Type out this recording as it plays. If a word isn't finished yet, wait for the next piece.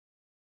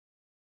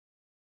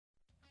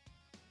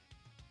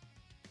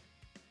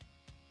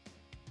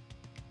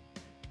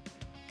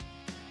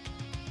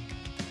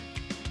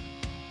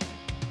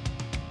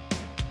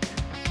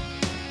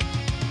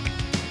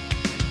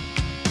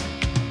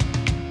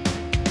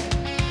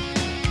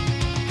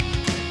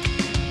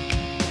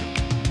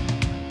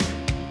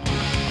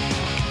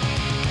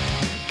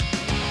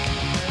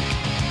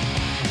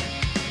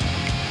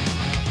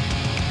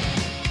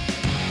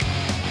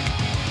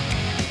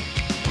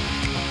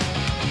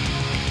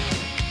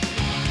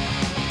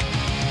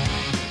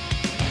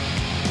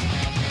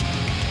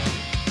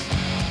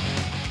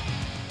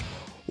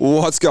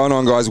What's going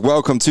on, guys?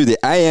 Welcome to the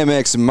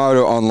AMX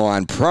Moto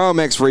Online Pro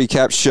MX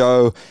Recap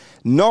Show.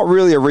 Not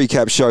really a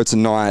recap show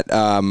tonight,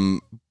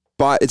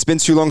 but it's been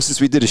too long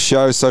since we did a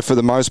show, so for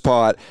the most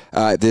part,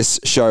 this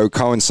show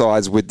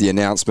coincides with the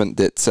announcement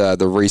that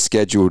the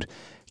rescheduled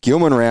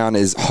Gilman round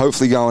is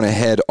hopefully going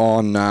ahead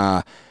on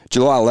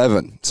July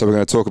 11. So we're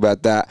going to talk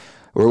about that.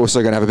 We're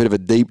also going to have a bit of a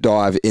deep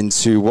dive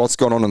into what's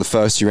gone on in the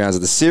first few rounds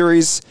of the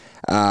series.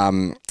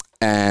 And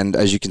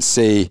as you can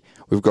see,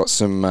 we've got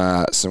some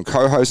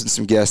co-hosts and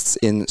some guests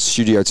in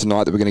studio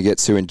tonight that we're going to get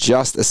to in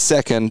just a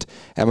second,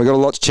 and we've got a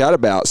lot to chat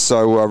about.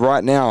 So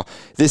right now,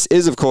 this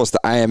is, of course, the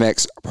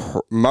AMX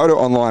Moto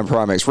Online Pro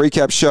MX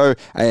Recap Show.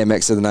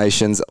 AMX are the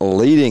nation's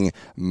leading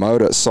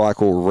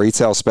motorcycle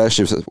retail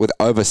specialist with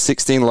over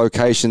 16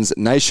 locations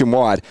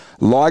nationwide.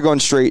 Lygon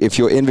Street, if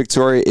you're in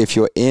Victoria, if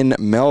you're in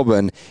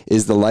Melbourne,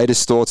 is the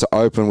latest store to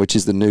open, which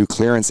is the new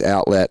clearance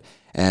outlet,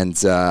 and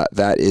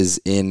that is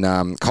in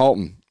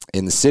Carlton,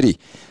 in the city.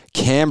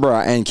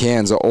 Canberra and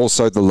Cairns are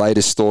also the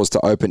latest stores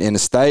to open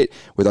interstate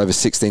with over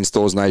 16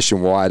 stores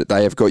nationwide.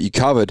 They have got you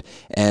covered,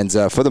 and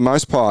for the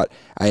most part,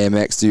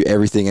 AMX do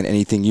everything and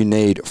anything you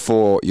need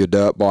for your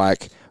dirt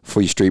bike, for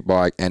your street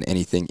bike, and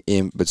anything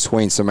in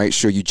between. So make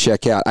sure you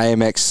check out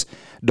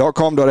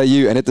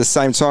amx.com.au, and at the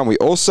same time, we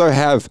also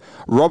have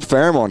Rob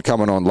Fairmont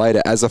coming on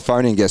later as a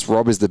phone-in guest.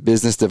 Rob is the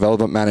business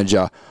development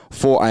manager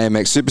for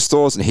AMX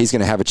Superstores, and he's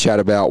going to have a chat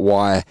about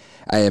why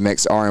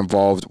AMX are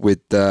involved with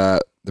the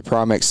Pro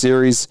MX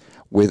series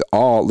with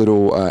our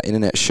little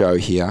internet show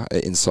here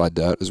at Inside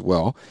Dirt, as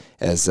well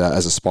as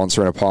a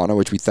sponsor and a partner,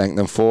 which we thank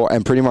them for,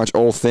 and pretty much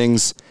all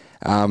things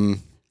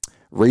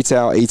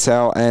retail,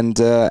 e-tail, and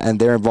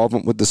their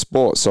involvement with the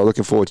sport. So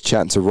looking forward to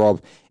chatting to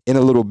Rob in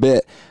a little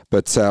bit.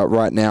 But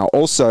right now,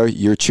 also,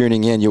 you're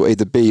tuning in. You'll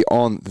either be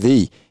on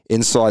the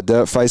Inside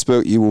Dirt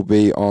Facebook, you will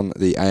be on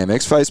the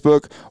AMX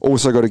Facebook.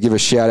 Also got to give a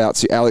shout out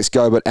to Alex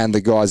Gobert and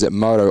the guys at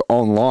Moto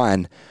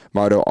Online.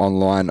 Moto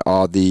Online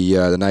are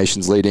the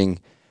nation's leading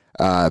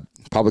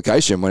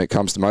publication when it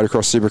comes to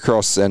motocross,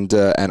 supercross,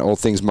 and all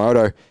things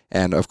moto.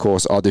 And of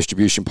course, our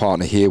distribution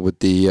partner here with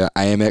the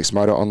AMX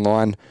Moto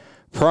Online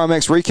Pro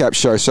MX Recap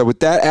Show. So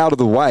with that out of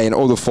the way and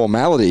all the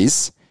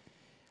formalities,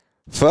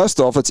 first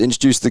off, let's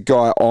introduce the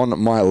guy on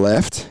my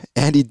left,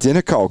 Andy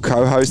Dinnicol,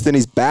 co-host, and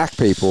he's back,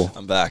 people.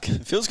 I'm back.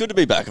 It feels good to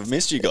be back. I've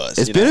missed you guys.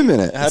 It's been a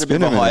minute. I had a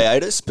bit of a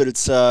hiatus, but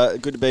it's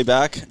good to be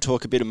back,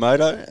 talk a bit of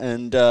moto,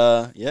 and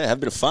have a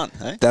bit of fun.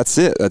 Hey? That's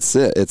it.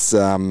 It's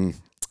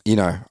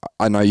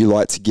I know you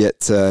like to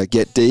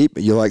get deep.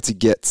 You like to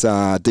get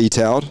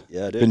detailed.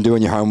 Yeah, I do. Been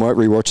doing your homework,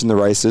 rewatching the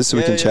races, so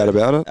we can chat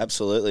about it.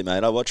 Absolutely,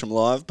 mate. I watch them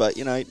live, but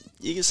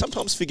you can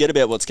sometimes forget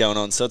about what's going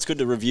on. So it's good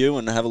to review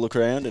and have a look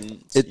around,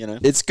 and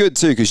it's good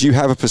too because you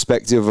have a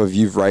perspective of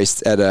you've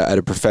raced at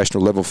a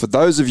professional level. For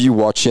those of you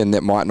watching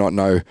that might not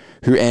know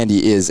who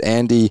Andy is,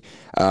 Andy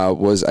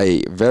was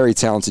a very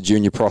talented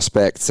junior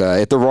prospect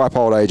at the ripe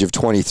old age of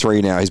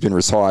 23. Now he's been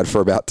retired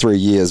for about 3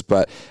 years,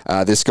 but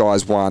this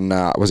guy's won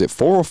was it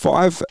 4 or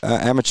 5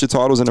 amateur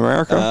titles in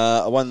America?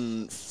 I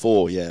won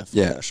 4, four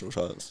national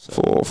titles.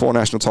 So. Four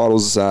national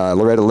titles.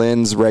 Loretta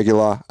Lynn's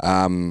regular.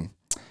 And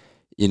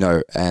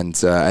now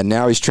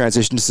he's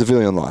transitioned to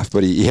civilian life,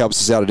 but he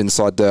helps us out at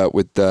Inside Dirt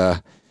with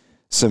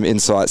some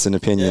insights and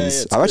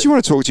opinions. I actually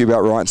want to talk to you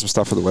about writing some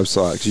stuff for the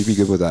website because you'd be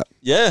good with that.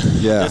 Yeah,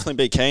 definitely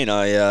be keen.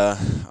 I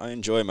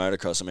enjoy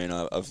motocross. I mean,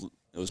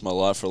 it was my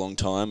life for a long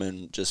time,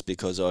 and just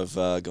because I've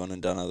gone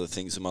and done other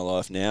things in my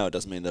life now, it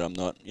doesn't mean that I'm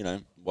not,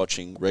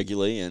 watching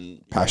regularly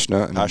and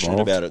passionate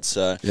about it.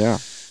 So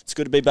it's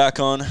good to be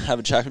back on, have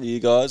a chat with you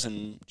guys,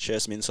 and share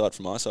some insight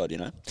from my side.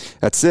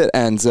 That's it.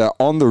 And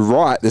on the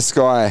right, this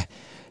guy.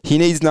 He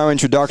needs no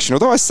introduction.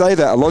 Although I say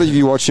that, a lot of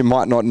you watching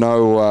might not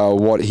know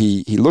what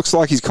he looks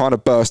like. He's kind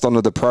of burst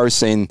onto the pro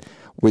scene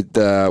with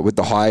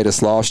the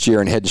hiatus last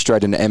year and headed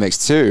straight into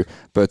MX2.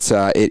 But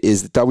it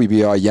is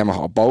WBI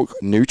Yamaha Bulk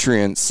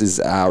Nutrients'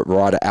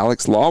 rider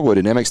Alex Larwood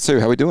in MX2.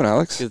 How are we doing,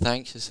 Alex? Good,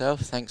 thanks yourself.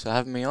 Thanks for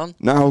having me on.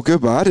 No,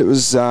 good, bud. It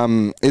was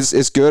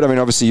it's good. I mean,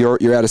 obviously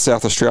you're out of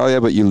South Australia,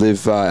 but you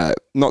live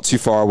not too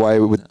far away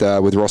with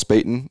Ross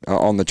Beaton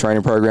on the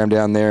training program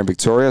down there in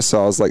Victoria.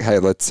 So I was like, hey,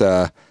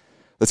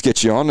 let's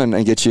get you on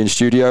and get you in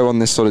studio on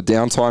this sort of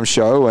downtime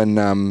show.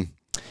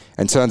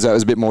 And turns out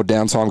there's a bit more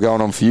downtime going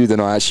on for you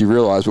than I actually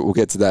realised, but we'll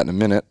get to that in a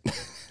minute.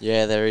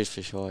 Yeah, there is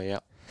for sure, yeah.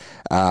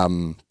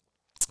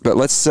 But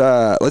let's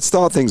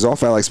start things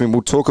off, Alex. I mean,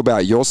 we'll talk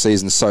about your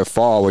season so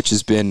far, which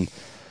has been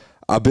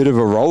a bit of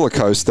a roller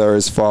coaster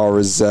as far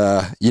as,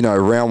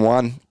 round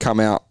one, come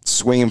out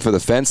swinging for the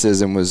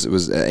fences and was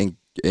an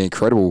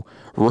incredible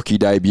rookie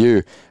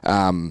debut.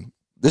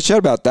 Let's chat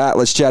about that.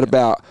 Let's chat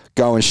about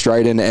going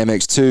straight into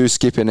MX2,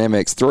 skipping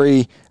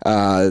MX3.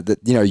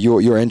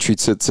 Your entry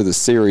to the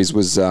series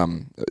was there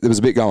was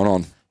a bit going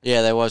on.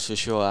 Yeah, there was for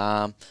sure.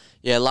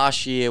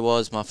 Last year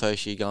was my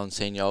first year going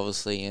senior,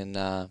 obviously, and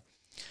I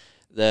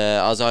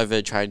was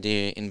over trained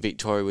here in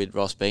Victoria with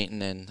Ross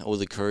Beaton and all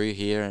the crew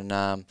here, and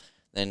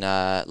then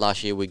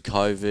last year with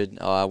COVID,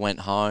 I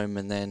went home,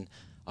 and then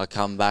I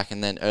come back,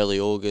 and then early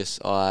August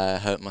I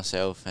hurt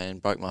myself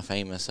and broke my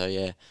femur. So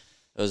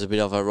it was a bit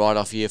of a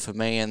write-off year for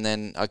me. And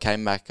then I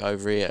came back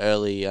over here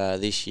early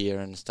this year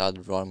and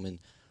started riding with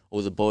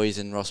all the boys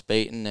and Ross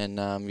Beaton,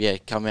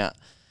 and come out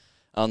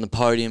on the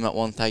podium at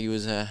Wonthaggi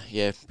was a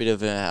bit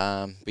of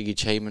a big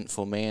achievement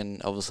for me,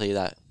 and obviously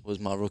that was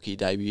my rookie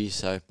debut,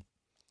 so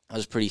I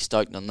was pretty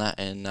stoked on that.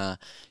 And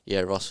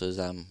Ross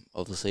was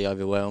obviously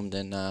overwhelmed,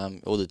 and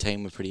all the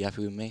team were pretty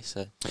happy with me.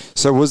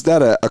 So was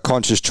that a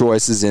conscious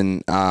choice? As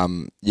in, I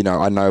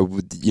know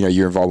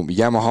your involvement with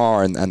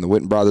Yamaha and the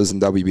Whitten brothers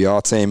and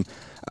WBR team.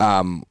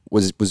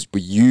 Were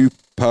you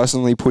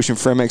personally pushing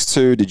for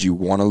MX2? Did you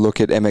want to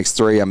look at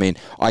MX3? I mean,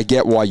 I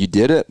get why you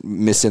did it.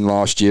 Missing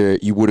last year,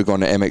 you would have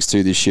gone to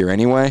MX2 this year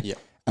anyway. Yeah.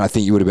 And I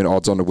think you would have been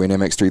odds on to win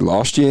MX3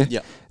 last year.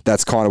 Yeah.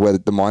 That's kind of where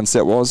the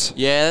mindset was.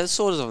 Yeah, that's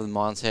sort of the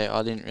mindset.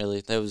 I didn't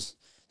really. There was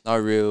no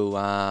real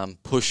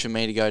push for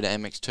me to go to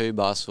MX2,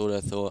 but I sort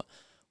of thought,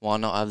 why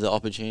not have the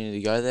opportunity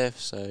to go there?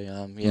 So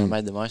I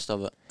made the most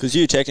of it. Because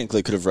you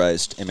technically could have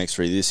raced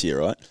MX3 this year,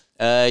 right?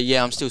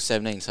 I'm still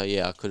 17, so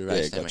I could have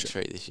raced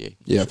MX3 this year.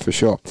 Yeah, for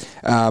sure.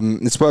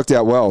 It's worked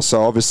out well.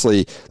 So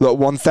obviously, look,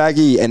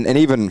 Wonthaggi, and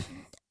even,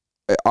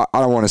 I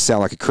don't want to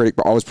sound like a critic,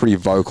 but I was pretty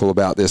vocal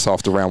about this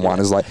after round one.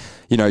 It's like,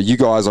 you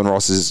guys on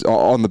Ross's,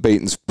 on the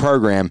Beaton's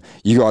program,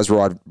 you guys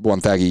ride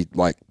Wonthaggi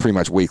like pretty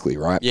much weekly,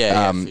 right?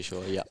 Yeah, for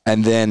sure, yeah.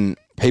 And then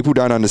people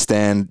don't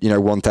understand,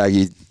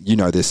 Wonthaggi,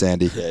 this,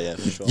 Andy. Yeah,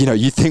 for sure.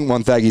 You think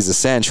Wonthaggi's a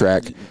sand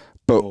track,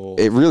 but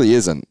it really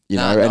isn't,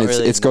 and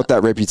it's got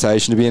that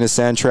reputation to be in a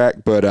sand track,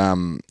 but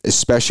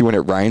especially when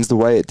it rains the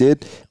way it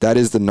did, that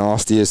is the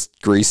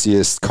nastiest,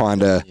 greasiest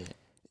kind of,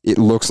 it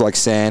looks like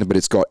sand, but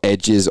it's got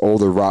edges. All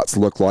the ruts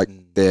look like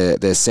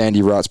they're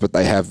sandy ruts, but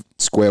they have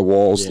square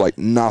walls. Like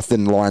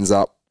nothing lines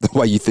up the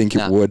way you think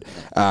it would.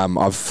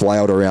 I've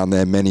flailed around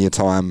there many a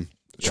time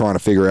trying to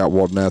figure out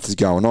what on earth is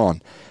going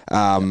on.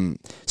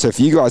 So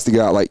for you guys to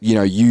go out,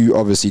 you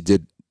obviously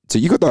did, so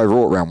you got the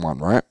overall at round one,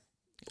 right?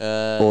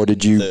 Or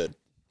did you? Third.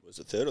 Was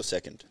it third or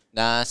second?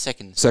 Nah,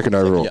 second. Second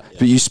overall. Yeah.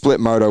 But you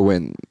split moto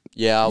win.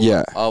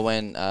 Yeah, I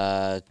went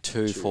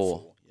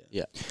 2-4.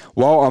 Yeah.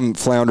 While I'm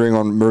floundering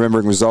on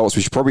remembering results,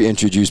 we should probably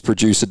introduce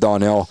producer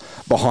Darnell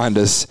behind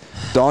us.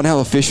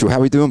 Darnell official, how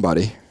we doing,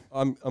 buddy?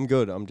 I'm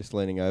good. I'm just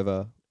leaning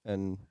over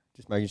and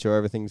just making sure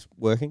everything's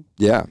working.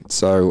 Yeah.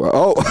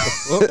 So,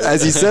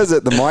 as he says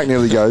it, the mic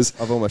nearly goes.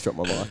 I've almost dropped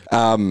my mic.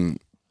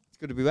 It's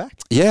good to be back.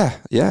 Yeah.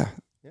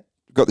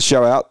 Got the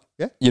show out.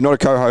 Yeah. You're not a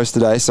co-host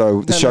today,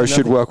 so the show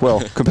should work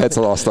well compared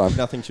to last time.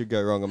 Nothing should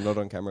go wrong. I'm not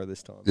on camera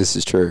this time. This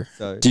is true.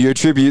 So, do you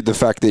attribute the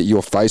fact that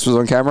your face was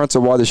on camera to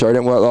why the show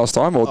didn't work last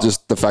time, or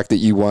just the fact that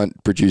you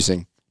weren't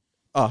producing?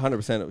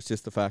 100%. It was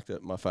just the fact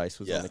that my face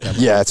was on the camera.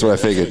 Yeah, that's what I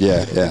figured.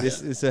 Yeah.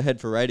 This is a head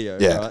for radio.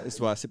 Yeah. Right? This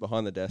is why I sit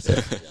behind the desk.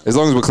 As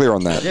long as we're clear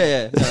on that.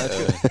 Yeah. No,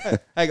 that's good.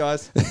 Hey,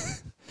 guys.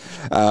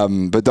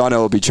 But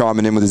Darnell will be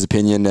chiming in with his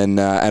opinion,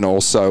 and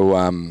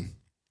also,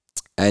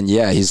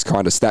 he's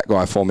kind of stat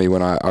guy for me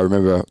when I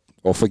remember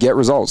or forget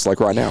results like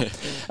right now.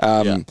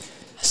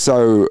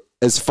 So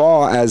as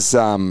far as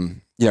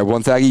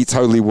Wonthaggi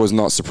totally was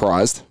not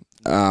surprised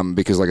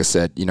because, like I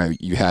said,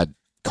 you had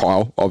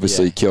Kyle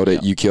obviously killed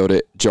it. You killed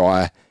it.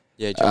 Jai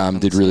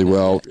did really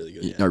well.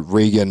 Really good,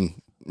 Regan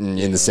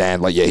in the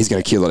sand, he's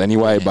going to kill it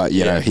anyway. But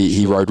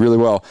he rode really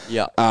well.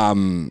 Yeah.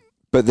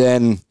 But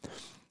then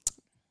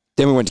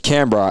we went to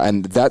Canberra,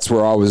 and that's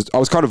where I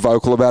was kind of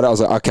vocal about it. I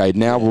was like, okay,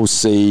 now we'll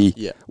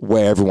see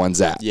where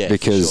everyone's at. Yeah,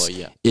 because for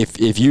sure,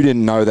 if you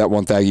didn't know that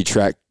Wonthaggi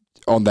track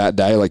on that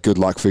day, good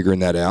luck figuring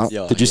that out.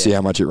 Did you see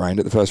how much it rained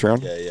at the first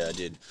round? Yeah, I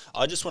did.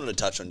 I just wanted to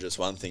touch on just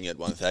one thing at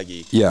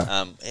Wonthaggi. Yeah.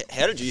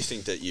 How did you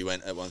think that you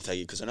went at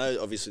Wonthaggi? Because I know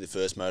obviously the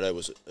first moto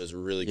was a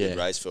really good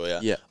race for you.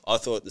 Yeah. I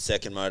thought the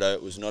second moto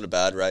was not a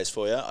bad race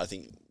for you. I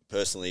think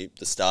personally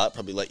the start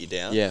probably let you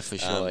down. Yeah, for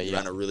sure. You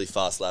ran a really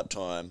fast lap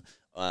time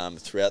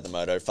throughout the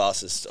moto,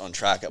 fastest on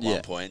track at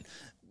one point.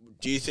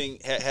 Do you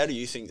think? How do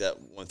you think that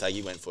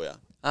Wonthaggi went for you?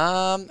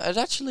 It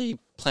actually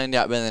planned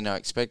out better than I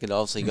expected. I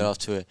obviously got off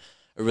to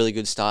a really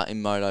good start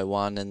in Moto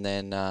 1 and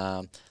then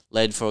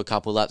led for a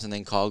couple laps, and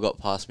then Kyle got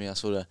past me. I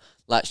sort of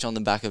latched on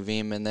the back of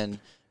him, and then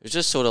it was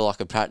just sort of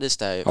like a practice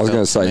day. I was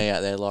going to say, me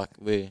out there,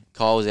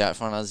 Kyle was out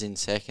front, I was in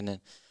second,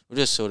 and we're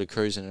just sort of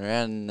cruising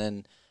around. And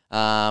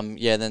then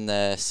then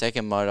the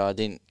second moto, I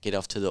didn't get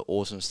off to the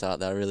awesome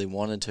start that I really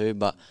wanted to,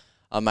 but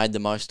I made the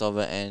most of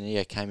it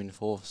and came in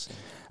fourth. So.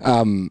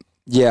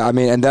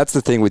 And that's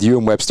the thing with you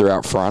and Webster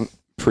out front,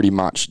 pretty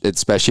much,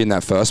 especially in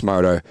that first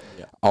moto.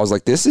 Yeah. I was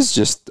like, this is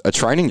just a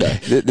training day.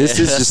 This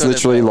is just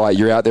literally like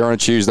you're out there on a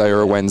Tuesday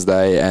or a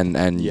Wednesday,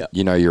 and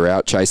you're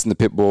out chasing the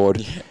pit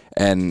board,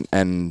 and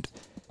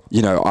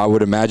I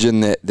would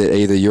imagine that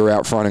either you're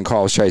out front and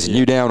Kyle's chasing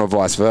you down, or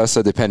vice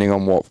versa, depending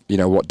on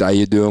what day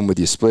you're doing with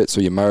your splits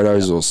or your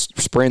motos or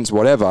sprints,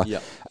 whatever. Yeah.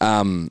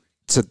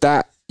 So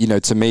that,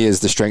 to me,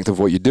 is the strength of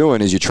what you're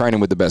doing, is you're training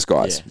with the best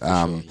guys.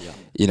 Sure,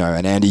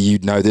 and Andy,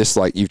 you'd know this,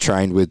 you've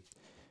trained with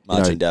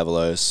Martin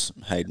Davalos,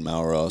 Hayden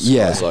Malross,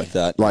 guys like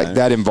that.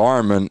 That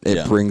environment,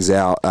 it brings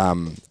out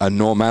a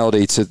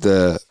normality to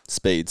the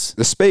speeds.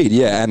 The speed,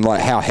 yeah, and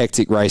like how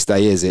hectic race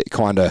day is. It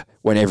kind of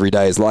when every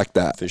day is like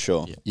that. For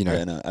sure. You know.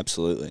 Yeah, no,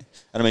 absolutely.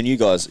 And I mean, you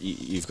guys,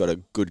 you've got a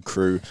good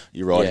crew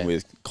you're riding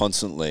with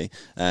constantly,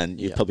 and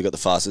you've probably got the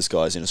fastest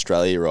guys in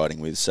Australia you're riding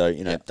with. So,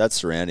 that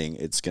surrounding,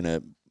 it's going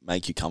to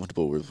make you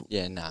comfortable with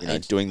doing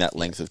that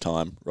length of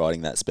time,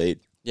 riding that speed.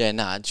 Yeah,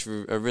 it's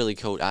a really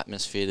cool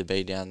atmosphere to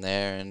be down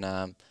there. And,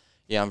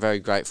 I'm very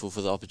grateful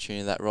for the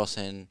opportunity that Ross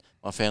and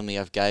my family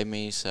have gave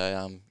me. So,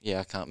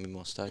 I can't be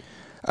more stoked.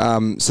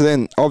 So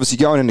then, obviously,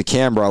 going into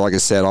Canberra, like I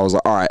said, I was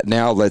like, all right,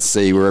 now let's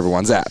see where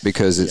everyone's at,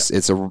 because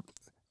it's a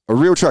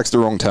real track's the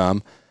wrong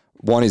term.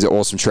 One is an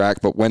awesome track,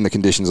 but when the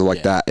conditions are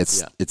like that,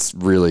 it's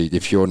really,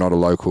 if you're not a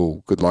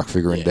local, good luck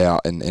figuring it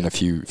out in a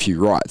few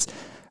rides.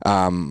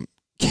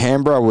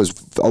 Canberra was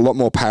a lot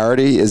more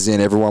parity, as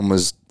in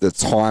the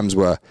times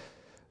were,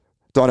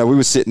 Dino, we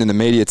were sitting in the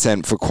media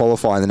tent for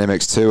qualifying the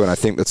MX2, and I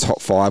think the top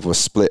 5 was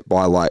split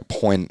by like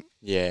point.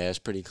 Yeah, it was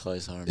pretty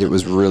close. I remember. It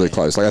was really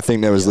close. Like I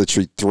think there was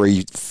literally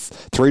 3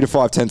 to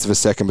 5 tenths of a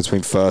second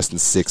between first and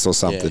sixth or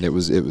something. Yeah.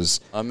 It was.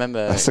 I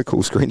remember. That's a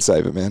cool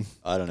screensaver, man.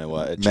 I don't know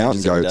why.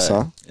 Mountain goats,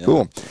 huh? Yeah.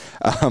 Cool.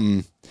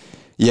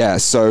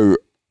 So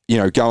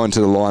going to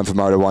the line for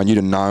Moto 1, you'd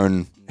have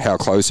known how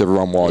close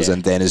everyone was,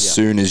 and then as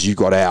soon as you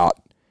got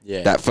out,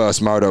 that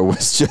first moto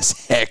was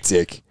just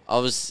hectic. I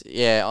was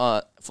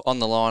on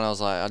the line. I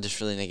was like, I just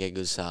really need to get a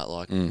good start.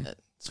 Like,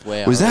 it's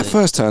where Was that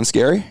first turn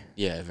scary?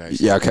 Yeah, very.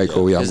 Yeah. Okay.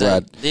 Cool. Yeah, I'm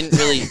glad. They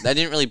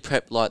didn't really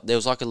prep. Like, there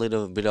was like a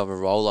little bit of a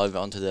rollover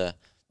onto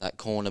that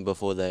corner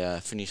before the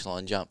finish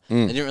line jump.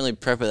 They didn't really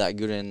prep it that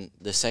good. And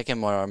the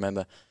second one, I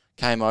remember,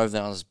 came over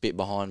there. I was a bit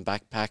behind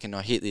backpack, and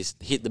I hit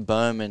the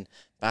berm and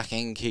back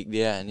end kicked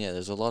out. And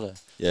there's a lot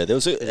of there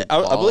was I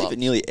believe at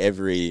nearly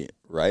every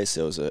race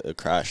there was a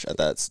crash at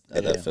that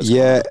first.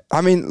 Yeah, corner.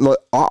 I mean, look,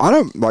 I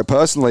don't like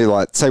personally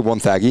like say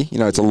Wonthaggi.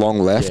 It's a long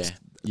left.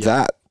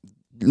 That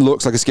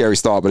looks like a scary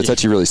start, but it's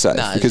actually really safe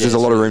because there's a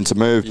lot of room to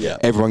move. Yeah.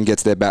 Everyone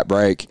gets their back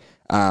brake.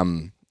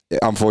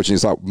 Unfortunately,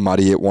 it's like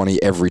muddy at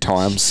Wonnie every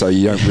time, so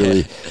you don't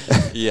really.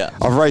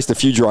 I've raced a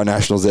few dry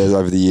nationals there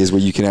over the years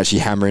where you can actually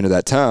hammer into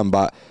that turn,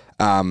 but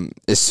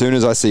as soon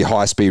as I see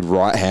high speed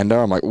right hander,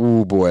 I'm like,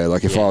 oh boy!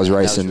 Like if I was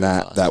racing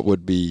that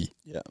would be.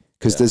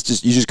 Because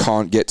there's you just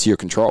can't get to your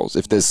controls.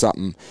 If there's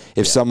something,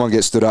 if someone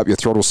gets stood up, your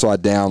throttle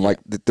side down, like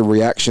the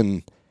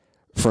reaction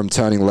from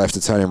turning left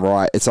to turning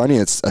right, it's only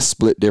a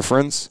split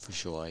difference. For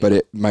sure. But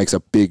it makes a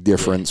big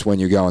difference when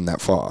you're going that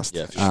fast.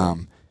 Yeah, for sure.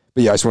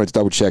 But I just wanted to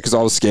double check because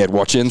I was scared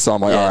watching, so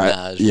I'm like, all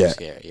right. It was really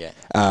scary,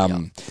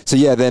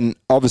 So then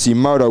obviously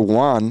Moto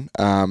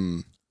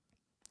 1,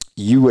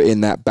 you were in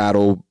that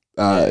battle.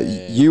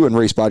 You and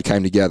Reese Budd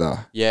came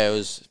together. Yeah, it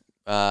was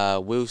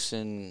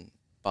Wilson,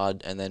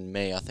 Budd, and then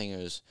me. I think it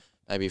was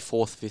maybe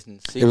 4th, 5th, and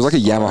 6th. It was like a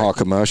Yamaha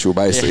commercial,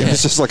 basically.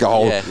 It's just like a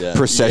whole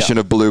procession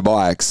of blue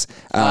bikes.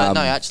 No,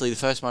 actually, the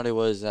first moto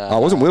was...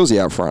 wasn't Wilsey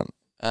out front?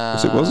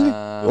 Was he?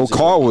 Well,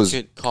 Kyle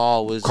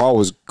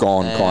was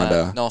gone, kind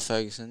of. Noah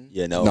Ferguson.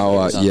 Yeah,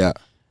 Noah. Yeah.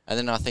 And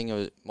then I think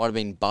it might have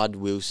been Budd,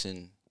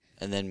 Wilson,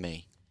 and then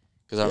me.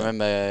 Because I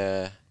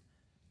remember...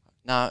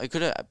 no, it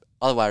could have...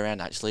 Other way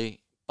around, actually.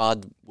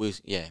 Budd,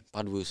 Wilson,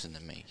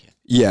 and me.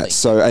 Yeah,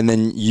 so, and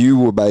then you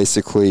were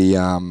basically...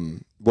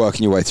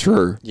 working your way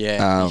through.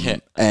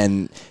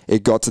 And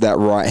it got to that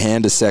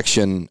right-hander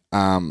section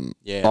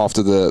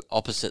after the...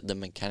 Opposite the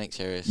mechanics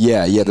area.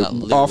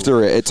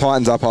 After it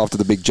tightens up after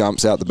the big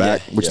jumps out the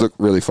back, which look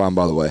really fun,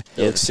 by the way.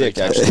 It looks sick,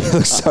 actually. It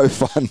looks so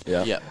fun.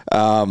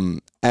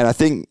 And I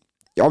think,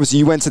 obviously,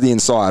 you went to the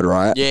inside,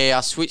 right? Yeah,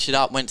 I switched it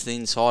up, went to the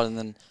inside, and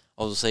then,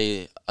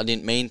 obviously, I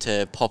didn't mean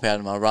to pop out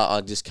of my rut.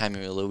 I just came in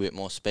with a little bit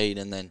more speed,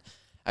 and then...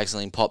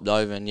 accidentally popped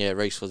over, and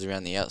Reese was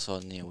around the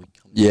outside, and we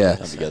come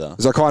together.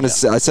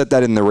 Because I said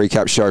that in the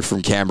recap show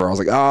from Canberra. I was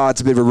like,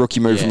 it's a bit of a rookie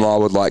move from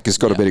Lylewood, like,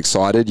 just got a bit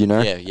excited,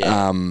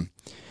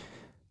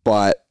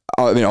 But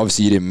I mean,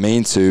 obviously you didn't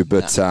mean to,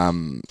 but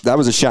that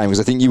was a shame because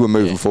I think you were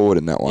moving forward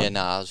in that one.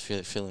 Yeah, I was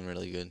feeling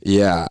really good.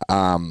 Yeah.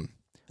 And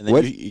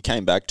then you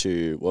came back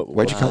to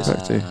where'd you come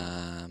back to?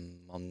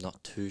 I'm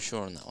not too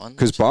sure on that one.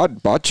 Because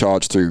Bud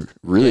charged through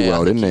really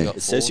well, didn't he?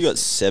 It says you got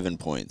 7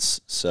 points,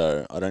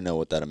 so I don't know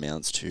what that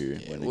amounts to.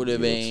 It would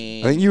have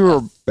been... I think you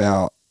were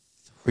about...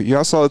 Were you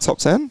outside the top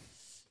 10?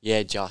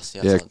 Yeah, just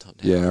outside the top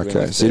 10. Yeah,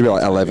 okay. So you'd be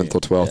like 11th or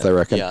 12th, I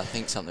reckon. Yeah, I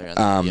think something around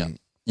that.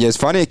 Yeah, it's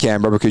funny at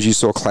Canberra because you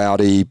saw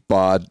Cloudy,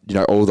 Bud,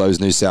 all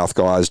those New South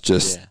guys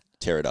just...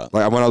 tear it up.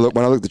 Like when I looked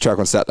at the track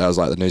on Saturday, I was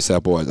like, the New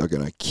South boys are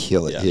going to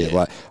kill it here.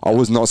 Like I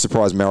was not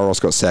surprised Melrose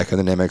got second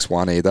in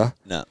MX1 either.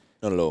 No.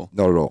 Not at all.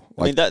 Not at all.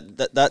 I mean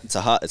that's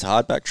a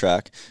hard back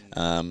track.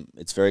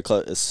 It's very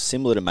close. It's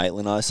similar to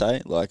Maitland, I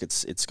say. Like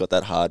it's got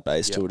that hard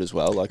base to it as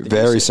well. Like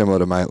very similar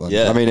to Maitland.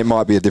 Yeah. I mean, it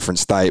might be a different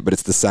state, but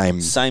it's the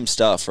same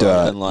stuff, right?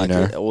 Dirt, and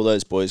like all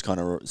those boys kind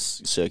of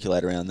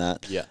circulate around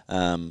that. Yeah.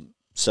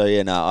 So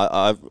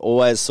I've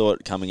always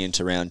thought coming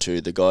into round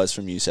 2, the guys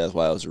from New South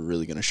Wales are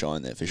really going to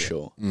shine there for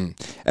sure.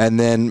 And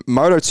then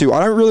Moto 2, I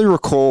don't really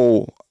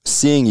recall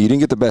seeing you. You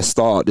didn't get the best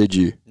start, did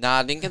you? Nah,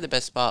 I didn't get the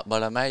best start,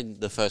 but I made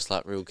the first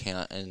lap real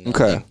count. And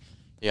okay.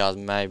 I was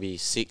maybe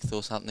 6th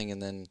or something,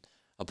 and then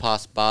I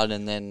passed Bud,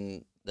 and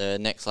then the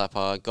next lap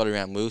I got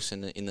around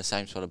Wilson in the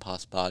same spot I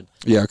passed Bud.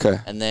 Yeah, okay.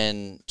 And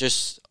then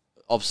just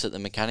opposite the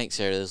mechanics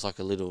area, there's like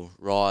a little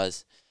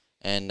rise.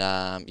 And,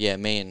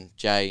 me and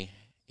Jay,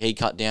 he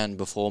cut down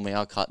before me,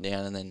 I cut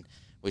down, and then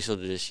we sort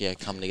of just,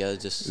 come together.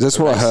 That's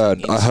what I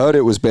heard. I heard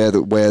it was where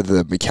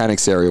the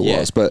mechanics area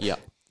was. But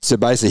so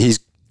basically he's...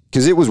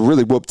 Because it was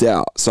really whooped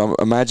out. So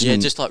imagine... Yeah,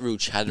 just like real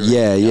chattering.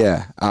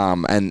 Yeah.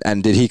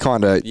 And did he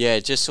kind of... Yeah,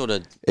 just sort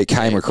of... It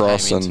came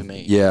across into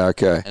me. Yeah,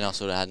 okay. And I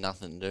sort of had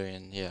nothing to do,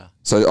 and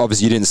So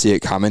obviously you didn't see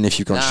it coming if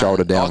you've gone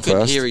shoulder down I could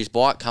first? hear his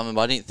bike coming,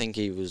 but I didn't think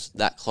he was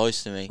that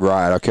close to me.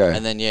 Right, okay.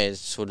 And then, it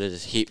sort of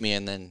just hit me,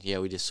 and then,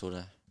 we just sort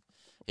of...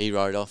 He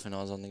rode off, and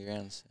I was on the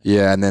ground. So.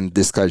 Yeah, and then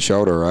dislocated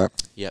shoulder, right?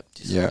 Yep,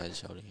 dislocated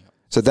shoulder.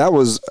 So that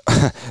was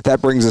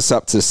that brings us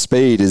up to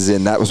speed. As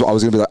in, that was what I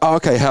was going to be like. Oh,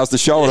 okay. How's the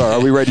shoulder? Are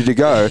we ready to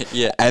go?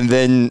 Yeah. And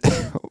then,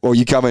 well,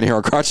 you come in here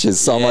on crutches.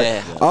 So I'm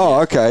like,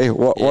 oh, okay.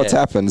 What's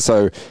happened?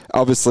 So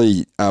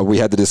obviously, we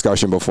had the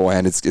discussion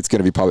beforehand. It's going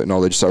to be public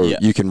knowledge, so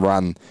you can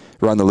run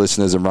the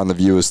listeners and run the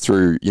viewers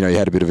through. You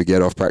had a bit of a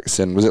get off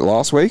practicing. Was it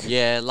last week?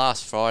 Yeah,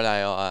 last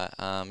Friday.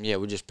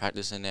 We're just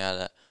practicing out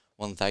at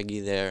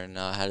Wonthaggi there, and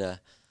I had a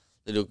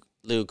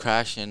little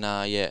crash, and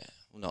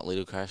not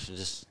little crash,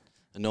 just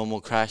a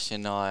normal crash,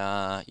 and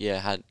I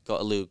had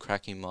got a little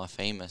crack in my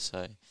femur,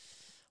 so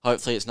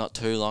hopefully it's not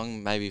too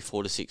long, maybe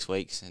 4 to 6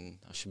 weeks, and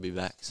I should be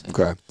back. So.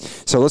 Okay,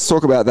 so let's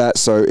talk about that.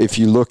 So if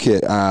you look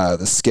at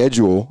the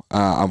schedule,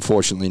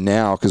 unfortunately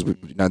now, because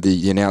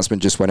the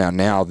announcement just went out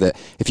now, that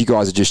if you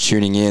guys are just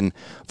tuning in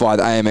via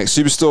the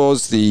AMX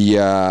Superstores,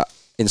 the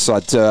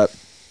Inside Dirt,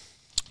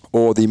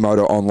 or the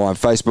Moto Online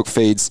Facebook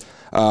feeds,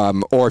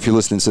 or if you're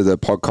listening to the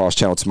podcast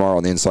channel tomorrow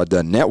on the Inside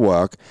Dirt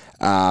Network,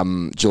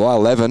 July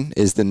 11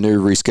 is the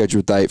new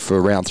rescheduled date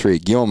for round 3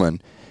 at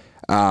Gilman.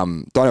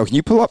 Daniel, can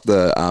you pull up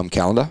the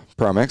calendar,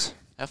 Pro-MX?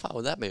 How far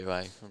would that be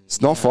away?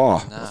 It's not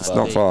far. It's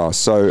not far.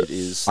 So it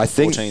is I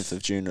think 14th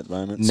of June at the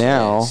moment.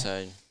 Now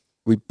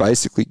we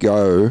basically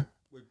go.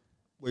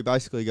 We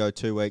basically go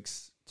 2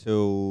 weeks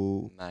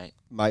till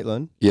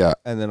Maitland. Yeah,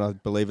 and then I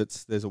believe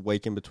there's a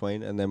week in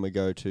between, and then we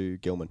go to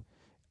Gilman.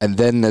 And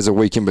then there's a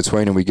week in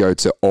between, and we go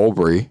to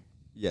Albury.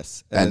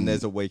 Yes, and then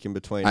there's a week in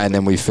between. And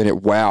then we finish.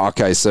 Wow,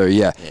 okay, so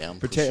be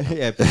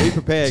prepared,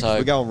 because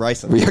we're going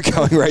racing. We are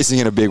going racing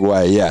in a big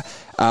way, yeah.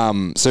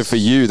 So for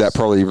you, that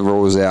probably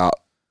rules out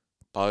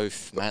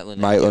both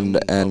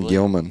Maitland and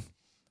Gilman.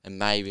 And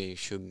maybe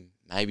should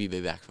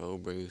be back for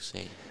Albury, we'll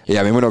see.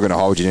 Yeah, I mean, we're not going to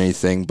hold you to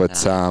anything, but...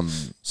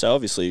 So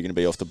obviously you're going to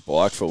be off the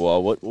bike for a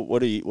while.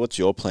 What's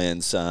your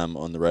plans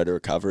on the road to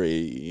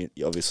recovery?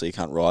 You obviously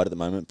can't ride at the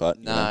moment,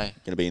 but going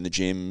to be in the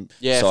gym,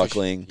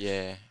 cycling.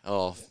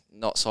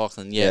 Not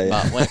cycling yet,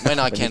 but when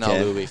I can,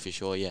 I will be for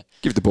sure,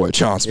 Give the boy a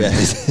chance, man.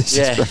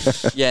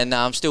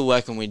 I'm still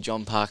working with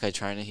John Parker,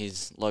 trainer.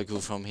 He's local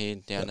from here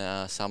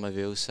down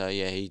Somerville, so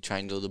he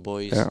trained all the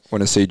boys. Yeah,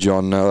 went to see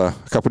John a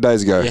couple of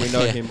days ago. We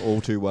know him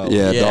all too well.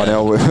 Yeah.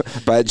 Darnell.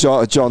 But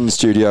John's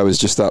studio is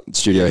just up.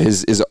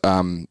 His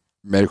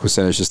medical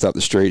center is just up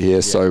the street here.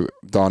 Yeah. So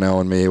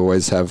Darnell and me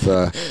always have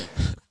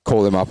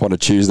call him up on a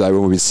Tuesday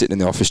when we've been sitting in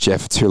the office chair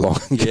for too long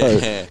and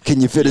go, can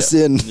you fit us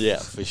in? Yeah,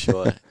 for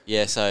sure.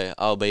 So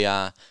I'll be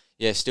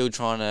still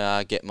trying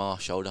to get my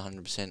shoulder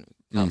 100%.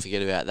 Can't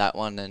forget about that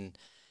one, and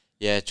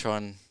try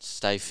and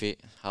stay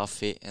fit, half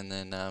fit, and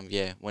then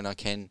when I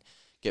can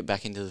get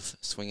back into the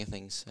swing of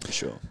things. So. For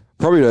sure.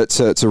 Probably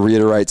to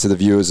reiterate to the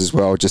viewers as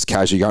well, just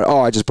casually going,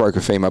 I just broke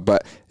a femur,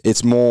 but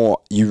it's more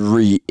you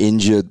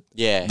re-injured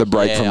the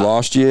break from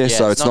last year,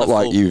 so it's not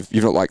like you've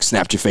not like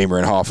snapped your femur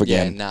in half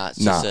again. It's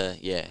just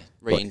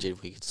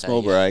re-injured, we could say.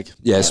 Small break.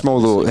 Yeah,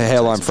 small little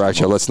hairline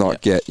fracture. Let's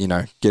not get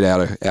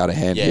out of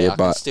hand here. I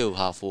But can still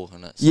half walk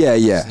on it. So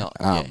it's not,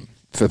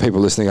 for people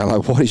listening, I'm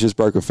like, what? He just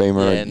broke a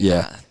femur.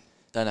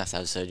 Don't have to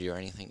have surgery or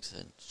anything.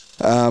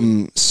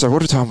 So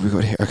what time have we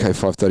got here? Okay,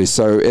 5:30.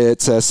 So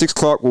it's 6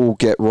 o'clock. We'll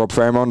get Rob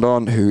Fairmont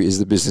on, who is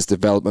the business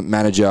development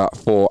manager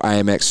for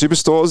AMX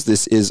Superstores.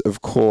 This is,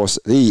 of course,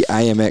 the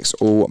AMX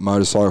All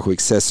Motorcycle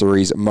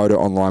Accessories Moto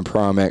Online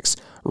Pro-MX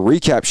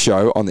recap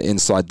show on the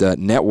Inside Dirt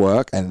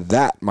Network, and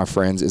that, my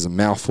friends, is a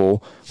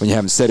mouthful when you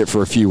haven't said it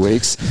for a few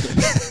weeks.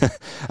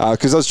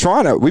 Because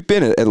we've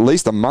been at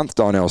least a month,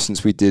 Darnell,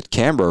 since we did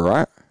Canberra,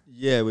 right?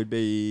 Yeah, we'd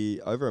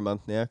be over a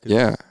month now.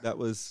 Yeah. That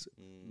was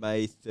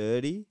May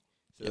 30.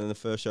 So then the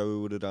first show we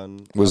would have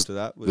done after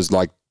that was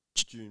like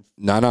June.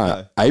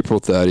 No, April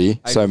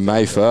 30. So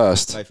May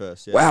 1st. May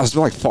 1st, yeah. Wow, it's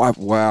been like 5.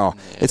 Wow.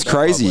 It's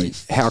crazy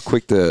how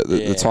quick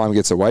the time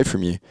gets away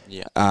from you.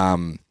 Yeah.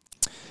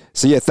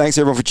 So thanks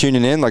everyone for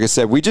tuning in. Like I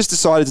said, we just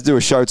decided to do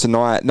a show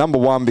tonight. Number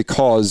one,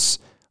 because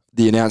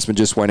the announcement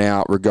just went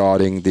out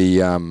regarding the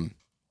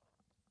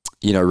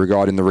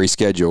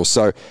reschedule.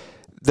 So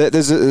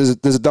there's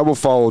a double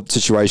fold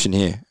situation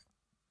here,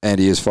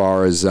 Andy, as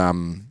far as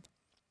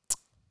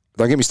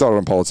don't get me started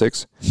on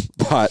politics,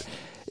 but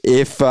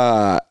if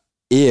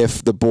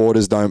the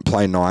borders don't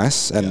play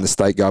nice and the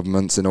state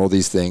governments and all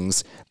these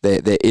things,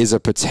 there is a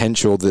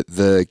potential that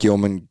the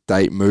Gilman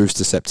date moves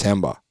to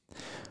September.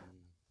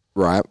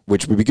 right?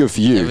 Which would be good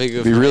for you. That'd be good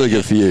It'd be for really me.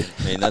 good for you.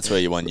 I mean, that's where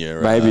you won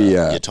your Maybe,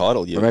 your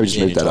title. or maybe just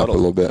move that up a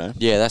little bit.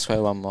 Yeah, that's where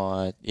I won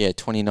my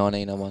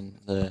 2019. I won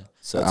the.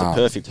 So it's a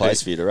perfect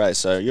place for you to race.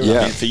 So you're, Yeah.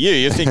 I mean, for you,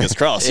 your fingers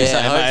crossed. You're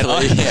saying, mate,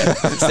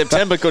 hopefully,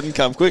 September couldn't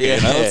come quicker. Yeah,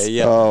 you know? It's-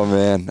 yeah. Oh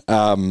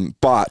man.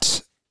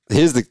 But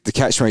here's the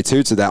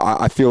catch-22 to that.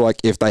 I feel like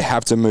if they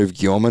have to move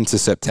Gilman to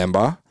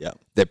September, Yeah.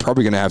 they're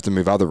probably going to have to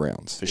move other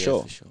rounds For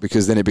sure.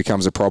 because then it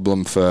becomes a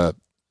problem for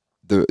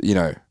the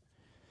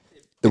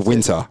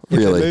winter. If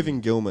Really, they're moving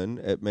Gilman,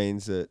 it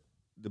means that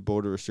the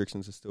border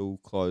restrictions are still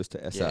closed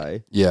to SA,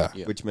 yeah.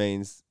 Yeah. which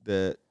means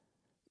that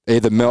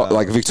Either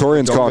like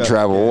Victorians Wodonga, can't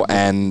travel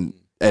yeah. and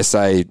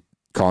SA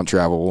can't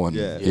travel, and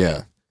Yeah.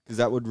 yeah. because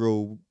that would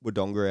rule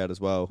Wodonga out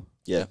as well.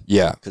 Yeah.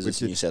 Yeah, Because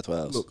it's Which New South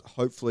Wales. Look,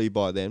 hopefully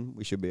by then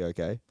we should be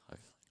okay.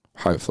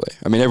 hopefully.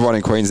 I mean, everyone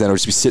in Queensland will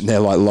just be sitting there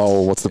like,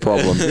 lol, what's the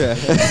problem? Yeah,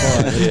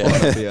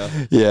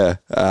 fine, Yeah.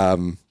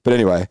 But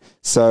anyway,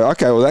 so,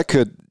 okay, well, that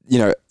could,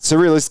 so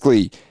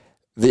realistically,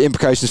 the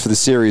implications for the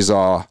series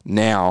are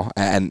now,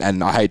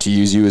 and I hate to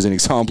use you as an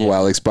example,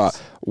 Alex, but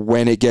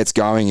when it gets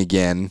going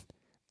again,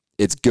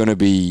 it's going to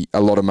be a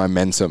lot of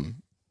momentum,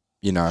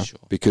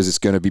 because it's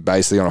going to be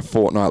basically on a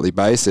fortnightly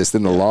basis.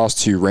 Then the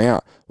last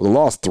the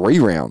last 3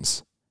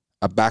 rounds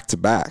are back to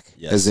back,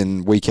 Yes. as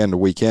in weekend to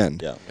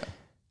weekend. Yeah.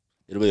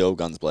 It'll be all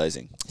guns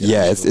blazing.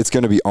 Yeah, it's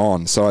going to be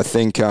on. So I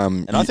think,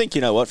 And I think,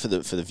 you know what, for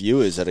the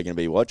viewers that are going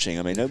to be watching,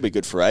 I mean, it'll be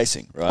good for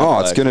racing, right? oh,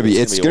 Like, it's going to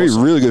be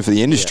awesome. really good for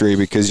the industry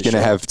because for you're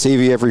going to sure. have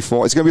TV every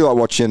 4. It's going to be like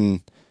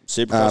watching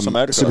Supercross or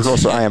motocross.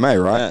 Supercross or AMA,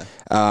 right?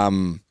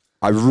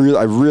 I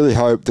really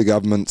hope the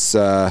government's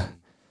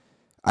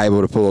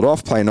able to pull it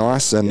off, play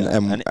nice,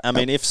 and I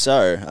mean, if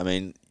so, I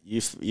mean,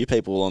 you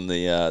people on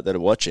the that are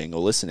watching or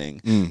listening,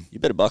 you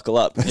better buckle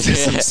up. There's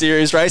some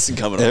serious racing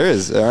coming there up.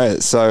 is. All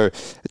right. So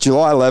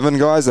July 11,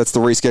 guys, that's the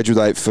rescheduled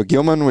date for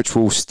Gilman, which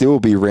will still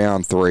be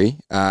round 3,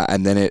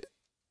 and then it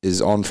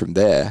is on from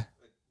there.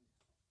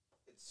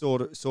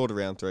 Sort of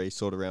round 3,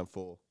 sort of round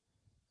 4,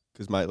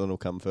 because Maitland will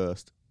come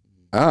first.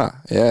 Yeah,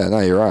 no,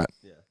 you're right.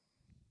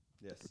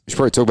 Yes. We should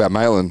probably talk about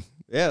Maitland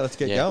Yeah, let's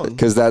get going.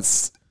 because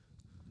that's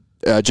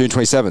June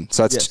 27.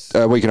 So that's Yes.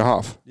 a week and a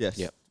half. Yes.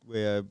 Yep.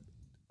 We're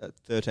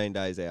 13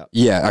 days out.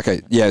 Yeah,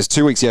 okay. Yeah, it's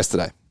 2 weeks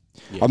yesterday.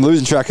 Yeah. I'm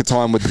losing track of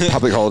time with the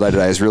public holiday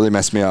today. It's really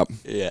messed me up.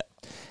 Yeah.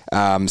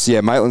 So,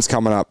 yeah, Maitland's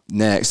coming up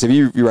next. Have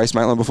you raced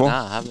Maitland before?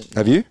 Nah, I haven't.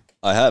 Have you?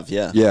 I have,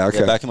 yeah. Yeah,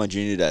 okay. back in my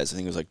junior days, I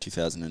think it was like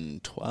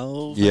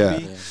 2012. Yeah.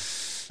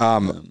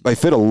 maybe? They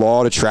fit a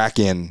lot of track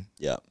in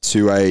Yeah.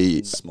 to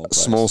a Small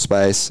place. small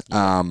space.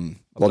 I'm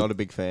not a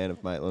big fan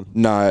of Maitland.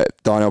 No,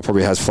 Donnell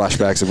probably has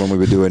flashbacks of when we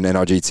were doing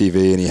NRG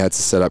TV and he had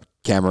to set up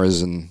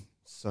cameras and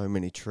So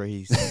many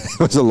trees.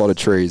 there was a lot of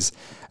trees.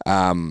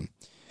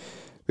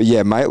 But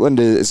yeah, Maitland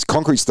is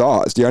concrete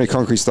start. It's the only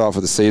concrete start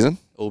for the season.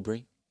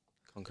 Albury.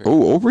 Concrete.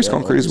 Oh, Albury's Yeah,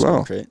 concrete as well.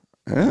 concrete.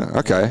 Yeah,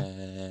 okay.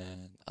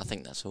 And I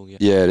think that's all. Yeah.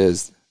 Yeah, it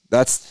is.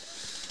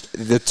 That's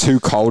the 2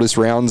 coldest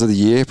rounds of the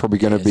year. Probably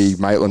going to be Yes.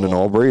 Maitland and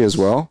Albury as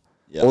well.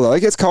 Yeah. Although it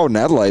gets cold in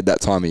Adelaide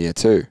that time of year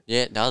too.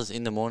 Yeah, it does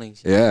in the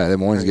mornings. Yeah, the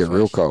mornings Very get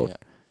real fresh, cold.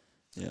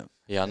 Yeah, Yeah.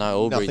 yeah I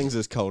know Albury. Nothing's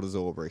as cold as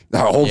Albury. No,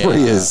 Albury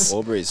Yeah. is.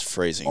 Albury's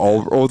freezing.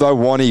 Although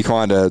Wani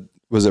kind of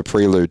was a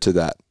prelude to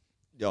that.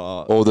 Yeah,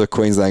 All the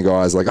Queensland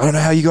guys like, I don't know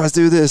how you guys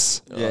do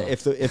this. yeah.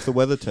 If the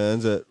weather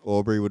turns at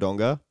Albury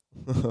Wodonga,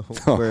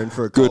 we're in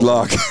for a Good cold.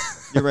 luck.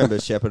 You remember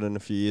Shepparton a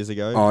few years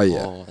ago? Oh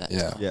yeah, Oh, that's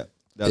yeah, Yeah,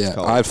 that's yeah.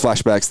 cold. I had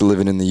flashbacks to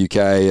living in the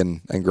UK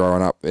and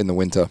growing up in the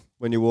winter.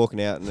 When you're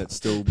walking out and it's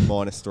still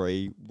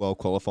 -3 while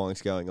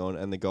qualifying's going on,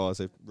 and the guys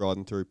are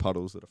riding through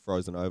puddles that are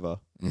frozen over.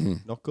 Mm-hmm.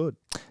 Not good.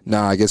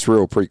 No, it gets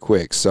real pretty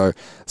quick. So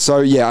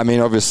yeah. I mean,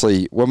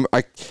 obviously,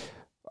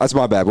 that's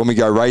my bad. When we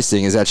go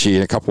racing is actually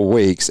in a couple of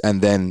weeks,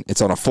 and then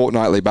it's on a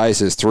fortnightly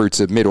basis through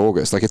to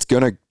mid-August. Like it's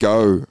going to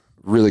go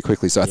really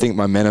quickly. So I think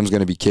momentum's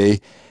going to be key.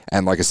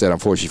 And like I said,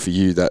 unfortunately for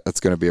you, that's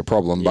going to be a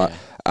problem. Yeah.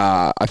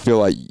 But I feel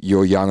like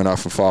you're young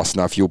enough and fast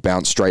enough, you'll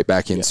bounce straight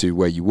back into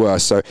where you were.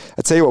 So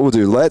I tell you what we'll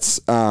do. Let's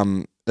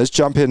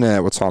jump in.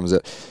 What time is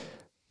it?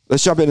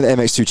 Let's jump into the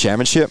MX2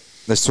 Championship.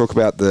 Let's talk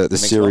about the MX1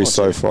 series or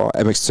so 2? far.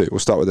 MX2. We'll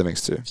start with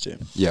MX2. Let's do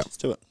it. Yeah. Let's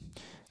do it.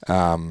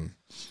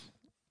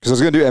 Because I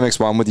was going to do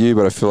MX1 with you,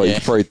 but I feel like you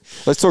could probably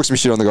let's talk some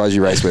shit on the guys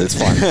you race with. It's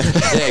fine.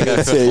 Yeah,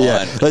 go for it.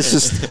 yeah. Let's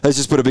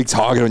just put a big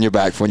target on your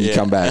back for when you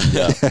come back.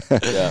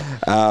 Yeah.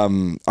 All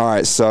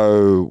right.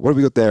 So what have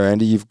we got there,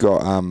 Andy? You've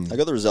got I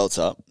got the results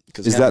up.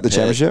 Because Is that the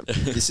championship?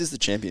 This is the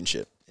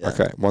championship. Yeah.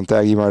 Okay. 1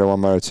 Thaggy, Moto 1,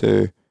 Moto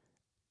 2.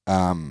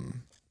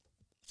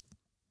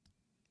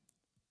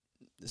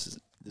 This is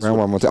Round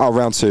 1, 1, 2. Oh,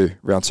 round 2.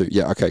 Round 2.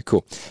 Yeah. Okay.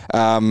 Cool.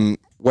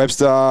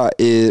 Webster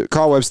is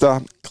Kyle Webster.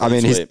 I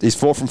mean, sweep. he's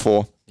 4 from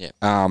 4. Yeah.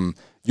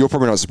 You're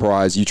probably not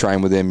surprised. You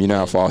train with him. You know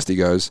how fast he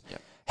goes.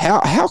 Yeah.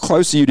 How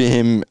close are you to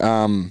him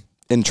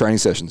in training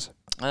sessions?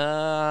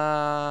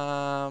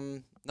 Not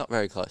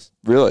very close.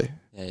 Really?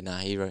 Yeah, nah,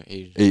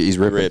 He's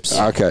ripping. rips.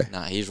 Okay.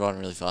 Nah, he's riding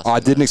really fast. I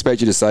didn't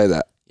expect you to say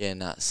that. Yeah,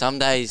 nah. Some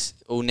days,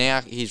 well,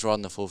 now he's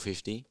riding the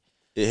 450.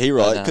 He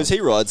rides because he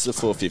rides the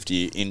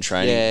 450 in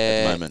training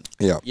at the moment.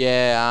 Yeah.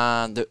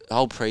 Yeah, the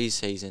whole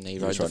pre-season he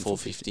rode was the riding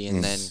 450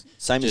 and then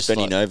Same as just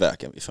Benny like-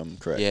 Novak, if I'm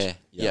correct. Yeah,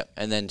 yep.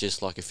 And then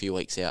just like a few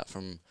weeks out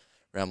from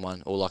round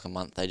one, or like a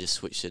month, they just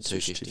switched to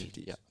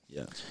 250. Yep.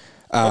 Yeah.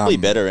 Probably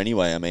Um, better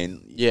anyway. I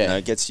mean,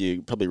 it gets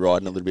you probably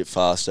riding a little bit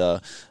faster,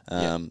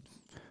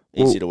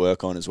 easy to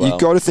work on as well.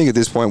 You've got to think at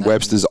this point,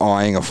 Webster's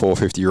eyeing a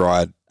 450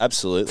 ride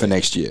Absolutely. for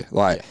next year.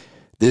 Like,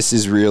 this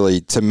is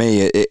really, to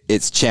me,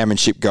 it's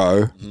championship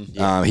go.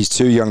 He's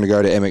too young to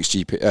go to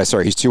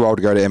MXGP. He's too old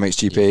to go to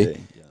MXGP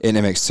in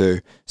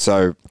MX2.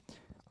 So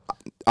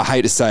I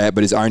hate to say it,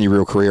 but his only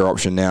real career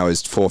option now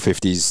is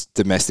 450s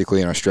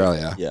domestically in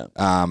Australia. Yeah.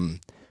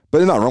 But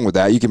there's nothing wrong with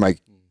that. You can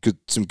make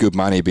some good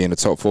money being a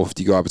top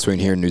 450 guy between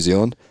here and New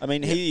Zealand. I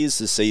mean, he is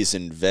the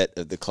seasoned vet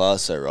of the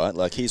class, though, right?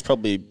 Like, he's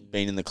probably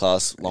been in the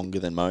class longer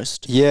than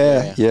most.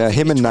 Yeah.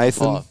 Him and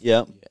Nathan. 25.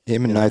 Yeah.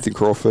 Him and Nathan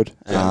Crawford.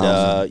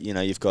 And,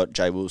 you've got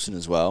Jay Wilson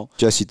as well.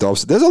 Jesse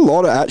Dobson. There's a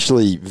lot of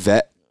actually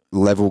vet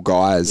level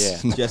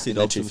guys. Yeah. Jesse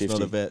Dobson's 250.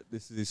 not a vet.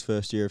 This is his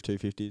first year of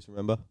 250s,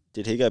 remember?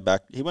 Did he go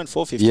back? He went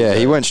 450. Yeah,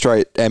 he went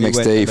straight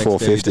MXD, He went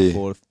 450.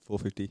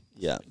 450.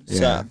 Yeah. Yeah.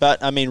 So,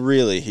 but, I mean,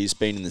 really, he's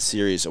been in the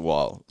series a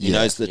while. He Yeah.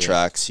 knows the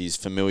tracks. He's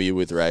familiar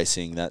with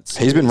racing.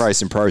 He's been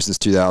racing pro since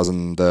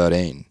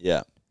 2013.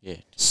 Yeah. Yeah.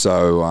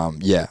 So,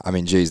 I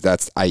mean, geez,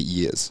 that's 8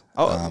 years.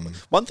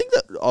 One thing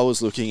that I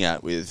was looking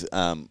at with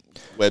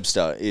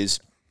Webster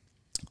is,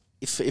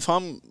 if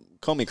I'm,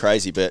 call me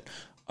crazy, but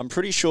I'm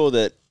pretty sure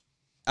that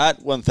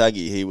at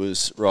Wonthaggi he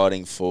was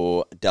riding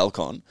for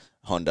Dalcon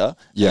Honda,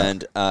 Yeah.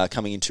 and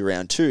coming into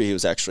round 2 he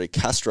was actually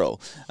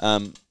Castrol.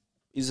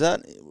 Is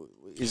that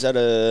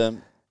a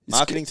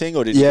marketing thing,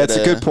 or did you It's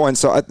get a good point.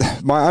 So,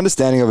 my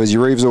understanding of it is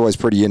Uribe's always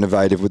pretty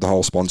innovative with the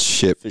whole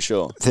sponsorship for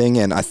sure? thing,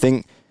 and I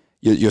think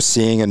you're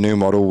seeing a new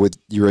model with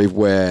Uribe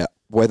where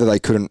whether they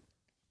couldn't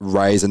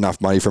raise enough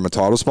money from a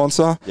title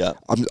sponsor. Yeah.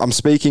 I'm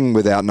speaking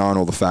without knowing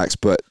all the facts,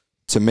 but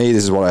to me,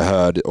 this is what I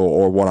heard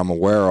or what I'm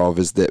aware of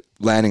is that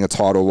landing a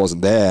title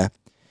wasn't there.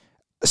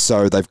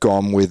 So they've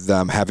gone with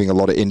having a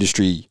lot of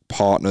industry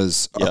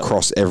partners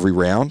across every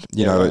round.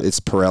 You know, right. it's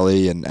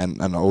Pirelli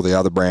and all the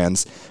other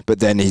brands. But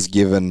then he's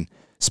given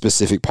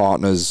specific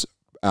partners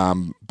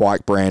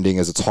bike branding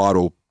as a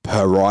title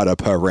per rider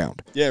per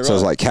round. Yeah, right. So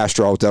it's like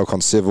Castrol,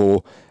 Delcon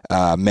Civil,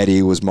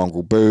 Medi was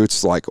Mongrel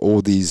Boots, like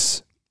all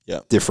these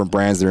different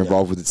brands that are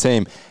involved with the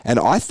team. And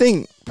I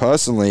think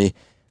personally,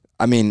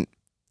 I mean,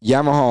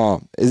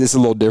 Yamaha is a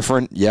little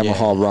different.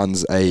 Yamaha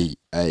runs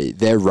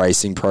their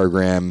racing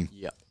program.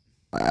 Yeah.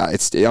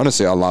 It's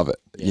honestly, I love it.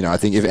 You know, I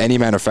think if any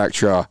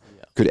manufacturer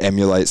could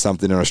emulate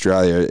something in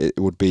Australia, it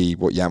would be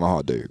what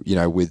Yamaha do. You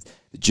know, with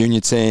the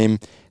junior team,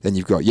 then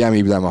you've got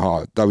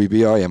Yamaha,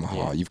 WBI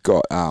Yamaha. You've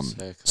got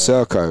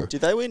Serco.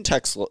 Did they win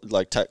tax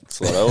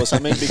lotto or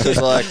something? Because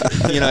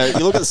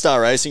you look at the Star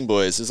Racing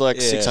boys.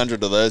 There's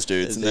 600 of those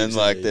dudes, and then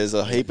there's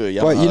a heap of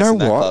Yamahas. But you know in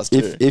that what? class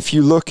too. If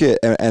you look at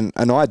and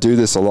I do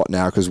this a lot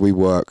now because we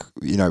work,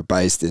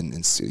 based in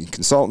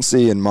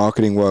consultancy and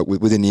marketing work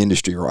within the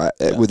industry, right?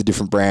 With the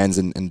different brands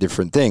and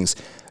different things,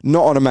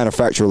 not on a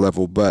manufacturer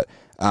level, but.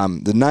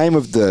 The name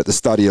of the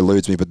study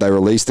eludes me, but they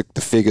release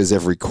the figures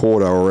every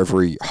quarter or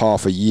every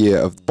half a year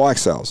of bike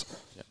sales.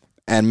 Yep.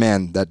 And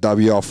man, that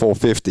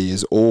WR450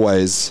 is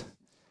always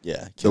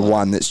the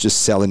one that's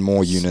just selling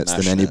more units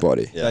than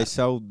anybody. Yeah. They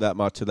sold that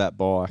much of that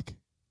bike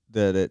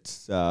that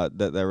it's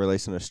that they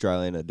release an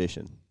Australian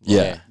edition.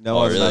 Yeah. No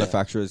other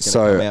manufacturer is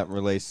going to come out and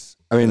release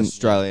an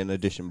Australian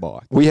edition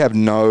bike. We have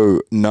no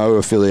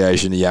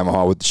affiliation to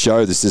Yamaha with the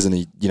show. This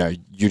isn't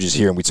you're just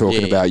hearing we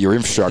talking about your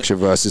infrastructure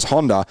versus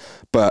Honda,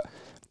 but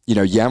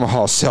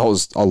Yamaha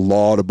sells a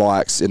lot of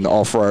bikes in the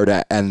off-road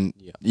and,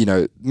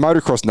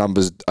 motocross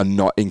numbers are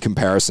not in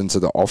comparison to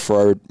the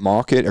off-road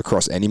market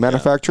across any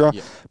manufacturer.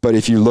 Yeah. But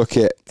if you look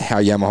at how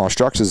Yamaha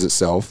structures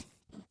itself,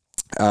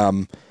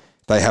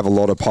 they have a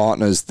lot of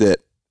partners that,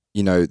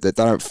 that they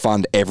don't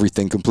fund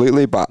everything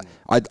completely, but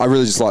I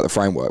really just like the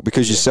framework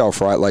because yourself,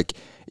 right? Like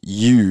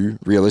you,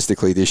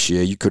 realistically this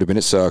year, you could have been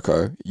at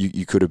Serco,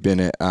 you could have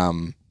been at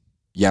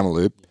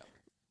Yamaloop,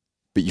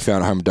 but you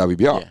found a home at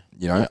WBI,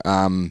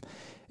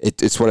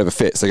 It's whatever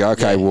fits. They go,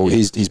 okay,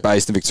 he's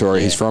based in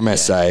Victoria. He's from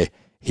SA.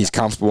 He's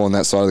comfortable on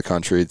that side of the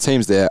country. The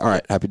team's there. All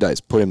right, happy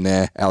days. Put him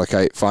there.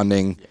 Allocate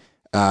funding.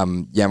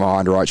 Yamaha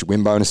underwrites your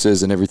win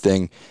bonuses and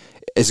everything.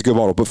 It's a good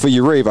model. But for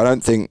Uribe, I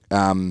don't think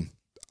I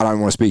don't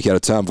want to speak out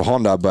of turn for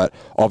Honda, but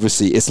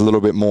obviously it's a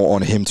little bit more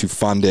on him to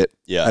fund it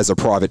as a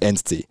private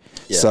entity.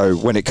 Yeah. So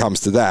when it comes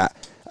to that,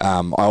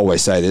 I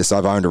always say this,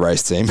 I've owned a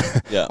race team.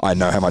 I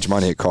know how much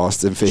money it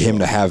costs. And for him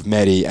to have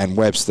Medi and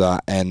Webster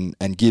and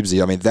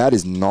Gibbsy, I mean, that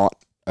is not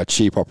a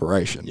cheap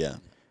operation. Yeah.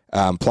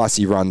 Plus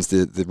he runs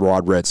the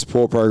Ride Red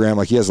support program.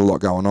 Like he has a lot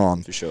going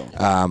on. For sure.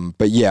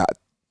 But yeah,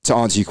 to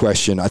answer your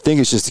question, I think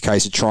it's just a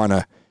case of trying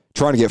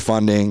to get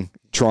funding,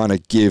 trying to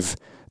give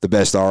the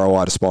best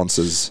ROI to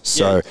sponsors.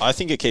 So yeah, I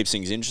think it keeps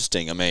things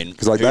interesting. I mean,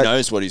 'Cause like who that-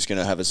 knows what he's going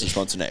to have as a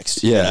sponsor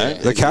next? yeah, you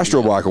know? the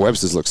Castrol bike at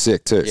Webster's looks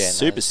sick too. Yeah.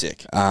 Super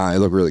sick. It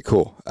looked really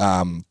cool.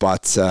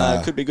 But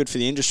It could be good for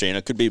the industry, and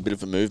it could be a bit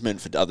of a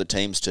movement for other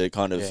teams to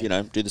kind of,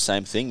 Yeah. do the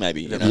same thing.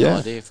 Maybe, Bit of know? an Yeah.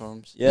 idea for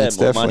him. Yeah, It's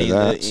more money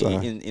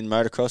definitely in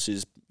motocross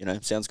is,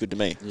 sounds good to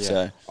me. Yeah.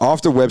 So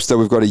after Webster,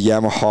 we've got a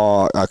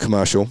Yamaha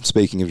commercial.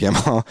 Speaking of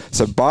Yamaha,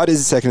 so Bud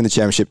is second in the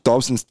championship.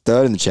 Dobson's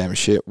third in the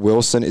championship.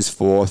 Wilson is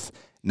fourth.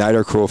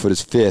 Nato Crawford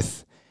is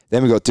fifth.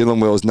 Then we've got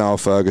Dylan Wills, Noah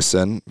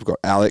Ferguson. We've got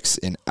Alex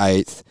in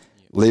eighth.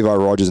 Levi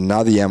Rogers,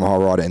 another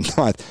Yamaha rider, in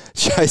ninth.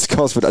 Chase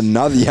Cosford,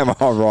 another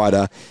Yamaha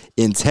rider,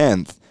 in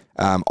 10th.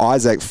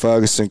 Isaac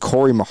Ferguson,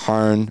 Corey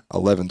Mahone,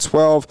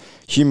 11-12.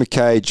 Hugh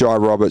McKay, Jai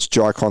Roberts,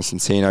 Jai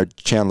Constantino,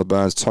 Chandler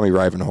Burns, Tommy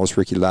Ravenhorse,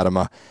 Ricky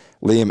Latimer,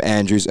 Liam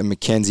Andrews, and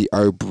Mackenzie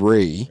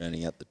O'Bree.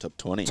 rounding out the top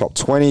 20. Top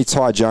 20,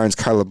 Ty Jones,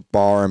 Caleb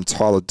Barham,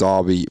 Tyler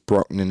Darby,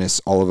 Brock Ninnis,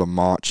 Oliver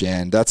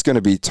Marchand. That's going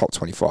to be top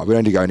 25. We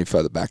don't need to go any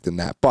further back than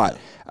that. But,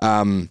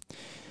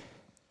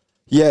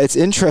 it's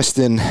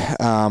interesting.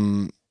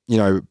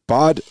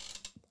 Bud,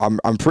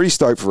 I'm pretty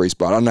stoked for Reese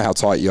Bud. I don't know how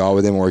tight you are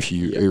with him or if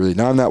you really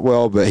know him that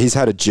well, but he's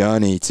had a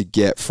journey to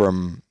get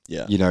from,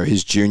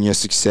 his junior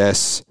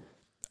success.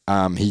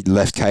 He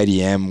left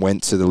KTM,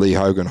 went to the Lee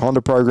Hogan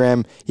Honda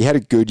program. He had a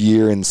good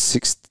year in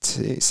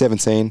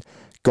 17,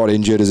 got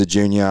injured as a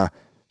junior,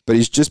 but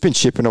he's just been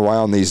chipping away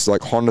on these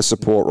like Honda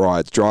support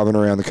rides, driving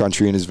around the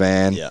country in his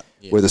van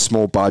with a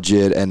small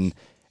budget, and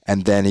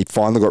then he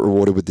finally got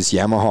rewarded with this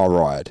Yamaha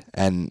ride.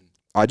 And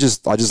I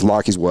just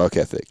like his work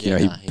ethic.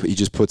 He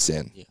just puts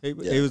in. Yeah.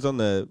 He was on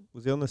the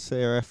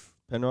CRF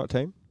Penrite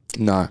team?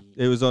 No.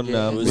 He was on He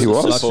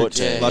was? Support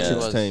team,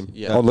 Luchic's team.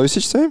 Yeah. Oh,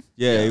 Lucic team?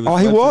 Yeah, he was. Oh,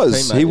 he was.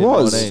 Luchic's teammate He in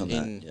was.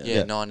 19.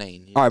 In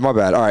 19. Yeah. All right, my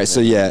bad. All right, so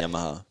yeah.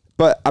 Yamaha.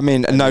 But, I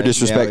mean, And no then now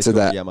disrespect he's to with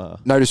that.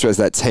 Yamaha. No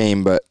disrespect to that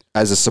team, but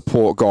as a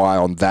support guy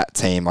on that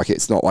team, like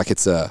it's not like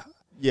it's a...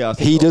 Yeah, I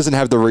think He doesn't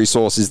have the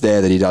resources there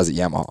that he does at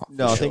Yamaha.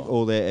 No, I think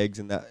all their eggs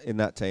in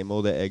that team,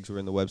 all their eggs were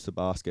in the Webster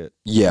basket.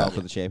 Yeah.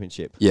 For the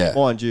championship. Yeah.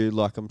 Mind you,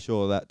 like I'm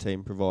sure that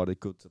team provided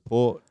good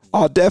support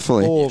Oh,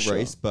 definitely. for sure.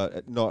 Reese,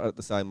 but not at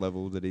the same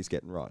level that he's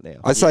getting right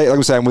now. I'd say, like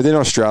I'm saying, within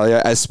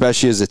Australia,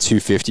 especially as a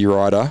 250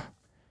 rider,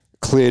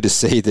 clear to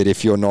see that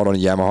if you're not on a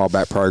Yamaha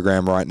back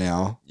program right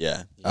now,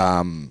 Yeah. you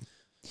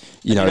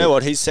know, You know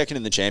what? He's second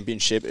in the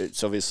championship.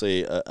 It's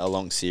obviously a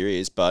long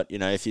series, but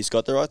if he's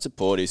got the right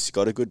support, he's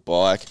got a good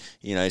bike.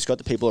 He's got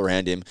the people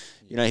around him.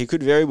 He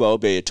could very well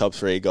be a top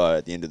 3 guy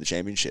at the end of the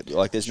championship.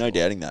 Like, there's no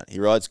doubting that. He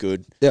rides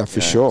good. Yeah,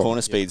 for sure.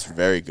 Corner speed's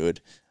very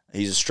good.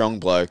 He's a strong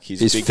bloke.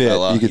 He's a big fit.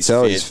 fella. You could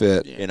tell he's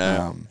fit.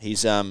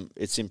 He's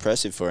it's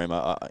impressive for him.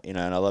 And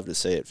I love to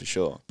see it for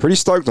sure. pretty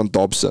stoked on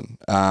Dobson.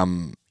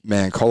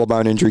 Man,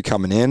 collarbone injury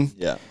coming in.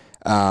 Yeah.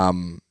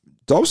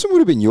 Dobson would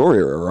have been your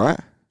era, right?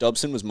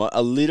 Dobson was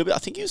a little bit. I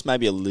think he was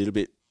maybe a little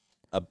bit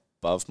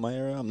above my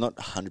era. I'm not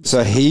 100%.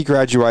 So he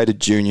graduated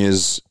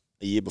juniors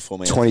a year before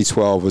me.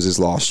 2012 was his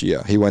last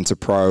year. He went to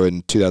pro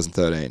in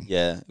 2013.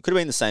 Yeah, it could have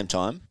been the same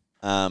time.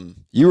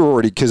 You were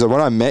already, because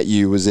when I met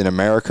you was in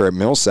America at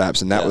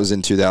Millsaps, and that Yeah. was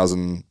in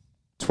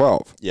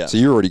 2012. Yeah. So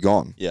you were already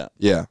gone. Yeah.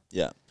 Yeah.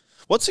 Yeah.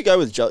 What's the go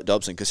with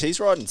Dobson? Because he's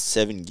riding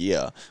 7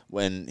 gear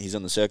when he's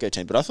on the Serco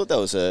team, but I thought that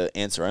was a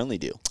answer only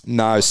deal.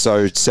 No,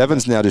 so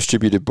Seven's now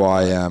distributed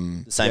by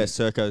The same Yeah,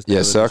 Serco's. yeah,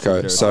 the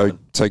Serco. distributor.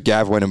 So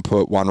Gav went and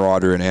put one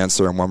rider in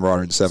Answer and one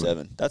rider in Seven.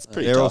 7. That's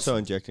pretty They're tough. also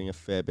injecting a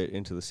fair bit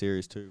into the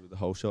series too with the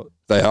whole shot.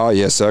 They are,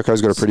 yeah.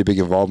 Serco's got a pretty big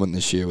involvement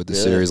this year with the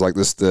Really? series, like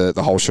this the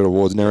whole shot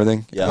awards and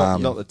everything. Yeah.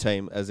 Not the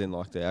team, as in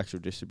like the actual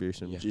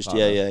distribution. Just-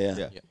 partner.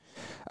 yeah.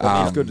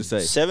 It's good to see.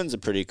 7's a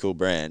pretty cool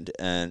brand,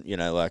 and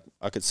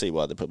I could see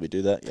why they probably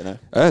do that.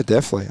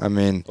 Definitely. I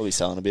mean, Probably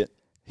selling a bit.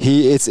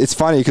 it's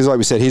funny because like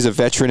we said, he's a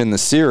veteran in the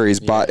series,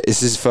 but it's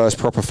his first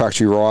proper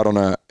factory ride on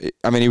a.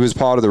 I mean, he was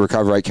part of the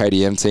Recover 8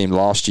 KTM team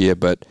last year,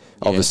 but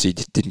obviously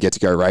didn't get to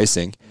go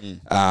racing.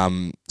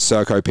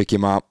 Serco picked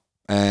him up,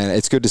 and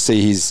it's good to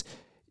see he's,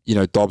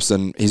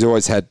 Dobson. He's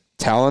always had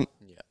talent.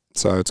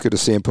 So it's good to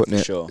see him putting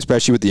it, Sure.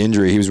 especially with the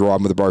injury. He was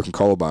riding with a broken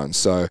collarbone.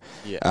 So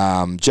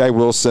Jay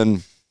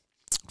Wilson,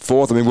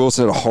 4th. I mean,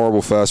 Wilson had a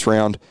horrible first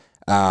round.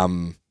 I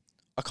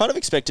kind of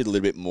expected a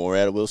little bit more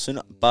out of Wilson,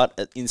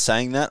 but in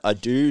saying that, I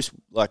do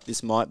like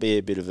this might be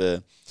a bit of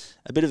a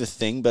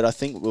thing, but I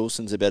think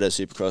Wilson's a better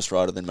Supercross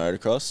rider than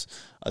motocross.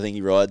 I think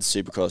he rides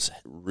Supercross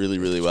really,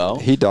 really well.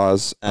 He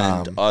does.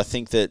 And I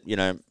think that,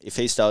 if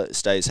he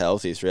stays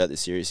healthy throughout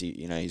this series,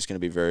 he's going to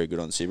be very good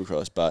on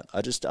Supercross. But I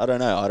don't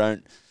know.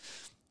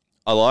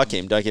 I like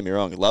him, don't get me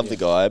wrong. I love the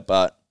guy,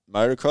 but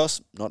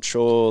motocross, not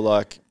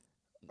sure,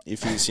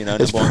 if he's,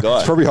 number It's, one guy.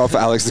 it's probably hard for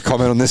Alex to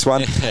comment on this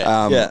one.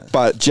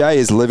 But Jay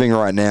is living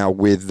right now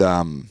with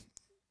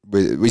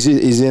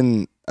he's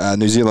in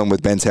New Zealand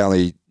with Ben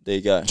Talley, There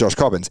you go. Josh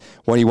Coppins.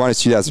 When he won his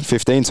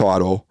 2015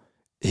 title,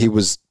 he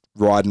was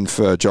riding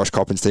for Josh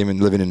Coppins' team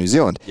and living in New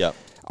Zealand. Yep.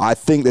 I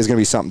think there's going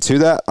to be something to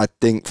that. I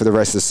think for the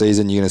rest of the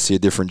season, you're going to see a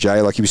different Jay.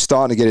 Like, he was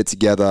starting to get it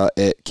together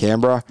at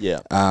Canberra.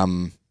 Yeah.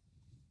 And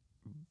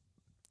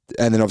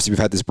then obviously we've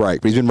had this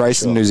break. But he's been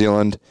racing in New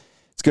Zealand.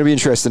 it's going to be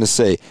interesting to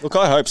see. Look,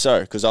 I hope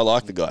so because I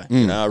like the guy.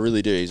 Mm. You know, I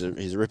really do. He's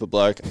a ripper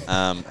bloke,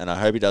 and I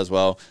hope he does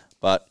well.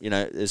 But you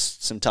know, there's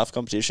some tough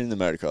competition in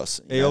the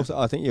motocross.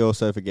 I think you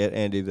also forget,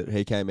 Andy, that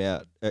he came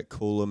out at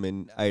Coolum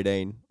in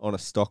 18 on a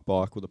stock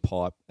bike with a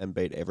pipe and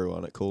beat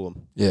everyone at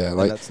Coolum. Yeah, And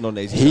like that's not an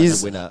easy thing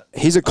to win at.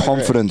 he's a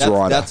confidence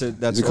rider. That's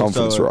he's a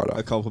confidence also rider.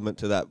 a compliment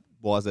to that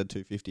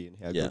YZ250 and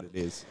how good it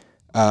is.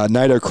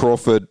 Nato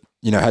Crawford,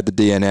 had the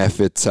DNF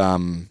at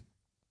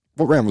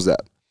what round was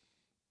that?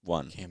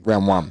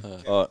 Round one.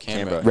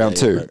 Canberra. Round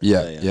two.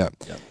 Yeah.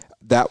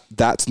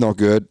 That's not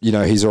good.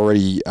 He's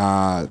already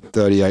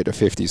 38 to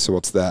 50. So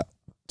what's that?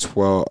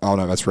 12. Oh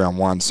no, that's round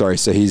one. Sorry.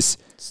 So he's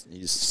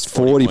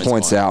 40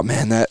 points out.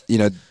 Man, that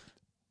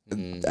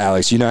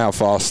Alex, you know how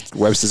fast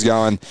Webster's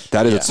going.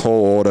 That is a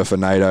tall order for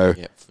NATO.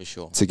 Yeah, for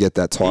sure. To get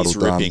that title He's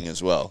done. ripping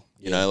as well.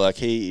 You know, like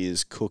he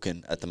is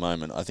cooking at the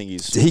moment. I think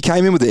He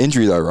came in with the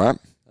injury though, right?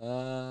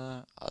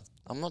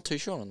 I'm not too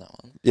sure on that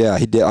one. Yeah,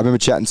 he did. I remember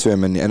chatting to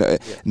him, and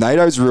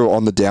NATO's real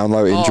on the down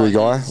low injury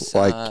guy. he's,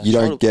 Like you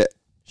don't get.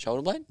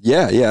 Shoulder blade?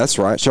 Yeah, that's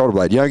right. Shoulder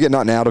blade. You don't get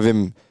nothing out of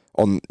him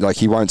on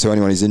he won't tell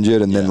anyone he's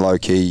injured, and then low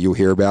key you'll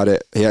hear about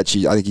it. He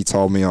actually, I think he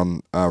told me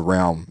on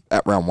round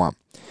one.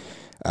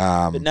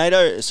 But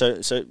NATO.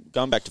 So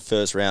going back to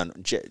first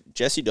round,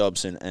 Jesse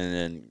Dobson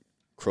and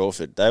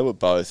Crawford, they were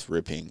both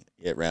ripping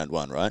at round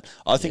one, right?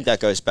 I think that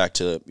goes back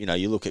to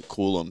you look at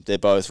Coolum. They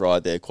both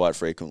ride there quite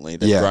frequently.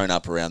 They've grown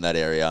up around that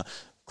area.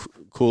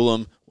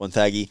 Coolum,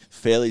 Wonthaggi,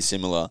 fairly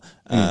similar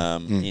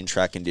in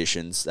track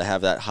conditions. They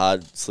have that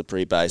hard,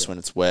 slippery base when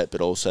it's wet,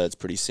 but also it's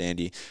pretty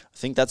sandy. I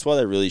think that's why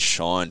they really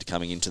shined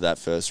coming into that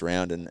first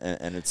round, and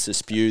it's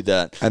disputed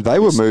that. And they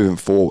were moving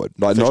forward.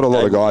 Like not a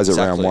lot of guys at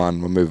round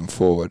one were moving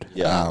forward.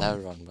 Yeah, they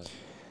were running both.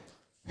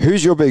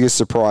 Who's your biggest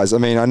surprise? I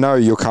mean, I know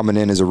you're coming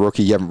in as a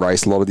rookie. You haven't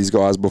raced a lot of these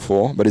guys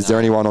before, but is there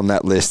anyone on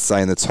that list,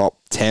 say in the top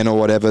 10 or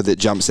whatever, that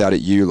jumps out at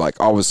you like,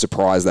 I was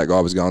surprised that guy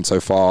was going so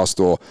fast,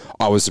 or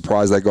I was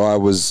surprised that guy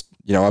was,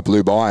 I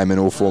blew by him in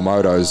all four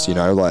motos,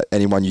 like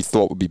anyone you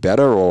thought would be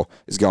better or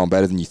is going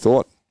better than you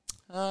thought?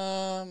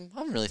 I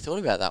haven't really thought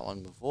about that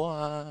one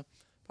before.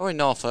 Probably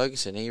Noah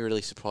Ferguson. He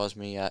really surprised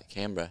me at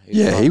Canberra.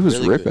 He was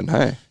really ripping, good.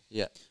 hey?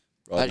 Yeah.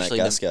 Riding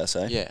that gas,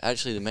 eh? Yeah,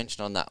 actually, the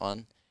mention on that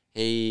one,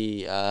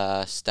 he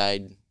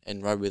stayed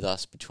and rode with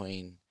us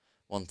between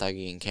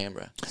Wonthaggi and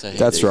Canberra. So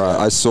That's right.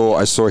 I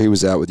saw he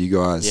was out with you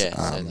guys.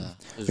 Yeah.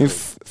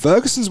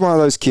 Ferguson's one of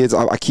those kids.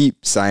 I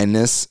keep saying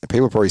this. And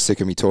people are probably sick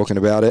of me talking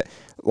about it.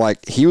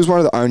 Like he was one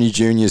of the only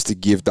juniors to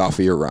give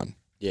Duffy a run.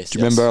 Yes. Do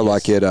you remember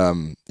like at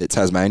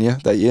Tasmania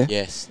that year?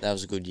 Yes, that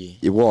was a good year.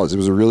 It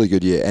was a really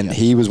good year, and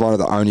he was one of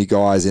the only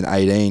guys in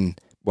 18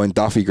 when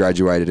Duffy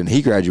graduated, and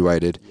he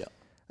graduated. Yeah.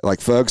 Like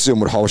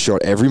Ferguson would whole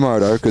shot every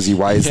moto because he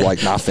weighs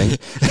like nothing.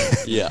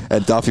 Yeah.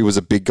 And Duffy was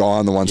a big guy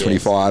on the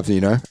 125,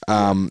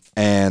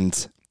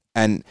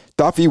 and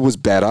Duffy was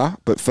better,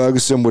 but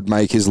Ferguson would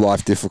make his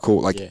life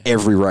difficult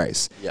every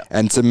race. Yeah.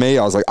 And to me,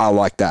 I was like, I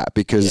like that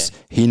because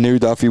he knew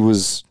Duffy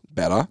was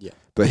better,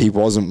 but he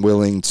wasn't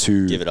willing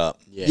to give it up.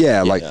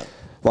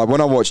 Like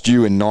when I watched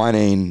you in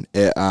 19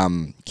 at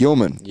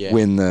Gilman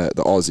win the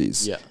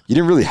Aussies, you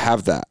didn't really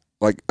have that.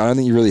 Like, I don't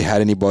think you really had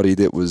anybody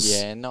that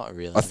was not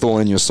really a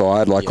thorn in your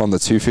side, like on the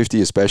 250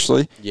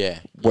 especially. Yeah.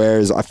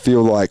 Whereas I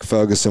feel like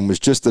Ferguson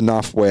was just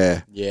enough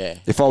where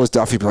if I was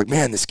Duffy, I'd be like,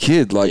 man, this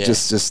kid, like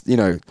just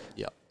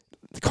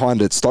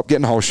kind of stop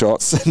getting whole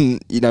shots.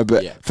 And,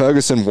 but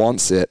Ferguson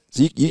wants it.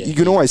 So you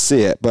can always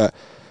see it. But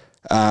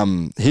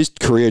his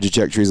career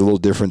trajectory is a little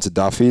different to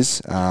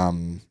Duffy's.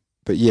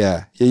 But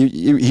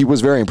he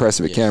was very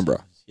impressive at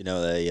Canberra.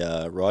 They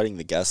riding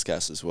the gas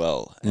as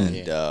well,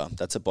 and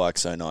that's a bike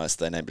so nice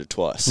they named it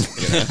twice.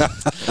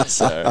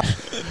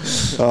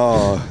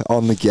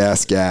 On the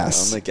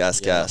gas. On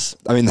the gas.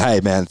 I mean,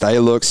 hey man, they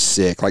look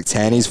sick. Like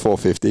Tanny's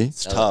 450.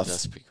 It's tough.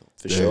 That's pretty cool.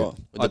 For sure.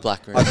 With the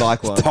black rim. I'd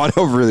like one.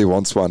 Dino really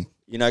wants one.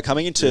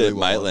 Coming into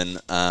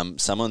Maitland,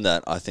 someone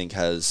that I think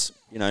has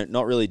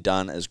not really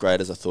done as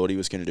great as I thought he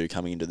was going to do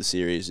coming into the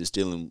series is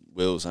Dylan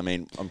Wills. I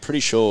mean, I'm pretty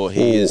sure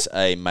he is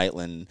a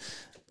Maitland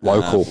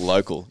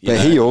local. But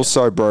he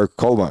also broke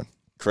collarbone.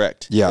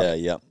 Correct. Yeah.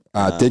 Yeah.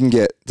 Did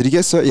he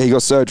get surgery? Yeah, he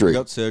got surgery. He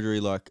got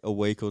surgery like a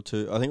week or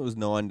two. I think it was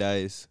 9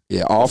 days.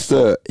 Yeah,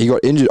 after he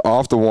got injured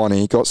after one,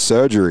 he got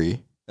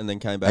surgery and then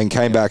came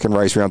back and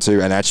raced round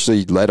two and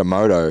actually led a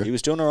moto. He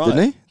was doing all right.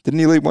 Didn't he? Didn't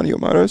he lead one of your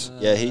motos?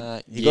 Yeah, he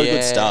got a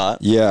good start.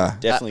 Yeah.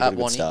 Definitely got a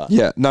good start.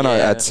 Yeah. No,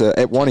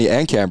 at Wani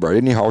and Canberra.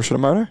 Didn't he whole shot a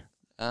moto?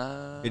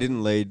 He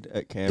didn't lead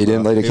at Canberra. He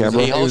didn't lead at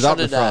Canberra? He was whole up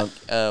the shot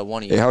front. at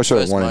Wani. He whole shot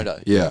at first Wani.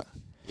 moto. Yeah.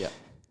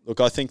 Look,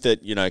 I think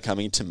that,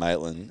 coming to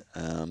Maitland,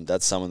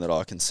 that's someone that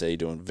I can see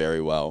doing very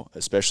well,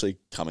 especially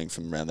coming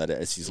from around that.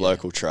 It's his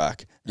local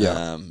track.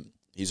 Yeah.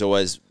 He's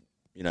always,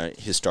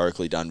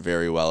 historically done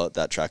very well at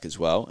that track as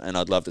well. And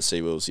I'd love to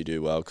see Willsey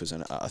do well because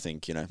I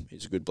think,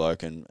 he's a good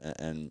bloke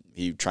and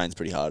he trains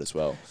pretty hard as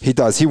well. He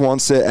does. He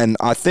wants it. And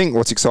I think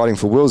what's exciting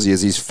for Willsey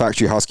is he's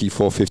factory Husky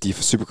 450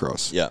 for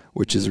Supercross. Yeah.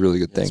 Which is a really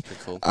good thing.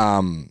 Pretty cool.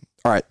 All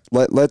right.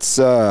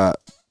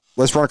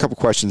 Let's run a couple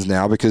questions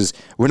now because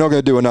we're not going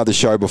to do another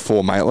show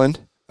before Maitland.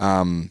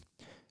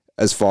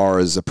 as far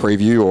as a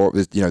preview, or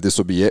this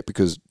will be it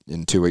because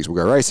in 2 weeks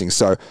we'll go racing.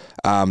 So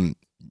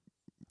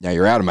now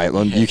you're out of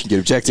Maitland. You can get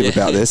objective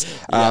about this.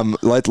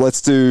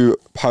 Let's do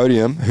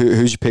podium.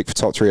 Who's your pick for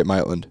top 3 at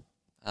Maitland?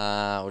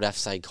 I would have to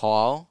say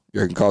Kyle.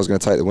 You reckon Kyle's going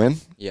to take the win?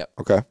 Yep.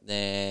 Okay.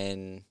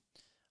 Then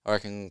I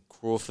reckon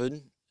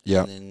Crawford.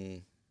 Yeah. And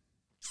then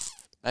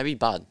maybe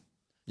Bud.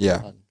 Yeah.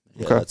 Bud.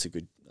 Yeah, Okay. that's a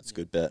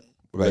good bet.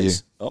 What about you?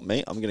 Oh,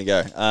 me? I'm going to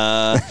go.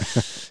 I'm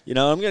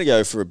going to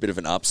go for a bit of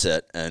an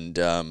upset. And,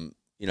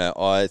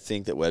 I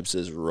think that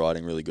Webster's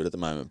riding really good at the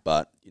moment.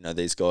 But,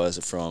 these guys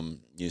are from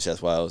New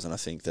South Wales. And I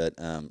think that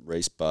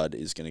Reece Budd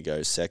is going to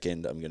go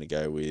second. I'm going to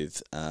go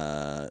with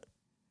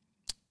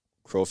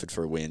Crawford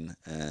for a win.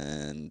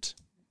 And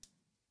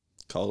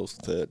Cole's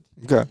third.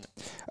 Okay.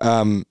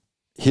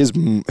 Here's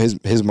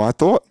my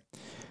thought.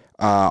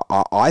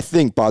 I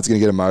think Bud's going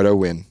to get a moto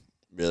win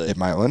Really? at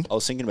Maitland. I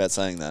was thinking about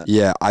saying that.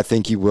 Yeah, I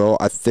think he will.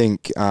 I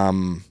think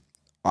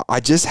I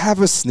just have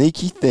a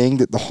sneaky thing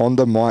that the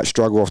Honda might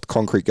struggle off the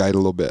concrete gate a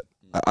little bit.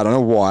 I don't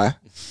know why.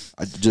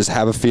 I just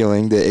have a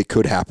feeling that it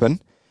could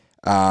happen.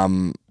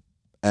 And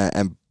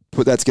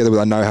put that together with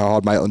I know how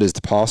hard Maitland is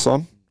to pass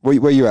on.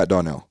 Where you at,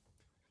 Donnell?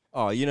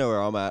 Oh, you know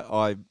where I'm at.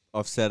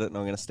 I've said it and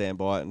I'm going to stand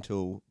by it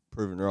until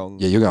proven wrong.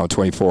 Yeah, you're going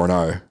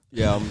 24-0.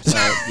 Yeah, I'm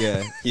saying,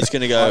 yeah. He's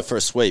going to go for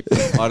a sweep.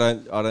 I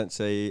don't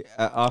see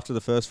after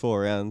the first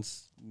 4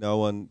 rounds.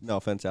 No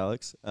offense,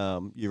 Alex.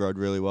 You rode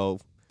really well.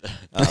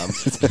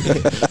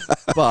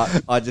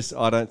 But I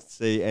don't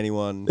see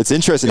anyone. It's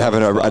interesting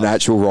having an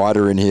actual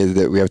rider in here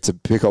that we have to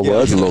pick our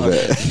words a little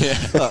bit.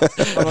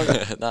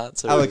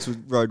 Alex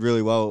rode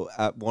really well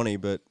at Wani,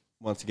 but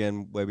once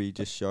again, Webby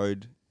just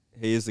showed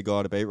he is the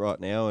guy to beat right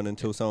now. And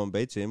until someone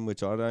beats him,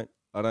 which I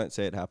don't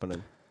see it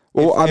happening.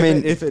 Well,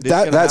 that's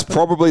happen,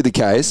 probably the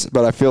case,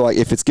 but I feel like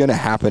if it's going to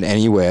happen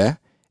anywhere,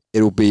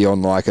 it'll be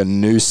on like a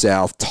New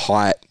South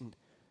tight,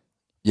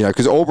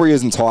 because Albury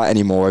isn't tight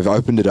anymore. We've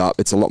opened it up.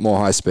 It's a lot more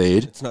high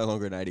speed. It's no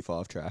longer an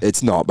 85 track.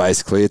 It's not,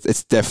 basically.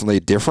 It's definitely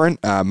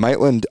different.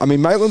 Maitland's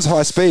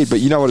high speed,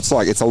 but you know what it's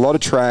like. It's a lot of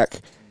track,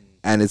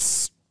 and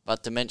it's...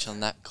 But to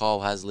mention that,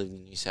 Kyle has lived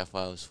in New South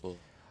Wales for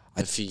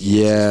a few years.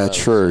 Yeah,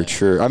 as well,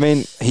 true. I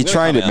mean, he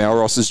trained at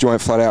Melross's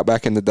joint flat out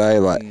back in the day.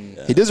 Like,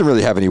 he doesn't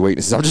really have any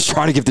weaknesses. I'm just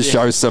trying to give the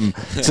show something.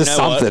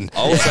 What?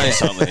 I'll say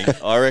something.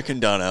 I reckon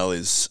Darnell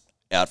is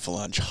out for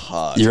lunch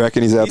hard. You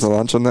reckon he's out to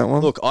lunch on that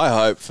one? Look, I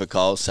hope for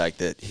Kyle's sake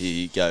that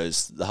he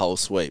goes the whole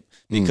sweep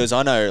because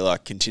I know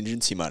like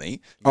contingency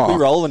money, he'll be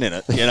rolling in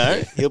it.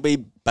 He'll be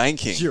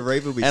banking.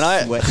 Jareve will be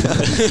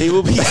sweating. He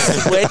will be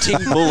sweating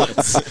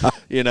bullets.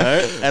 And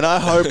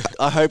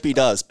I hope he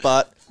does,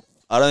 but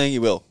I don't think he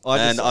will.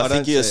 I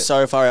think he is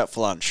so far out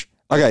for lunch.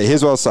 Okay,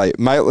 here's what I'll say: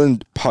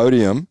 Maitland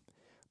podium,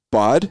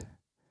 Bud,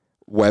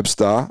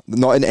 Webster,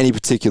 not in any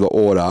particular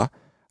order.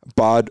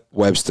 Bud,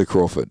 Webster,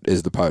 Crawford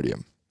is the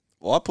podium.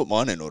 Well, I put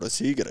mine in order,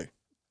 so you got to.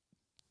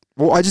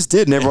 Well, I just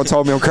did, and everyone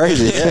told me I'm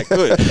crazy. Yeah,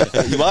 good.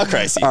 You are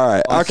crazy. All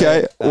right.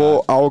 Okay.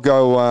 Well, I'll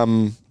go. All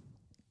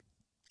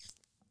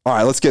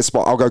right. Let's get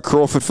spot. I'll go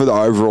Crawford for the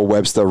overall.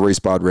 Webster, Reece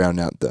Budd round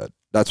out third.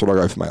 That's what I'll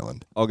go for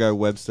Maitland. I'll go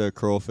Webster,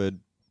 Crawford,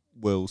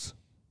 Wills.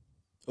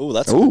 Oh,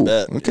 that's a good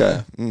bet.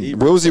 Okay. Yeah.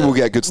 Willsy will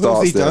get good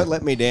starts Willsy, there. don't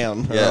let me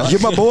down. Yeah.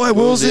 You're my boy,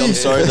 Willsy. I'm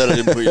sorry that I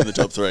didn't put you in the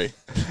top 3.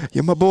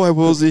 You're my boy,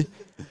 Willsy.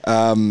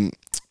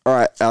 All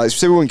right, Alex,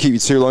 so we won't keep you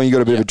too long. You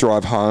got a bit of a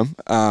drive home.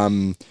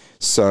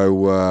 So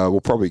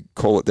we'll probably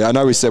call it there. I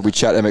know we said we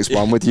chat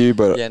MX1 with you,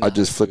 but I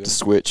just flipped the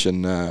switch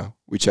and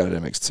we chatted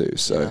MX2.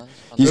 So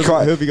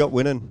who have you got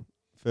winning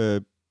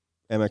for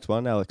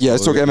MX1, Alex? Yeah,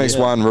 let's talk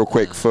MX1 real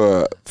quick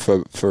for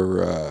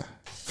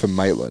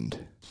Maitland.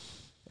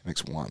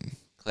 MX1.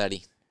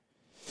 Cloudy.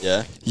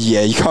 Yeah?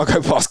 Yeah, you can't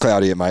go past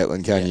Cloudy at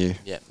Maitland, can you?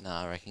 Yeah, no,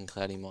 I reckon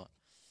Cloudy might.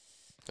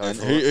 And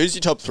who's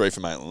your top 3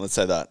 for Maitland? Let's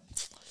say that.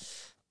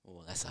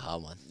 Oh, that's a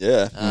hard one.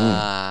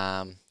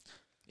 Yeah.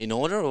 In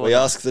order? Or we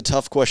ask the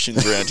tough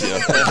questions around here.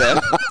 Okay.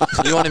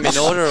 You want him in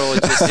order or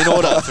just in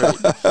order?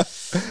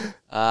 3?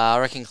 I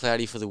reckon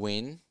Cloudy for the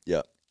win.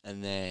 Yeah.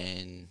 And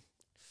then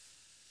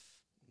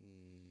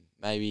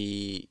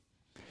maybe...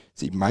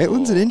 See,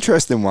 Maitland's an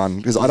interesting one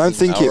because I don't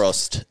think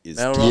Melrost is...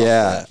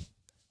 Yeah.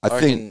 I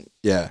think,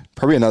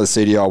 probably another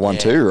CDR one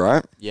too,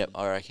 right? Yep,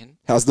 I reckon.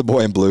 How's the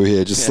boy in blue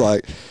here? Just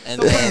like...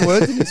 And then...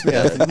 words in his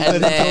mouth.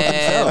 And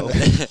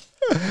then...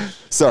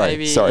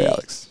 Sorry,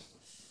 Alex.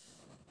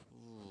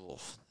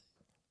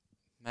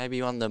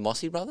 Maybe one of the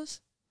Mossy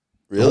brothers?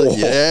 Really? Oh,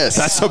 yes.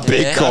 That's a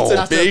big call.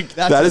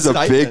 That is a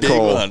big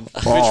call. One.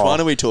 Which one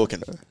are we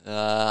talking?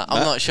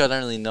 I'm not sure. I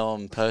don't really know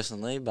him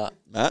personally, but...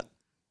 Matt?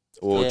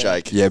 Or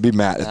Jake? Yeah, it'd be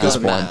Matt at this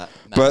point. Matt.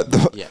 But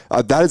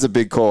that is a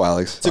big call,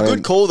 Alex. It's a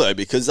good call, though,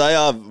 because they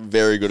are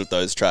very good at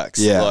those tracks.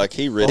 Yeah. Like,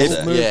 he ripped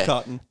it. Move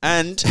cutting.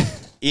 And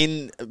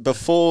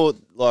before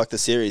the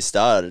series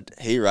started,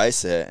 he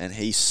raced there and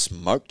he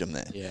smoked them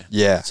there. Yeah.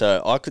 Yeah.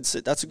 So I could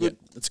say that's a good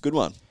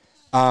one.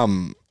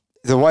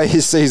 The way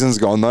his season's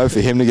gone, though,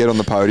 for him to get on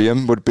the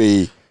podium would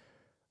be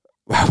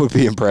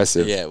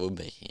impressive. Yeah, it would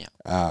be. Yeah.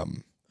 All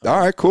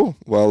right, cool.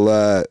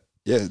 Well,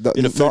 Yeah,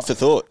 Bit of food for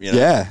thought. You know?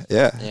 Yeah.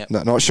 Yep.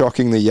 Not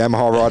shocking. The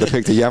Yamaha rider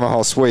picked a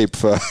Yamaha sweep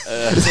for.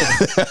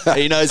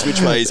 He knows which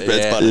way his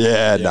bread's Yeah. buttered.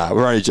 Yeah, no,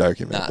 we're only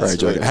joking, man. Nah, We're only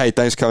sweet. joking. Hey,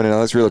 thanks for coming in,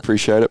 Alex. Really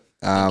appreciate it.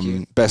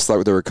 Best luck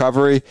with the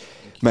recovery.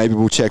 Maybe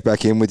we'll check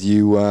back in with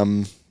you.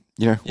 When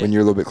you're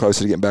a little bit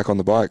closer to getting back on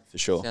the bike. For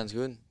sure. Sounds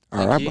good. All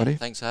Thank right, you. buddy.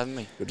 Thanks for having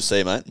me. Good to see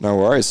you, mate. No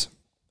worries.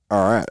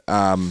 All right.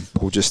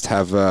 We'll just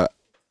have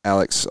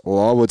Alex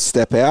Larwood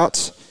step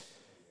out.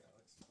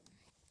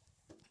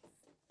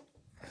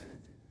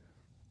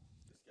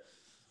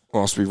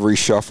 Whilst we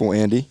reshuffle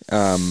Andy.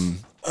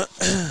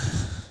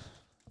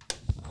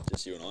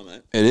 Just you and I,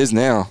 mate. It is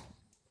now.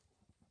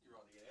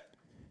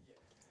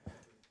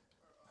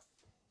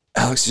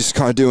 Alex just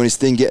kind of doing his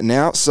thing, getting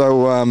out.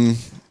 So,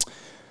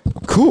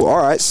 cool.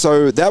 All right.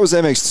 So that was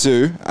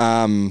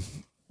MX2.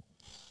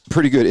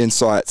 Pretty good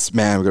insights.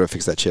 Man, we've got to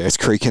fix that chair. It's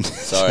creaking.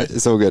 Sorry.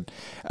 It's all good.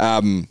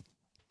 Well,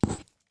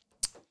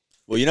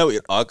 you know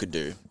what I could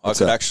do?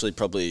 What's I could that? actually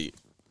probably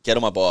get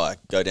on my bike,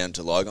 go down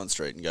to Lygon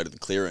Street and go to the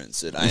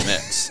clearance at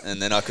AMX,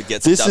 and then I could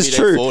get some This is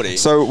true. WD-40.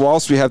 So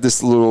whilst we have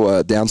this little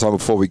downtime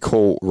before we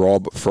call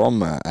Rob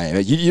from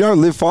AMX, you don't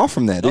live far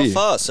from there, do Not you?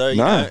 far. So,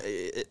 No.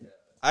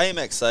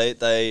 AMX,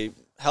 they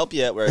help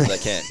you out wherever they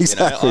can.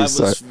 Exactly, I was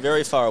so-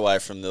 very far away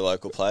from the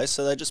local place,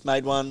 so they just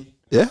made one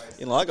Yeah.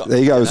 in Lygon. There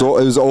you go. know?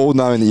 It was all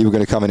known that you were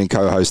going to come in and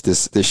co-host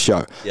this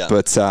show. Yeah.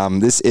 But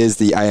this is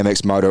the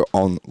AMX Moto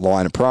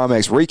Online Pro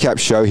MX recap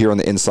show here on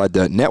the Inside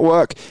Dirt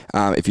Network.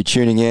 If you're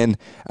tuning in,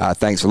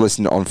 thanks for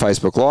listening on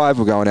Facebook Live.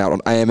 We're going out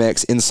on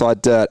AMX,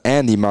 Inside Dirt,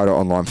 and the Moto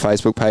Online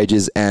Facebook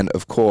pages. And,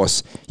 of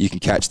course, you can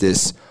catch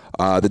this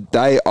the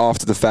day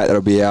after the fact.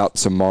 That'll be out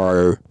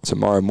tomorrow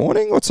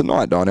morning or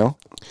tonight, Donnell?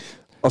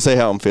 I'll see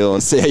how I'm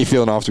feeling. See how you're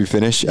feeling after we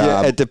finish.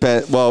 Yeah, it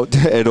depends. Well,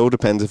 it all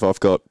depends if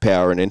I've got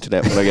power and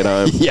internet when I get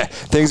home. Yeah,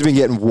 things have been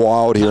getting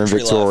wild here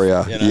Country in Victoria.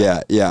 life, you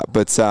know? Yeah.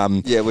 But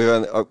Yeah,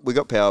 we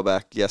got power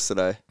back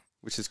yesterday,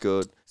 which is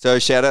good. So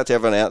shout out to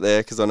everyone out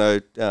there because I know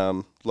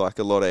like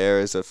a lot of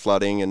areas are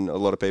flooding and a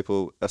lot of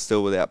people are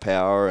still without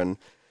power, and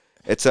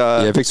it's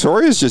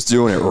Victoria's just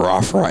doing it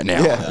rough right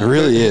now. Yeah. It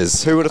really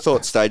is. Who would have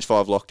thought stage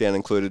 5 lockdown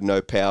included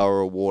no power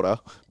or water?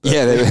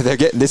 Yeah, they're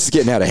getting this is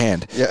getting out of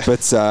hand. Yeah.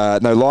 But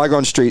no,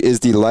 Lygon Street is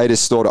the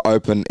latest store to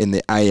open in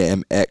the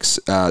AMX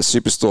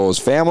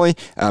Superstores family.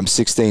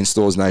 16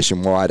 stores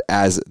nationwide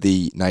as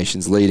the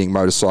nation's leading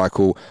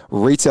motorcycle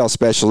retail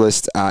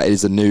specialist. It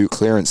is a new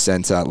clearance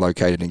centre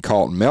located in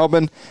Carlton,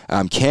 Melbourne.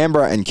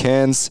 Canberra and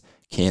Cairns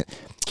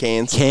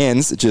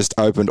just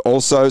opened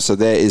also, so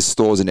there is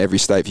stores in every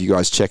state for you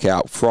guys to check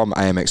out from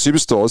AMX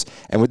Superstores.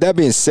 And with that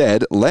being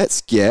said,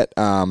 let's get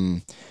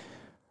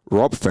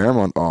Rob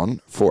Fairmont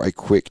on for a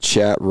quick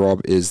chat. Rob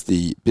is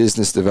the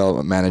business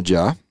development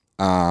manager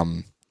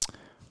for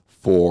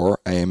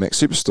AMX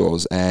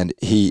Superstores, and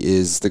he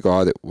is the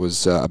guy that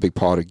was a big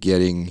part of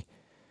getting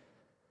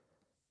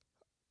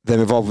them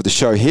involved with the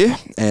show here,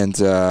 and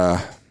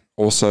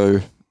also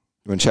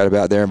we want to chat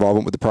about their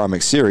involvement with the Pro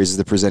MX Series as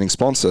the presenting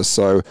sponsor.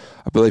 So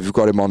I believe we've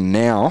got him on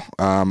now.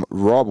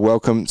 Rob,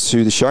 welcome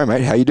to the show,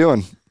 mate. How you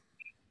doing?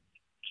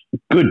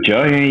 Good,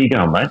 Joe. How you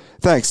going, mate?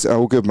 Thanks.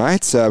 All good,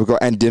 mate. We've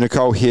got Andy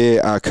Nicole here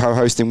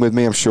co-hosting with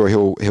me. I'm sure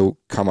he'll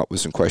come up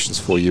with some questions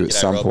for you at G'day,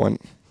 some Rob.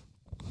 point.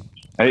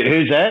 Hey,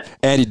 who's that?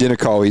 Andy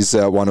Dinnicole, he's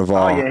one of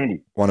our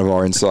Andy.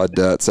 Inside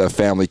Dirt's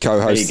family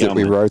co-hosts How you that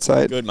we going, mate?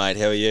 rotate. Good, mate.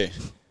 How are you?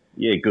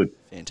 Yeah, good.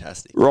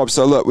 Fantastic. Rob,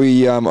 so look,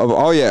 we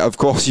of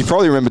course, you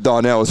probably remember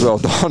Darnell as well.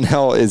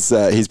 Darnell is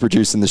he's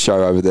producing the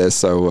show over there,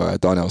 so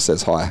Darnell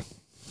says hi.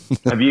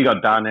 Have you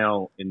got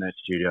Darnell in that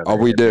studio? Oh,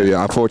 we do,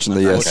 yeah.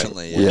 Unfortunately, yes.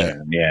 Unfortunately, Yeah.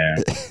 Yeah.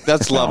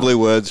 That's lovely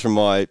words from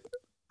my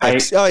Hey.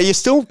 ex. Oh,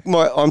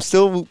 I'm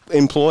still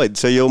employed,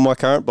 so you're my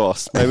current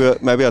boss.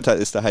 Maybe I'll take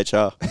this to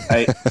HR.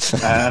 Hey,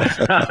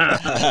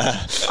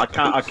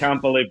 I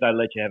can't believe they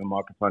let you have a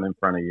microphone in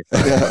front of you.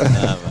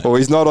 Well,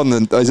 he's not on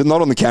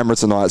the camera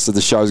tonight, so the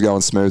show's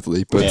going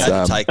smoothly. But We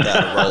had to take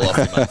that and roll off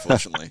him,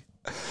 unfortunately.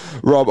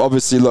 Rob,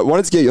 obviously, look,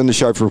 wanted to get you on the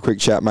show for a quick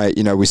chat, mate.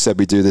 You know, we said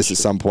we do this at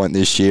some point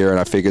this year, and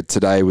I figured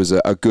today was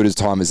a good as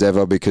time as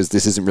ever because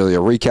this isn't really a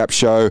recap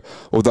show,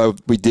 although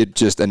we did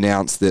just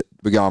announce that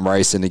we're going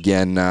racing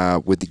again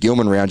with the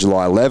Gilman round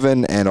July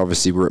 11, and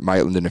obviously we're at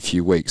Maitland in a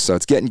few weeks. So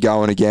it's getting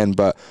going again,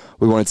 but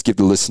we wanted to give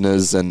the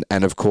listeners and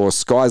of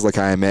course, guys like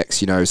AMX,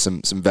 you know,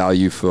 some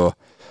value for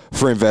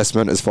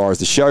investment as far as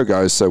the show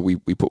goes, so we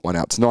put one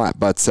out tonight.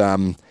 But,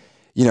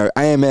 you know,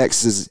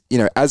 AMX is, you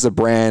know, as a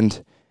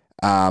brand,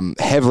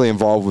 heavily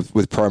involved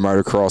with pro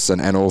motocross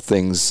and all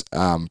things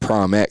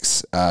Pro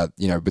MX,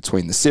 you know,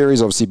 between the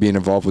series, obviously being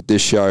involved with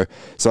this show.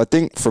 So I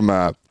think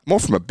more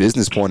from a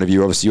business point of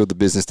view, obviously you're the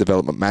business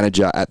development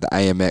manager at the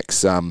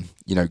AMX,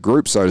 you know,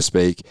 group, so to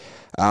speak.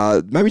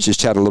 Maybe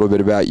just chat a little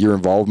bit about your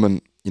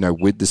involvement, you know,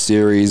 with the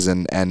series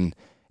and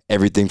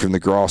everything from the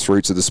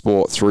grassroots of the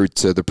sport through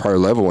to the pro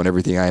level and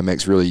everything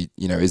AMX really,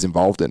 you know, is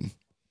involved in.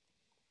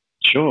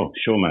 Sure,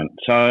 man.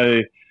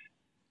 So,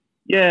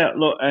 yeah,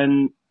 look,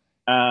 and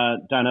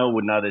Darnell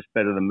would know this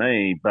better than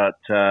me, but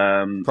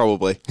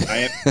Probably.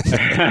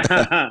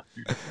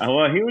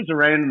 well, he was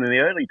around in the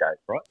early days,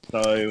 right?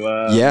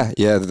 So yeah.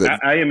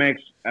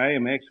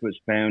 AMX was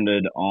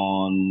founded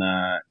on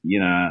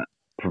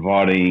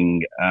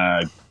providing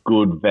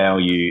good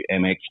value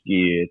MX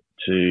gear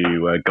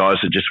to guys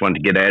that just want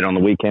to get out on the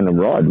weekend and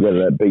ride,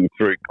 whether that be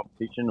through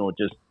competition or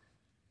just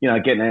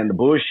getting out in the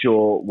bush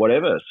or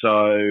whatever. So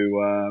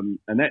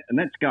and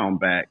that's going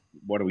back.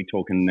 What are we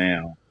talking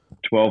now?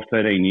 12,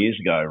 13 years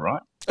ago,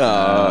 right?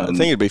 I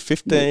think it'd be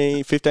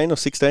 15 or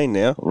 16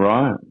 now.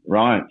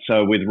 Right.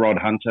 So with Rod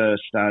Hunter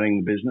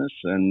starting the business,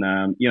 and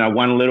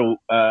one little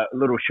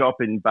shop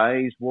in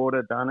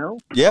Bayswater, Darnell.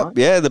 Yep, right?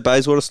 yeah, the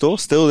Bayswater store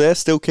still there,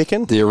 still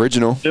kicking. The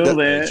original. Still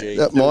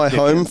there. At my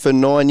home for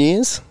 9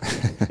 years.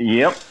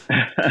 Yep.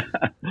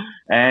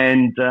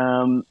 And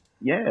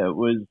it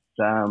was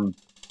a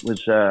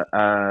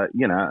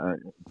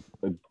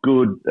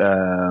good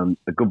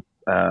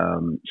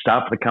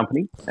start for the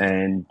company,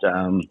 and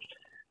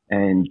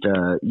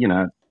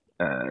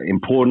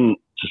important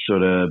to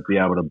sort of be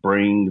able to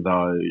bring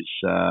those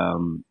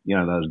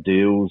those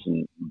deals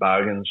and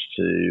bargains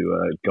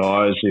to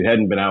guys who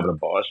hadn't been able to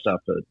buy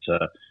stuff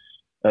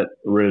at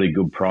really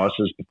good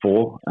prices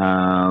before,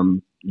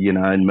 in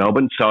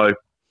Melbourne. So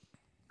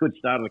good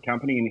start of the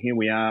company, and here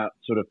we are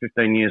sort of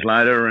 15 years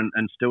later and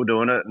still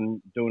doing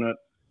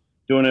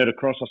it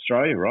across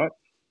Australia, right?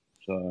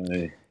 So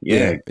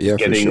Yeah,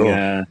 for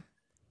sure.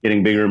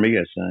 Getting bigger and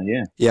bigger. So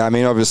yeah. Yeah, I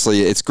mean,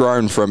 obviously it's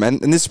grown from,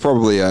 and this is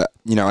probably I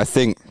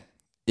think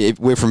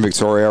we're from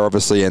Victoria,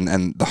 obviously,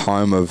 and the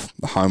home of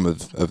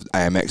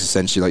AMX,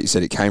 essentially, like you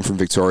said, it came from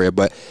Victoria,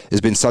 but there's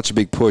been such a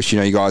big push.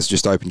 You guys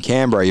just opened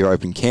Canberra, you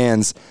opened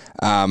Cairns.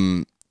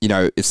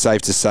 It's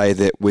safe to say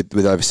that with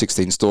over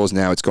 16 stores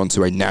now, it's gone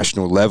to a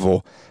national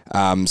level.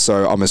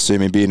 So I'm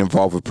assuming being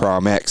involved with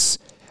Pro MX,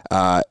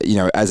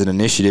 as an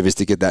initiative, is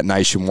to get that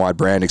nationwide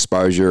brand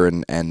exposure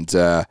and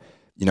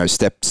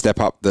step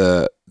up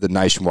the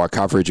nationwide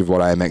coverage of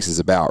what AMX is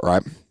about,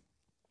 right?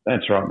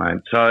 That's right,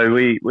 mate. So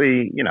we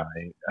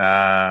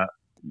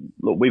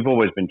look, we've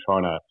always been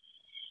trying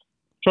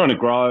to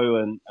grow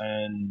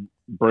and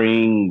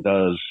bring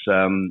those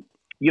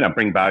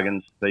bring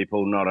bargains to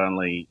people, not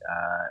only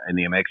in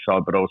the MX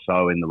side but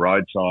also in the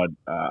road side,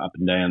 up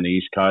and down the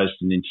East Coast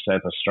and into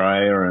South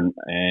Australia,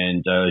 and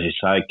as you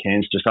say,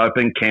 Cairns just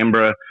opened,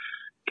 Canberra's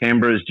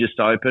just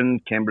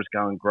opened. Canberra's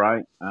going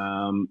great,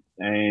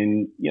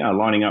 and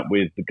lining up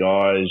with the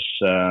guys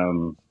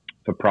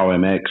for Pro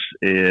MX,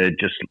 it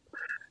just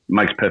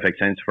makes perfect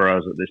sense for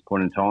us at this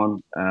point in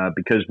time,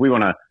 because we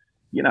want to.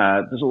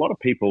 There's a lot of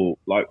people,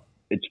 like,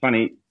 it's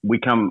funny. We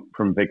come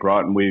from Vic,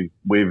 right, and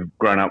we've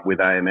grown up with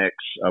AMX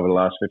over the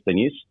last 15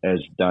 years, as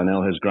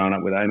Darnell has grown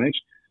up with AMX,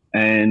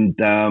 and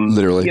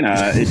literally,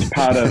 it's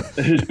part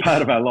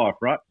of our life,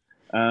 right?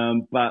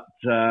 But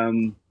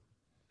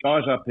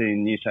guys up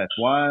in New South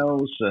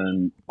Wales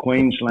and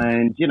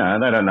Queensland, they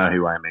don't know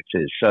who AMX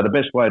is. So the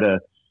best way to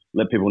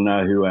let people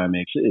know who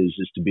AMX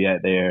is to be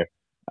out there,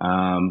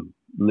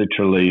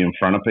 literally in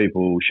front of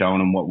people, showing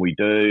them what we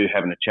do,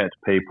 having a chat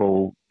to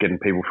people, getting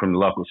people from the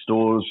local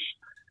stores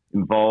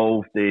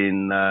involved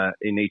in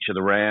each of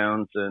the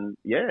rounds, and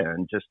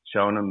just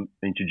showing them,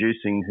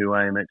 introducing who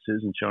AMX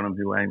is and showing them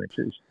who AMX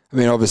is. I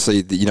mean,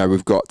 obviously,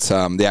 we've got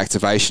the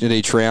activation at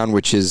each round,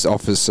 which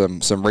offers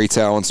some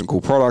retail and some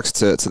cool products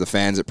to the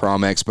fans at Pro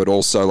MX, but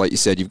also, like you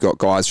said, you've got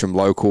guys from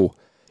local,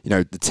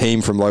 the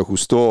team from local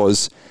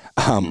stores.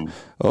 Our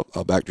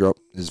backdrop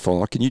is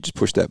falling. Can you just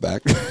push that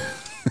back?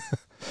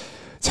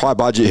 It's high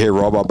budget here,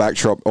 Rob. Our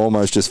backdrop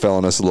almost just fell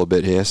on us a little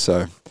bit here,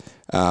 so...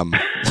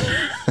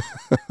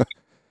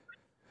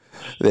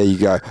 There you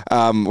go.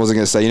 What was I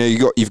going to say?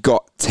 You've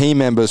got team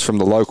members from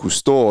the local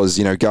stores,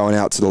 going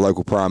out to the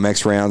local Pro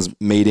MX rounds,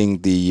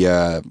 meeting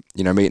the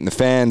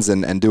fans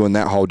and doing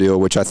that whole deal,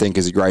 which I think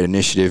is a great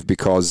initiative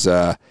because,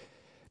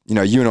 you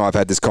and I have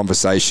had this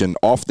conversation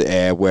off the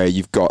air where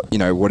you've got,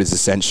 what is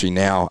essentially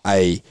now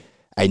a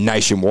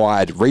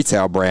nationwide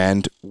retail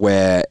brand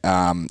where,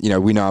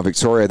 we know in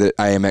Victoria that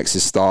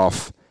AMX's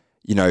staff,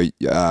 you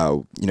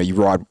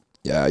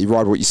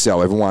ride what you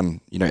sell.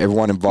 Everyone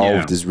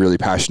involved is really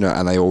passionate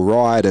and they all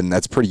ride, and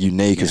that's pretty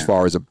unique as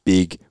far as a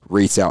big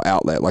retail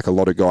outlet. Like, a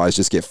lot of guys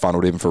just get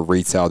funneled in for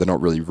retail. They're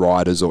not really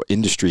riders or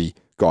industry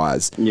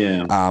guys.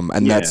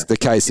 That's the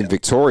case in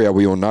Victoria.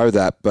 We all know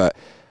that, but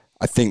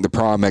I think the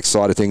Pro MX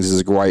side of things is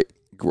a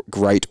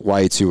great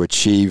way to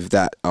achieve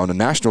that on a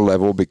national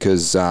level,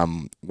 because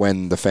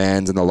when the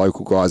fans and the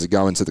local guys are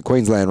going to the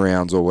Queensland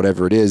rounds or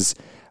whatever it is,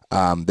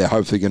 they're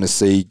hopefully going to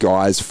see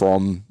guys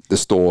from the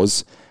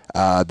stores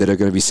that are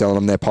going to be selling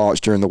them their parts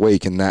during the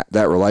week, and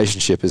that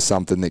relationship is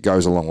something that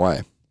goes a long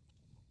way.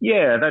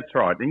 Yeah, that's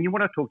right. And you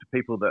want to talk to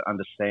people that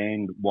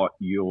understand what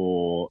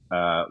you're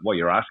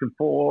asking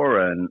for,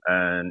 and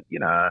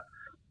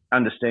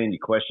understand your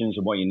questions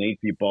and what you need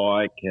for your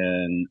bike,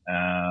 and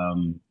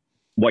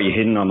what you're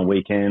hitting on the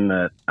weekend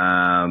that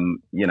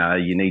you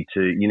need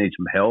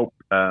some help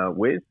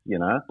with.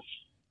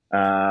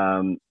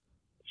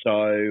 So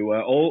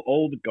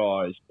all the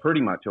guys,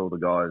 pretty much all the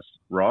guys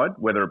ride,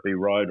 whether it be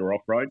road or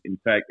off road. In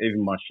fact,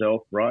 even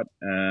myself, right?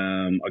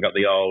 I got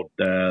the old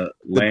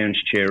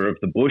lounge chair of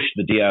the bush,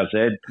 the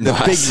DRZ.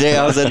 Nice. Big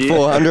ZRZ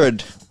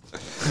 400.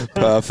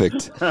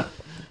 Perfect. I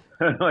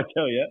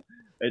tell you,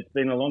 it's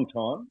been a long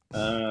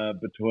time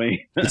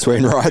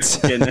Between rides.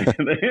 getting out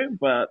there,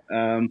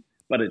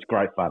 but it's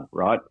great fun,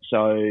 right?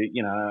 So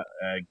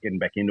getting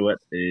back into it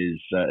is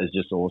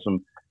just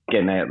awesome.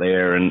 Getting out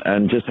there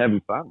and just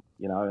having fun,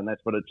 and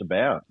that's what it's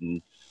about.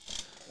 And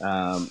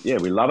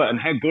we love it. And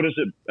how good is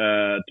it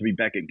to be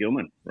back at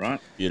Gilman, right?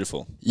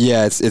 Beautiful.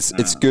 Yeah,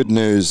 it's good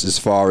news as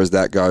far as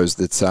that goes.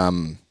 That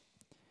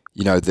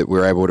that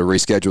we're able to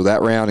reschedule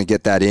that round and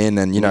get that in.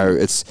 And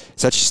it's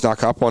actually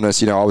snuck up on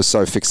us. I was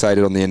so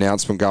fixated on the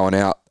announcement going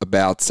out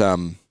about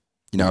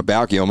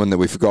about Gilman that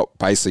we forgot.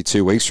 Basically,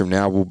 2 weeks from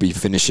now we'll be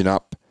finishing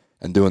up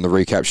and doing the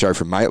recap show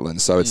from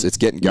Maitland. So it's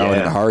getting going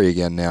in a hurry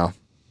again now.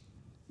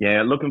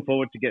 Yeah, looking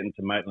forward to getting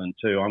to Maitland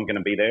too. I'm going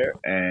to be there,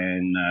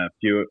 and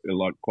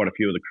quite a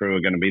few of the crew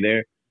are going to be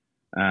there.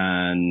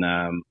 And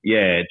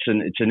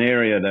it's an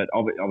area that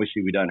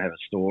obviously we don't have a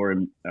store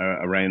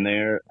around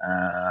there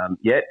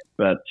yet,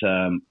 but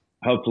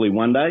hopefully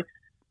one day.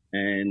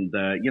 And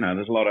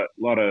there's a lot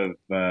of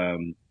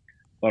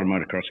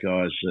motocross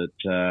guys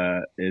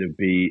that it'd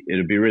be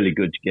really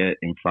good to get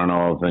in front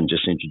of and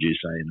just introduce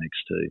AMX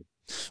to.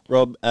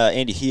 Rob,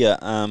 Andy here.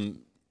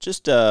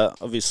 Just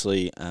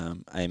obviously,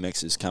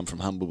 AMX has come from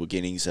humble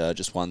beginnings,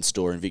 just one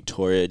store in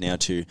Victoria, now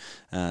to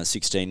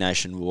 16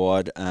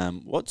 nationwide.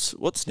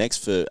 What's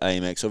next for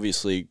AMX?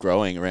 Obviously,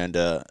 growing around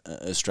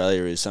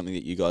Australia is something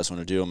that you guys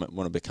want to do and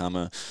want to become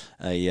a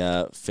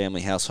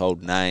family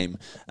household name,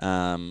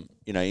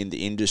 in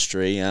the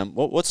industry.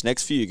 What's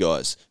next for you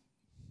guys?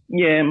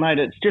 Yeah, mate,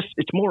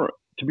 it's more,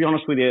 to be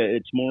honest with you,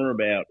 it's more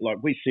about,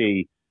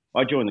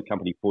 I joined the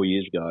company 4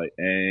 years ago,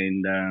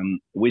 and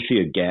we see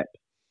a gap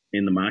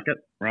in the market,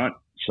 right?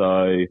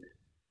 So,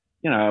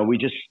 we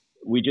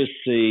just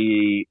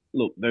see,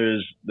 look,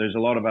 there's a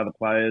lot of other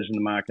players in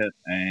the market,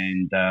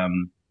 and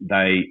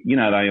they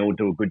all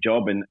do a good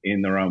job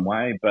in their own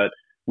way. But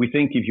we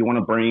think if you want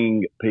to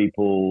bring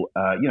people,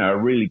 a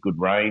really good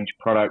range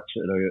products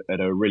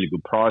at a really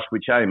good price,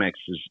 which AMX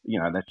is,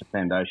 that's the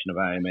foundation of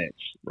AMX,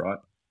 right?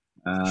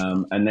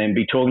 And then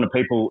be talking to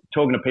people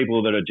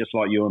that are just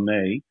like you and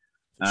me.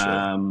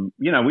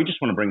 Sure. We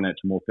just want to bring that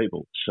to more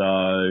people.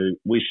 So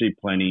we see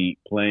plenty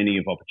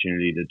of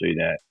opportunity to do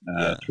that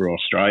through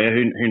Australia.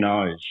 Who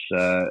knows?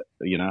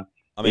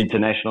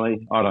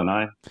 Internationally, I don't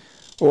know.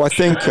 Well, I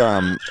think,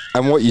 and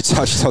what you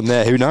touched on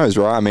there, who knows,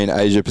 right? I mean,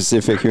 Asia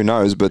Pacific, who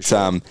knows? But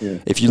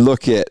if you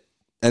look at,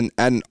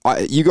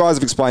 you guys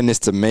have explained this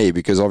to me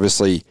because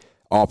obviously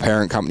our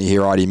parent company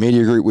here, ID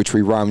Media Group, which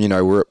we run,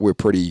 we're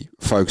pretty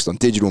focused on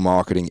digital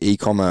marketing,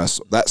 e-commerce,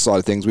 that side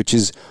of things, which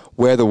is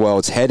where the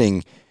world's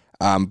heading.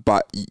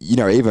 But,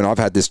 even I've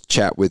had this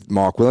chat with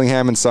Mark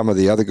Willingham and some of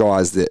the other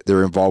guys that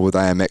are involved with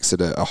AMX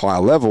at a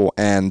higher level.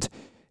 And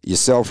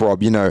yourself,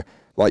 Rob,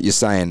 like you're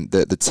saying,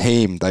 the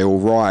team, they all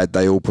ride,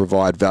 they all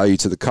provide value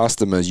to the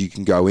customers. You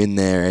can go in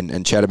there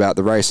and chat about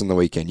the race on the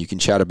weekend. You can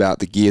chat about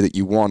the gear that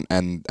you want,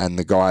 and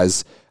the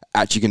guys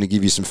actually going to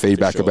give you some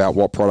feedback about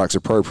what product's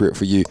appropriate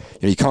for you.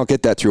 You can't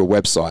get that through a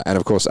website. And,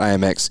 of course,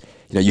 AMX,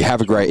 you have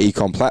a great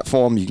e-com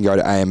platform. You can go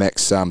to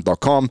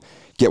amx.com.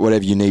 Get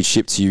whatever you need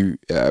shipped to you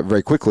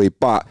very quickly.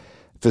 But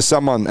for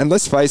someone, and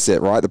let's face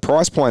it, right, the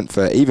price point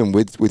for even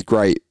with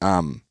great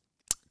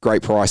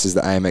prices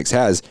that AMX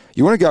has,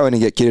 you want to go in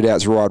and get kitted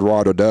out to ride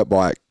road or dirt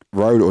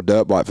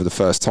bike for the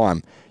first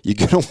time. You're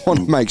going to want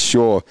to make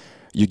sure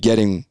you're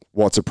getting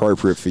what's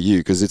appropriate for you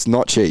because it's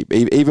not cheap.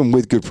 Even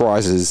with good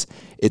prices,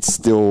 it's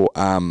still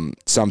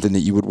something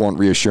that you would want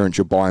reassurance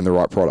you're buying the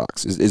right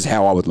products is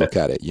how I would look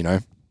at it,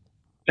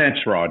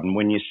 That's right. And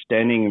when you're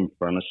standing in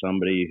front of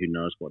somebody who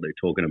knows what they're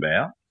talking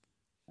about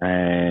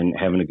and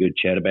having a good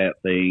chat about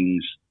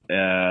things,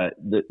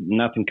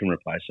 nothing can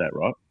replace that,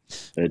 right?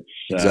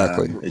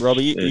 Exactly.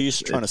 Robbie, are you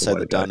trying to say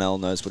that Darnell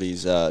knows what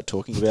he's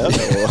talking about?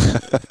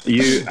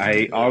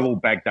 I will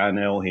back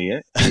Darnell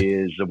here. He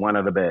is one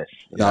of the best.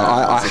 No,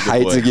 I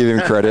hate to give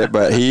him credit,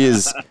 but he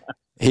is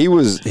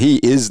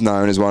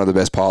known as one of the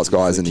best parts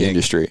guys in the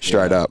industry,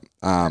 straight up.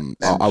 I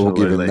will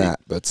give him that.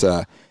 But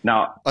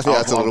no, I think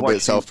that's a little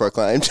bit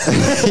self-proclaimed.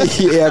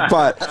 Yeah,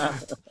 but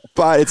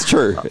it's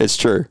true. It's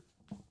true.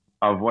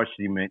 I've watched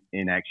him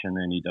in action,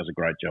 and he does a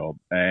great job.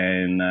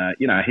 And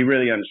he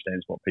really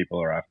understands what people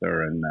are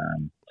after, and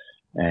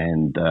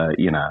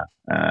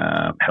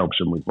helps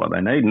them with what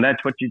they need, and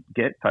that's what you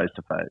get face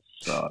to face.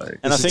 So,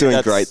 and this is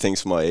doing great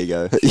things for my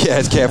ego. Yeah,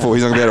 it's careful.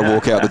 He's not going to be able to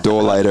walk out the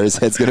door later. His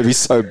head's going to be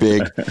so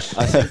big.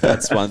 I think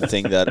that's one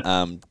thing that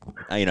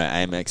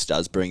AMX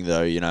does bring,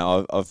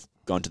 though. I've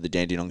gone to the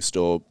Dandenong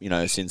store,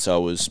 since I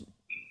was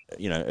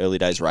early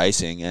days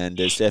racing, and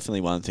there's definitely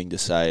one thing to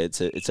say.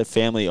 It's a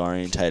family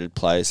orientated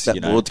place.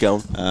 That board's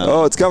going.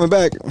 It's coming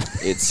back.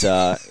 It's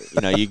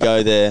you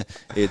go there.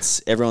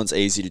 Everyone's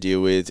easy to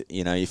deal with.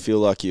 You feel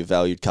like you're a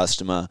valued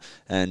customer,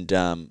 and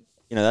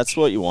that's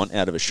what you want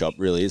out of a shop,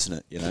 really, isn't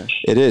it?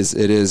 It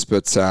is.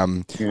 But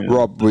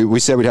Rob, we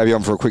said we'd have you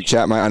on for a quick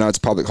chat, mate. I know it's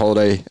a public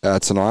holiday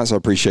tonight, so I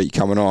appreciate you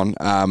coming on.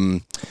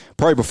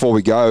 Probably before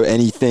we go,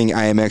 anything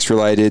AMX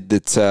related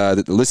that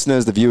the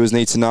listeners, the viewers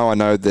need to know? I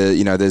know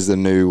there's the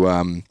new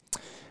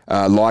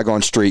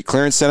Lygon Street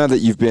Clearance Centre that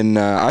you've been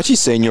actually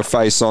seeing your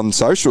face on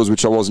socials,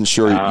 which I wasn't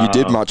sure you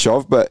did much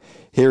of, but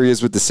here he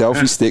is with the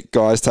selfie stick,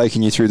 guys,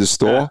 taking you through the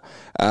store.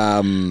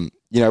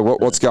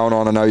 What's going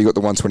on? I know you got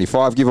the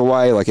 125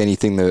 giveaway. Like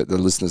anything that the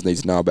listeners need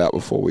to know about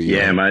before we.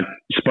 Yeah, mate.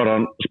 Spot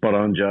on,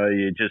 Joe.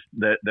 You just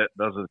those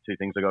are the two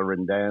things I got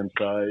written down.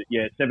 So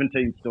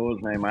 17 stores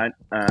now, mate.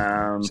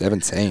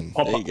 17.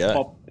 There you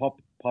go.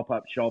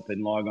 Pop-up shop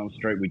in Lygon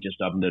Street. We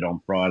just opened it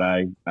on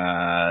Friday.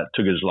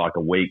 Took us like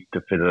a week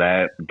to fit it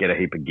out, get a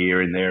heap of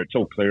gear in there. It's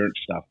all clearance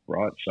stuff,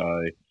 right?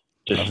 So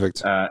just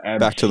perfect.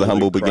 Back to the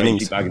humble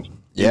beginnings.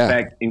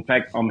 Yeah. In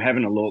fact, I'm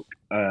having a look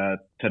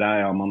today.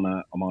 I'm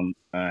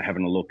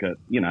having a look at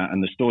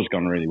and the store's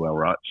gone really well,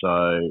 right?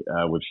 So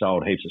we've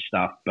sold heaps of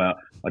stuff, but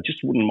I just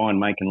wouldn't mind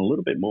making a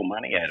little bit more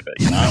money out of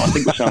it. I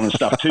think we're selling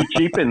stuff too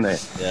cheap in there.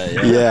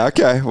 Yeah.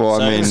 Okay. Well,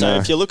 so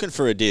if you're looking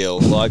for a deal,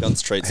 Lygon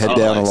Street's head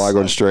down to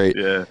Lygon Street.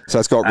 Yeah. So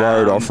it's got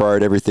road,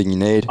 off-road, everything you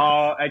need.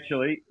 Oh,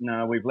 actually,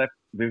 no. We've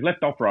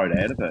left off-road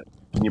out of it.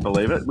 Can you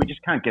believe it? We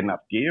just can't get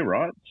enough gear,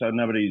 right? So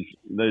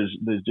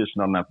there's just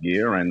not enough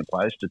gear around the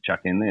place to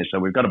chuck in there. So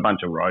we've got a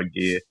bunch of road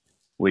gear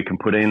we can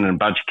put in and a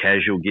bunch of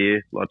casual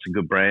gear, lots of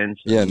good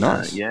brands. Yeah, and,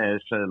 nice.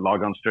 So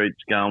Lygon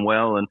Street's going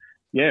well. And,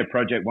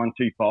 Project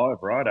 125,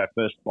 right, our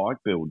first bike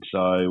build.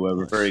 So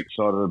we're very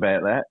excited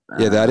about that.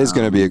 Yeah, that is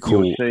going to be a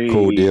cool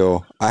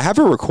deal. I have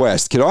a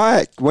request.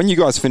 When you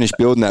guys finish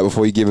building that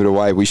before you give it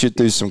away, we should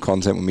do some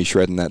content when we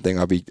shredding that thing.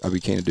 I'll be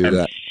keen to do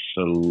that.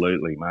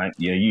 Absolutely, mate.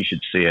 Yeah, you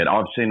should see it.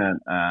 I've seen it.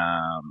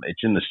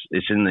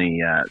 It's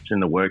in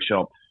the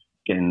workshop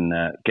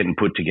getting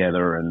put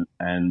together, and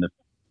the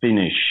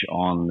finish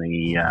on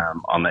the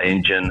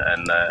engine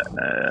and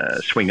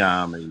the swing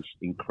arm is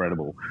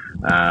incredible.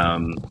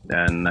 Can't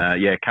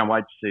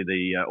wait to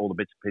see all the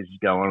bits and pieces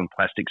go on and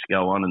plastics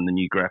go on and the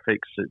new graphics.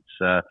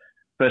 It's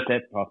first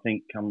step, I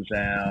think, comes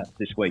out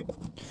this week.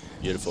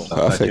 Beautiful. So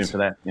perfect. stay tuned for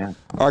that. Yeah.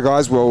 All right,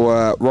 guys.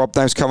 Well, Rob,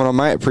 thanks for coming on,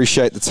 mate.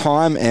 Appreciate the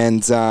time,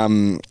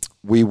 and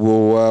we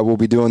will we'll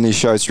be doing these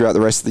shows throughout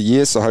the rest of the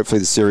year. So hopefully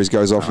the series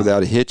goes off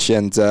without a hitch.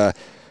 And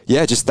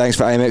just thanks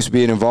for AMX for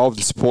being involved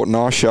and supporting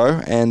our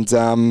show. And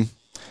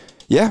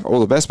all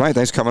the best, mate.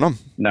 Thanks for coming on.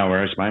 No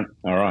worries, mate.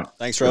 All right.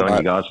 Thanks, Good Rob. on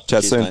you guys.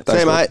 Chat Cheers, soon. mate.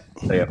 Thanks, See you, Rob.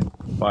 mate. See ya.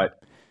 Bye.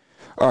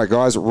 All right,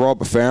 guys.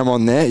 Rob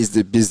Fairmont there is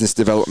the business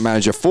development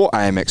manager for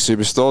AMX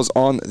Superstores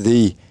on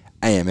the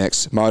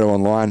AMX Moto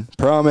Online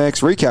Pro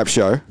MX Recap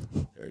Show.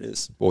 There it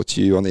is. Brought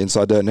to you on the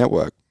Inside Dirt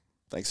Network.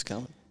 Thanks for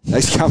coming.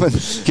 Thanks for coming.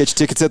 Get your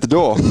tickets at the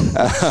door.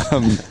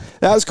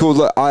 That was cool.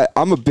 Look,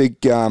 I'm a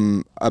big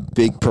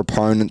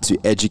proponent to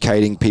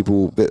educating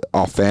people that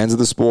are fans of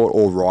the sport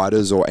or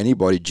riders or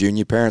anybody,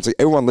 junior parents. Like,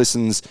 everyone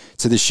listens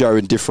to this show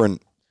in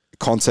different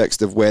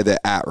context of where they're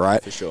at,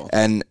 right? For sure.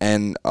 And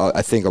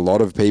I think a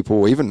lot of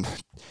people, even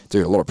a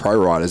lot of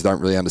pro riders, don't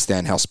really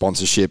understand how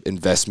sponsorship,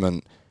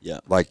 investment,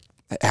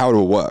 how it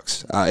all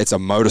works. It's a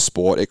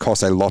motorsport. It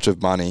costs a lot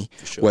of money,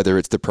 sure. Whether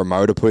it's the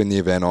promoter putting the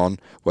event on,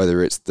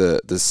 whether it's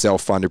the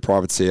self-funded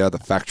privateer, the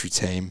factory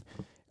team.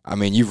 I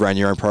mean, you've ran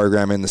your own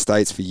program in the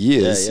States for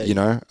years,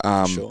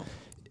 Sure.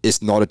 It's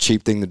not a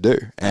cheap thing to do.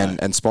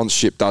 And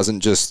sponsorship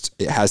doesn't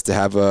it has to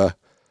have a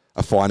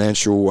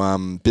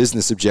financial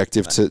business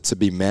objective to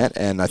be met.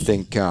 And I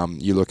think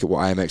you look at what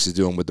AMX is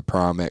doing with the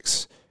Pro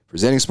MX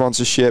presenting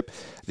sponsorship,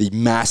 the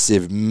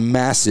massive,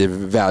 massive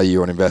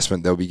value on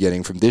investment they'll be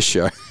getting from this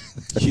show.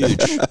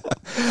 Huge.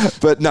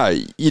 But no,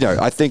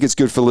 I think it's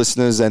good for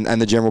listeners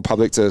and the general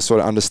public to sort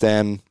of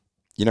understand,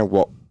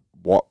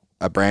 what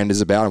a brand is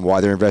about and why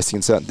they're investing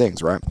in certain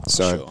things, right?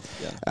 So,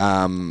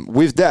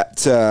 with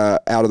that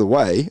out of the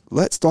way,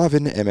 let's dive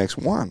into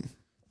MX1.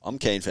 I'm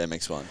keen for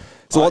MX1.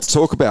 So lots to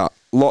talk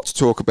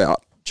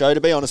about. Joe,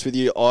 to be honest with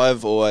you,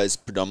 I've always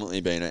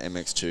predominantly been an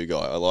MX2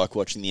 guy. I like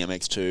watching the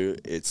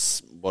MX2.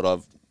 It's what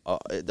I've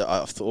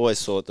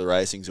always thought the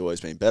racing's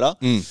always been better.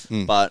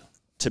 But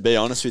to be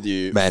honest with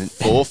you, Man.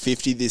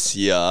 450 this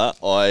year,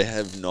 I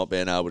have not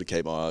been able to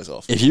keep my eyes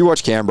off. If you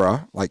watch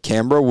Canberra,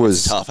 Canberra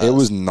was tough, it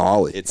was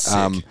gnarly. It's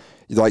sick.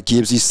 Like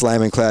Gibbsy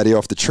slamming Cloudy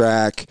off the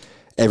track,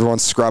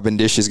 everyone's scrubbing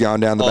dishes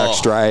going down the back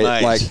straight.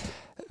 Mate. Like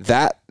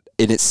that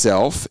in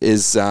itself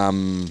is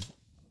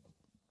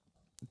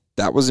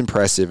that was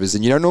impressive.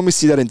 And you don't normally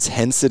see that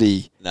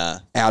intensity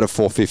out of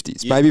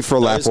 450s. Maybe for a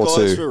lap or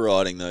two. Those guys were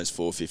riding those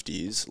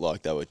 450s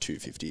like they were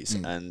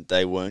 250s, and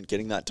they weren't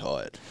getting that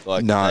tired.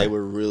 They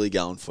were really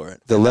going for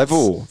it. The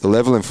level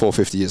in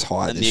 450 is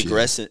high and this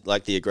year.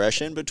 The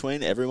aggression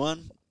between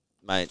everyone,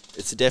 mate,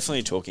 it's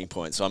definitely a talking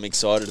point. So I'm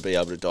excited to be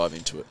able to dive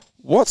into it.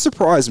 What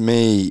surprised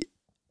me,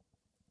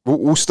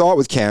 we'll start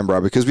with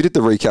Canberra because we did the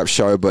recap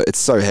show, but it's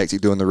so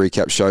hectic doing the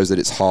recap shows that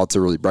it's hard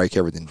to really break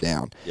everything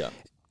down. Yeah.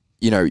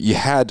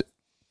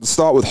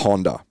 Start with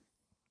Honda.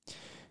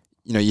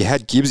 You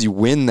had Gibbsy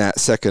win that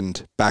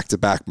second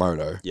back-to-back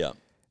moto. Yeah.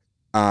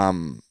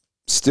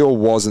 still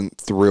wasn't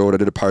thrilled. I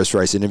did a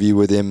post-race interview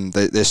with him.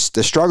 They're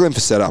struggling for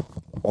setup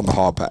on the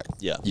hard pack.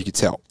 Yeah. You could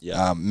tell.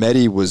 Yeah.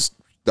 Medi was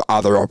the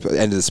other end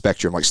of the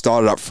spectrum. Like,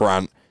 started up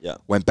front, Yeah.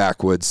 went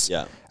backwards.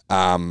 Yeah.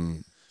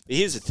 Um, But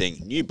here's the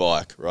thing, new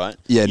bike, right?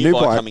 Yeah, new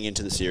bike. coming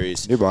into the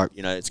series. New bike.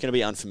 You know, it's going to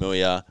be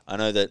unfamiliar. I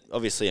know that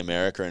obviously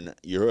America and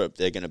Europe,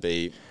 they're going to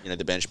be, the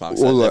benchmarks.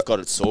 Well, They've look, got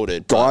it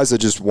sorted. guys are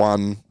just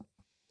won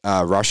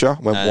Russia,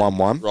 went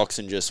 1-1,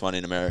 Roxon just won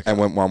in America. and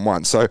went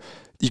 1-1. So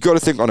you've got to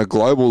think on a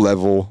global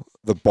level,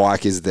 the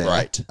bike is there.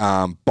 Right.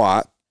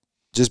 But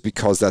just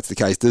because that's the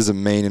case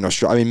doesn't mean in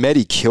Australia. I mean,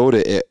 Medi killed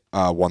it at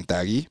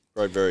Wonthaggi.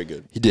 Rode very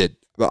good. He did.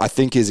 But I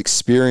think his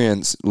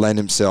experience lent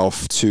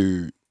himself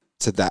to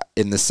that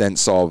in the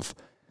sense of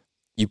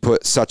you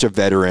put such a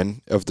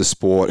veteran of the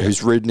sport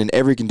who's ridden in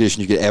every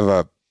condition you could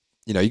ever,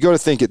 you got to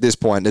think at this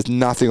point, there's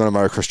nothing on a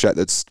motocross track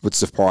that would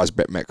surprise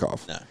Brett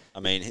Metcalf. No.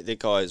 I mean, that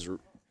guy is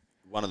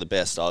one of the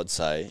best, I'd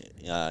say,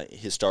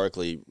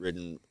 historically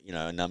ridden,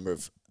 a number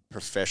of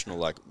professional,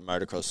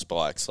 motocross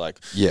bikes,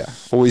 Yeah.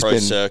 Well, he's Pro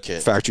been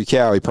Circuit. Factory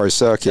Cowie, Pro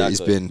Circuit.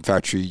 Exactly. He's been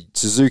Factory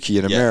Suzuki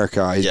in Yeah.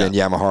 America. He's Yeah. been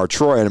Yamaha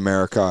Troy in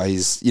America.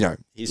 He's,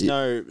 He's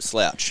no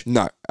slouch.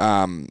 No.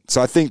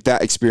 So I think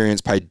that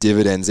experience paid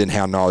dividends in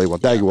how gnarly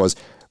Wonthaggi was.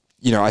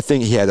 I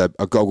think he had a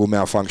goggle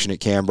malfunction at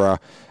Canberra.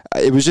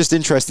 It was just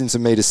interesting to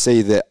me to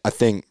see that. I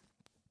think,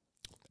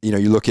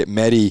 you look at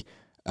Medi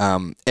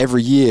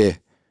every year,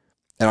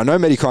 and I know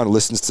Medi kind of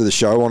listens to the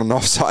show on and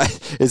off, so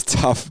it's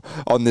tough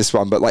on this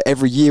one. But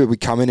every year we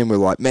come in and we're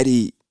like,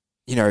 Medi,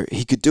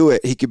 he could do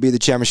it. He could be the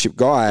championship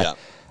guy.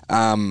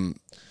 Yeah.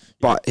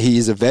 But he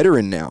is a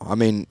veteran now. I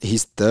mean,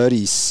 he's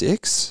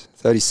 36,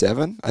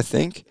 37, I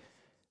think.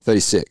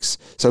 36.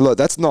 So look,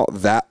 that's not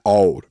that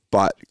old.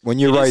 But when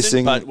you're It isn't,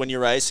 racing, but when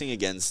you're racing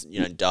against,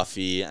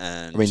 Duffy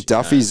and... I mean,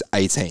 Duffy's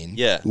 18.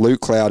 Yeah.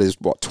 Luke Cloud is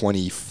what,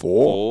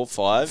 24? 4,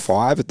 5.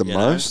 5 at the You know,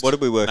 most. What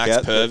did we work Max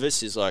out?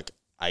 Purvis is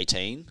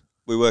 18.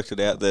 We worked it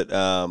out that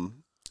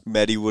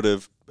Maddie would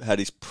have had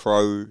his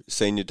pro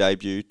senior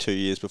debut 2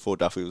 years before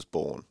Duffy was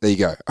born. There you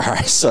go. All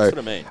right. So, That's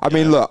what I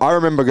mean. look, I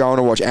remember going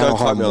to watch Don't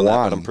quote Anaheim me 1. on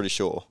that, but I'm pretty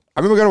sure. I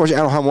remember going to watch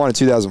Anaheim 1 in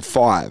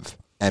 2005.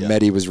 And Yeah.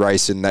 Medi was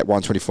racing that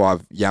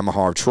 125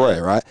 Yamaha of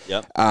Troy, right?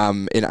 Yep.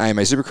 In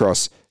AMA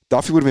Supercross.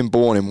 Duffy would have been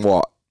born in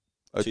what?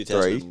 03.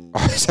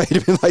 2003, So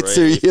he'd have been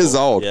 2 years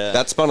 4. old. Yeah.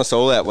 That spun us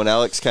all out when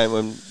Alex came,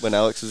 when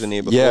Alex was in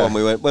here before, Yeah. and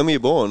we went, when were you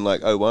born?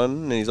 01?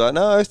 And he's like,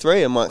 no,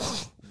 03. I'm like,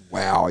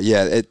 Wow.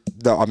 Yeah. There's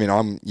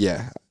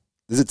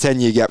a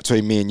 10-year gap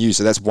between me and you,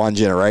 so that's one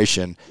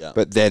generation. Yeah.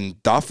 But then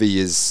Duffy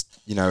is,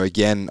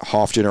 again,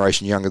 half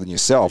generation younger than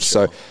yourself.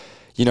 So,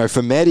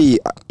 for Medi,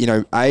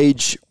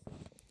 age,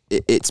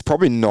 it's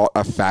probably not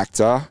a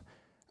factor,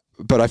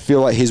 but I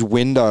feel like his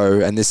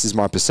window, and this is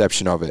my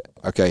perception of it,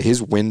 okay,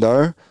 his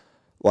window,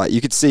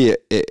 you could see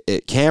it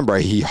at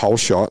Canberra, he whole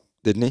shot,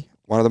 didn't he?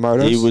 One of the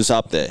motos? He was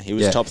up there. He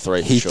was top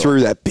 3 for He sure. threw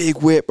that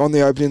big whip on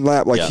the opening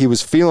lap. Yeah. He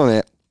was feeling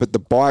it, but the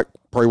bike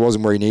probably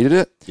wasn't where he needed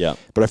it. Yeah.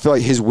 But I feel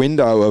like his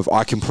window of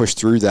I can push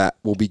through that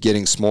will be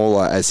getting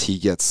smaller as he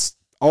gets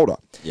older.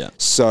 Yeah.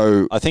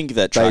 So I think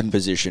that track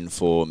position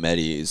for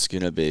Medi is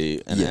going to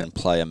be and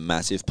play a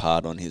massive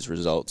part on his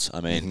results. I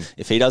mean,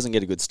 if he doesn't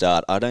get a good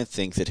start, I don't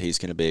think that he's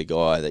going to be a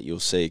guy that you'll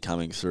see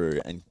coming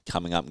through and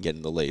coming up and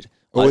getting the lead.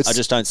 Well, I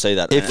just don't see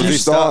that. if And did you he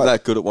start- start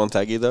that good at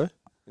Wonthaggi, though?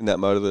 In that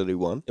motor that he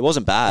won? it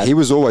wasn't bad. he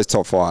was always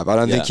top 5. I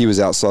don't think Yeah. he was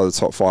outside the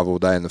top 5 all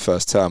day in the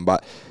first term.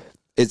 But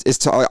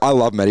I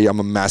love Medi. I'm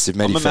a massive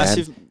Medi I'm a fan.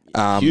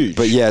 massive, huge.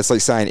 But yeah, it's like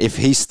saying if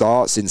he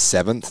starts in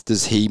 7th,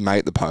 does he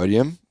make the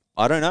podium?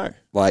 I don't know.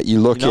 You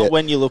look Not at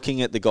when you're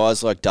looking at the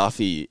guys like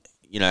Duffy,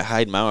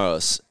 Hayden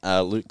Maros,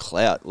 Luke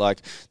Clout.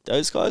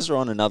 Those guys are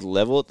on another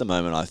level at the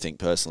moment, I think,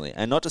 personally.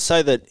 And not to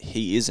say that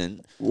he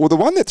isn't. Well, the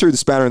one that threw the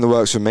spanner in the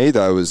works for me,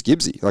 though, was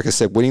Gibbsy. Like I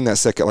said, winning that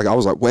second, I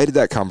was like, where did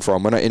that come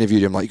from? When I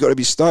interviewed him, you got to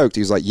be stoked.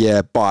 He was like,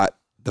 yeah, but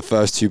the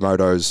first 2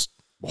 motos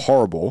were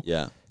horrible.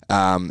 Yeah.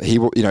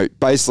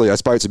 Basically, I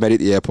spoke to Medi at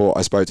the airport.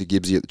 I spoke to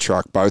Gibbsy at the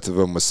truck. Both of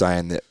them were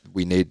saying that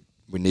we need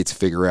to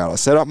figure out our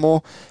setup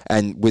more.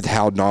 And with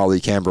how gnarly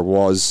Canberra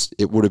was,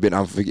 it would have been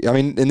unforgiving. I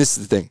mean, and this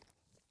is the thing.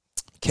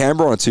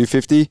 Canberra on a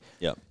 250,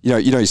 Yeah. you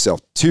know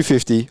yourself,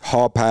 250,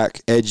 hard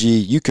pack, edgy,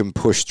 you can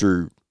push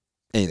through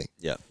anything.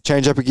 Yeah.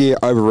 Change up a gear,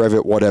 over rev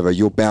it, whatever.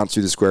 You'll bounce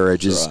through the square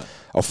edges. right.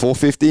 A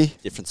 450,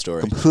 Different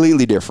story.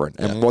 completely different.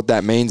 And what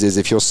that means is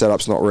if your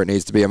setup's not where it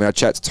needs to be. I mean, I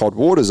chatted to Todd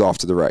Waters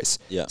after the race.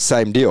 Yeah.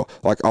 Same deal.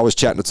 I was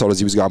chatting to Todd as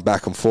he was going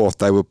back and forth.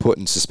 They were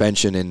putting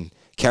suspension in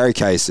carry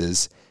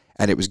cases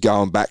and it was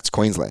going back to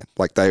Queensland.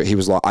 He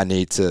was like, I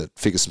need to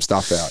figure some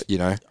stuff out,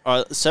 All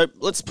right, so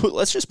let's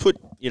just put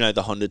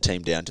the Honda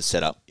team down to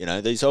set up.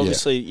 These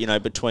obviously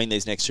between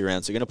these next 2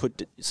 rounds, they're going to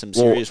put some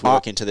serious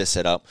work into their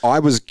setup. I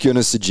was going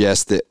to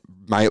suggest that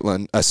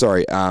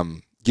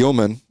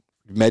Gilman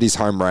met his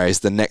home race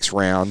the next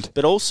round.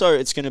 But also,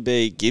 it's going to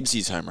be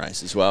Gibbsy's home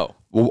race as well.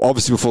 Well,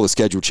 obviously before the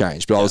schedule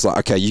changed, but I was like,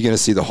 okay, you're going to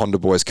see the Honda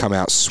boys come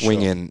out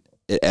swinging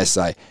at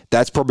SA.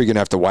 That's probably going to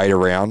have to wait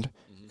around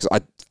because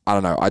I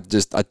don't know.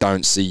 I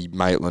don't see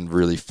Maitland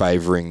really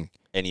favouring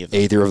Any of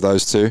them. either of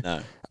those two.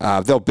 No.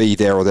 They'll be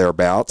there or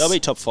thereabouts. They'll be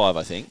top 5,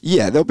 I think.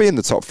 Yeah, they'll be in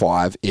the top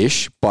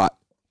 5-ish, but,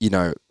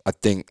 I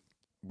think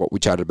what we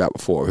chatted about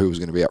before, who was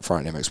going to be up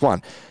front in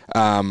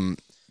MX1.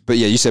 But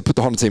yeah, you said put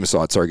the Honda team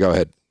aside. Sorry, go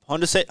ahead.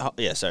 Honda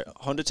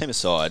team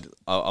aside,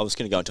 I was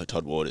going to go into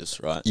Todd Waters,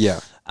 right? Yeah.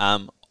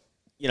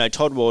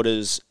 Todd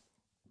Waters,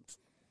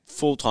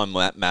 full-time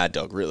mad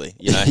dog, really.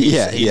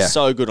 He's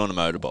so good on a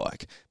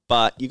motorbike.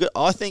 But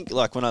I think,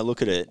 like, when I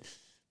look at it,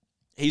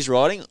 he's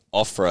riding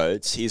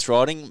off-roads, he's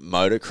riding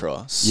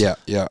motocross. Yeah,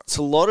 yeah. It's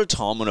a lot of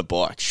time on a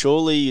bike.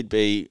 Surely you'd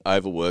be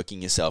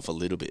overworking yourself a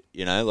little bit,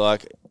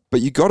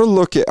 But you got to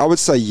look at, I would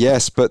say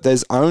yes, but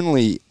there's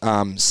only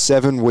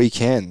 7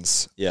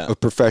 weekends of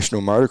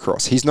professional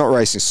motocross. He's not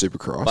racing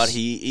Supercross. But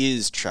he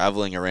is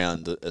travelling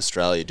around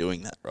Australia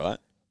doing that, right?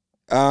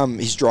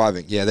 He's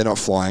driving. Yeah, they're not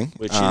flying.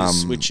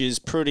 Which is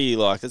pretty,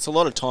 it's a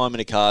lot of time in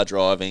a car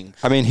driving.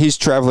 I mean, he's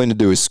traveling to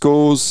do his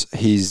schools.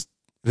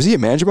 Was he at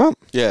Manjimup?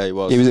 Yeah, he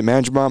was. He was at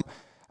Manjimup.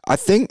 I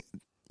think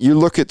you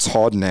look at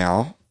Todd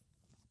now,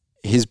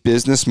 his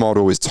business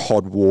model is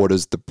Todd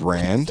Waters, the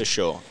brand. For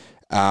sure.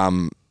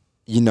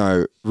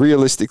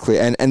 Realistically,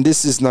 and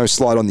this is no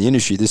slight on the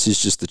industry, this is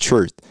just the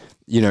truth.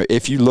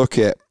 If you look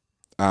at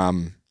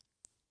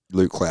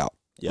Luke Clout,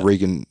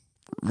 Regan,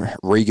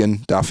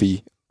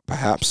 Duffy,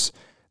 perhaps,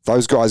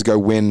 those guys go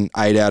win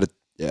 8 out of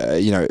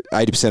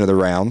 80% of the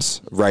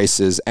rounds,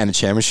 races, and a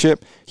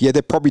championship. Yeah,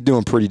 they're probably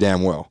doing pretty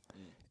damn well.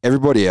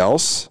 Everybody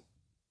else,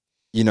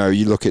 you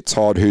look at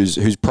Todd,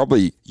 who's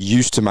probably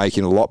used to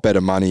making a lot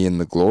better money in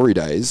the glory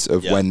days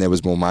of when there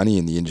was more money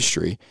in the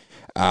industry.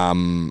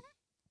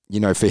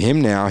 For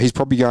him now, he's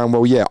probably going,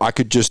 well, yeah, I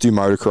could just do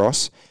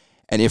motocross.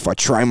 And if I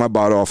train my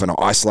butt off and I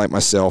isolate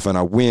myself and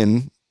I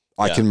win,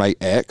 I can make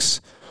X.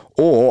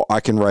 Or I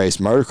can race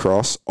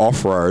motocross,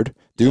 off-road,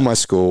 do my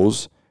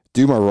schools,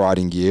 do my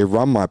riding gear,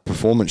 run my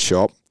performance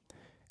shop,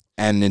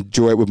 and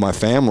enjoy it with my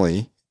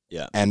family.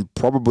 Yeah. And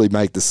probably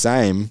make the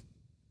same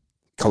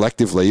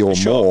collectively or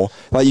more.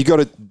 Like, you got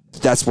to,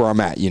 that's where I'm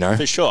at,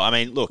 For sure. I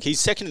mean, look, he's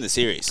second in the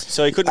series,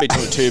 so he couldn't be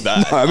doing too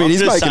bad. No, I mean,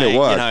 he's making it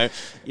work.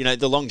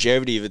 The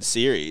longevity of the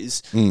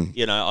series,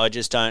 I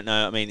just don't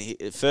know. I mean,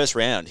 first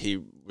round, he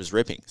was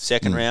ripping.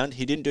 Second round,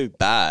 he didn't do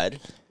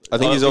bad. I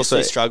think he's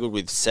also struggled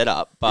with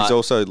setup, but he's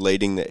also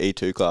leading the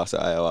E2 class at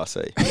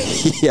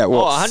AORC. Yeah,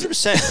 well,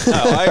 100%.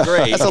 No, I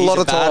agree. That's a lot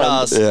of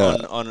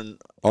time.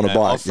 On a bike,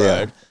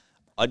 off-road.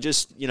 I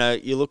just,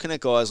 you're looking at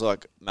guys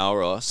like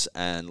Melross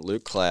and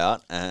Luke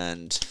Clout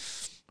and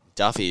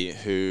Duffy,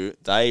 who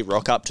they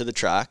rock up to the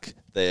track,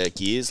 their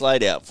gear's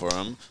laid out for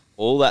them,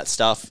 all that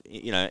stuff,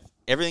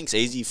 everything's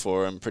easy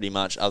for them pretty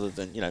much, other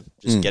than,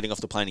 just getting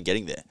off the plane and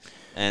getting there.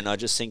 And I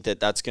just think that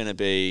that's going to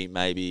be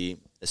maybe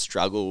a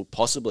struggle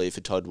possibly for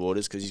Todd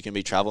Waters, because he's going to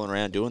be traveling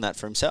around doing that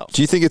for himself.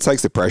 Do you think it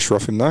takes the pressure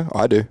off him, though?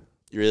 I do.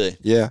 Really?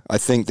 Yeah, I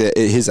think that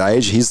at his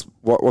age,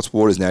 what's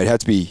Waters now? He'd have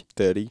to be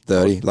 30,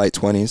 late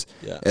 20s,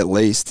 at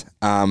least.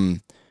 I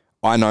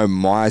know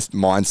my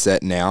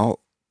mindset now,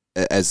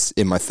 as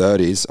in my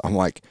 30s, I'm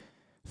like,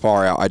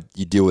 far out,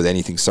 you deal with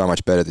anything so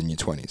much better than your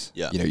 20s.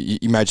 Yeah. You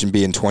imagine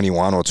being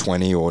 21 or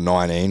 20 or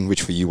 19,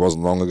 which for you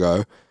wasn't long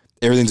ago.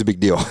 Everything's a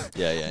big deal.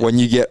 Yeah. When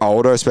you get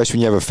older, especially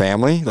when you have a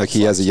family, like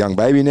he has a young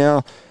baby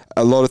now,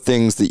 a lot of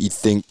things that you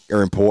think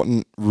are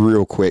important,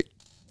 real quick,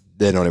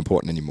 they're not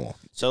important anymore.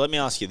 So let me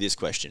ask you this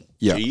question.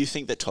 Yeah. Do you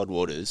think that Todd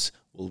Waters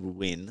will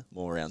win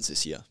more rounds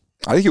this year?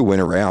 I think he'll win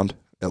a round,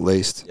 at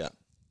least. Yeah.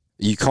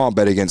 You can't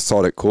bet against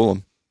Todd at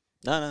Coolum.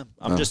 No.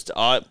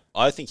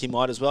 I think he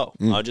might as well.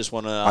 I just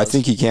want to... I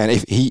think he can.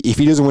 If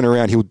he doesn't win a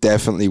round, he'll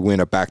definitely win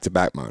a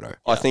back-to-back moto.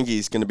 Yeah. I think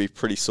he's going to be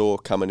pretty sore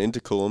coming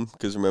into Coolum,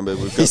 because remember,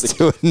 we've got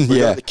got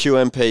the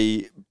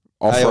QMP,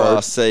 Off-road.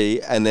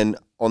 AORC, and then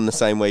on the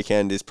same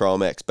weekend is Pro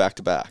MX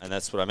back-to-back. And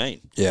that's what I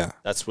mean. Yeah.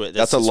 That's a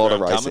lot of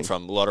where I'm racing. coming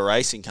from. A lot of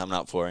racing coming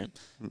up for him,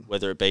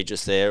 whether it be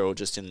just there or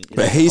just in...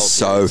 But he's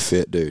so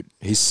fit, dude.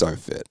 He's so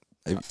fit.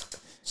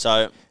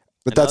 So...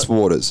 But that's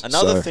Waters.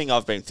 Another thing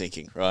I've been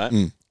thinking,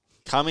 right?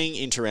 Coming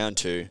into round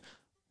 2,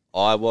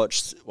 I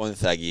watched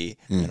Wonthaggi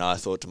and I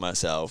thought to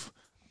myself,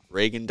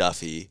 Regan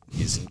Duffy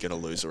isn't going to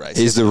lose a race.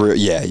 He's the real...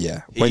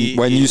 Yeah.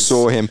 When you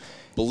saw him...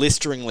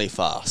 Blisteringly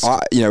fast.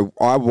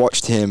 I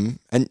watched him,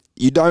 and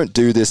you don't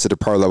do this at a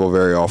pro level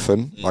very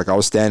often. Like, I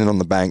was standing on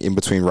the bank in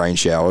between rain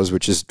showers,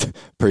 which is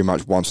pretty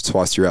much once or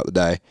twice throughout the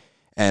day.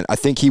 And I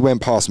think he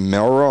went past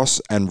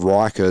Melross and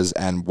Rikers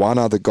and one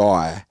other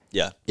guy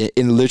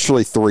in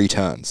literally 3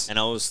 turns. And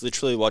I was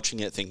literally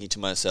watching it thinking to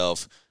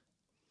myself,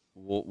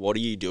 what are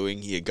you doing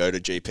here? Go to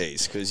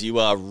GPs, because you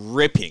are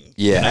ripping.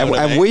 Yeah, you know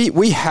and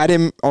we had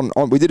him on.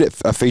 We did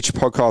a feature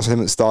podcast with him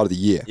at the start of the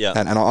year. Yeah,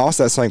 and I asked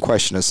that same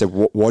question. I said,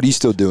 "What are you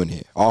still doing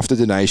here after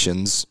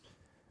donations?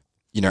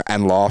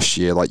 And last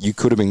year, like, you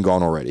could have been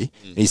gone already."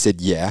 And he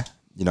said, "Yeah,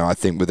 I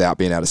think without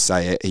being able to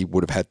say it, he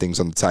would have had things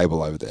on the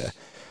table over there.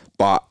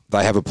 But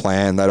they have a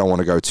plan. They don't want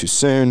to go too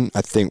soon.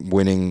 I think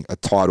winning a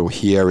title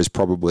here is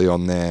probably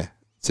on their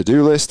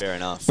to-do list." Fair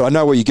enough. But I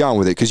know where you're going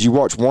with it, because you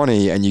watch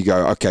Wani and you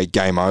go, okay,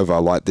 game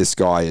over. Like, this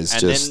guy is and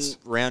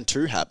just... then round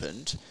 2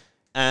 happened,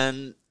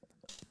 and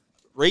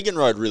Regan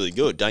rode really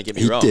good. Don't get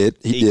me He wrong. did.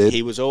 He did.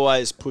 He was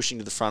always pushing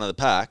to the front of the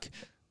pack,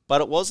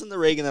 but it wasn't the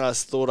Regan that I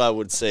thought I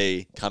would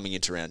see coming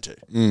into round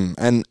 2.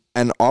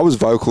 And I was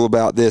vocal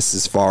about this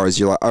as far as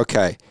you're like,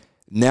 okay,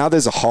 now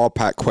there's a hard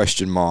pack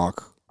question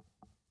mark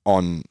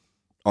on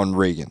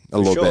Regan a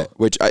little sure. bit,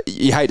 which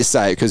you hate to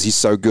say it because he's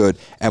so good,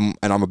 and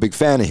I'm a big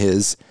fan of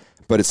his,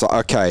 but it's like,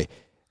 okay,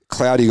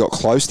 Cloudy got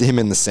close to him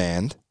in the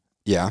sand,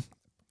 yeah.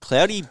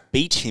 Cloudy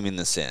beat him in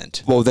the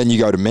sand. Well, then you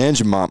go to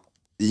Manjimup,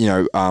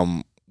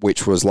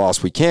 which was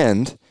last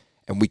weekend,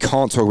 and we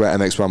can't talk about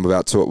MX1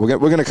 without talk. We're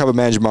going to cover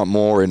Manjimup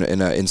more in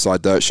an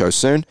Inside Dirt show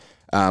soon,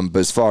 but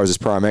as far as this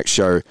Pro MX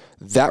show,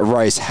 that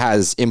race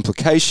has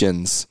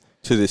implications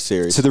to this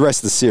series. to the rest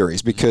of the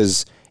series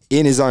because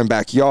in his own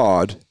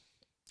backyard,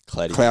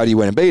 Cloudy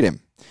went and beat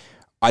him.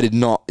 I did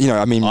not,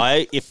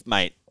 I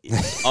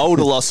would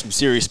have lost some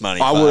serious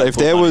money. I would if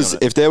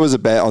there was a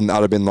bet on,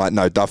 I'd have been like,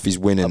 no, Duffy's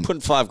winning. I'm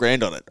putting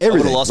 $5,000 on it. Everything. I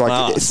would have lost my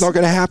ass. It's not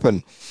going to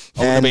happen. I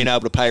would have been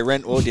able to pay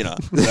rent or dinner.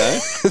 I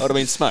would have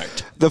been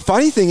smoked. The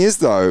funny thing is,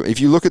 though, if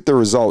you look at the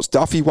results,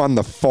 Duffy won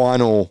the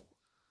final,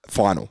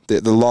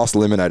 the last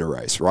eliminator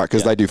race, right?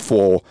 Because they do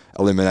 4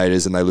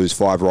 eliminators and they lose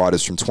 5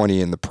 riders from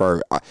 20 in the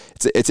pro.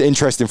 It's an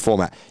interesting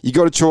format. You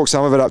got to chalk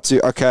some of it up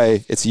to,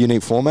 okay, it's a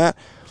unique format.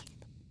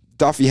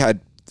 Duffy had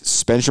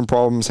suspension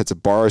problems, had to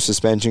borrow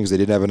suspension because they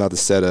didn't have another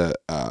set of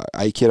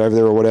A-kit over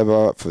there or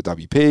whatever for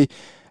WP.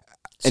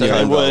 So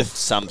there were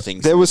some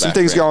things. There were some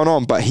things going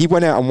on, but he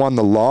went out and won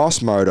the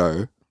last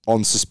moto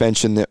on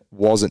suspension that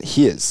wasn't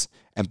his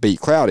and beat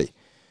Cloudy.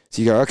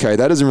 So you go, okay,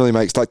 that doesn't really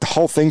make... Like, the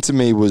whole thing to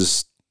me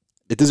was...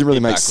 It doesn't really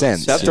make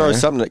sense. That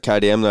throws something at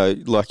KDM, though.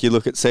 Like, you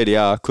look at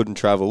CDR, couldn't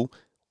travel,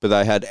 but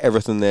they had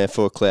everything there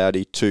for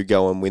Cloudy to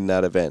go and win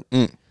that event.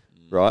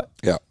 Right?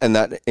 Yeah. And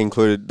that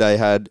included... They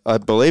had... I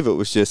believe it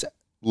was just...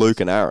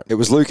 Luke and Aaron. It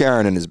was Luke,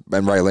 Aaron, and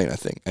Raylene, I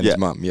think, and his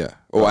mum, yeah.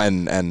 Or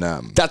and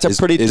that's a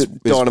pretty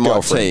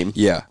dynamite team,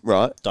 yeah.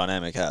 Right?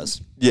 Dynamic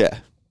has, yeah.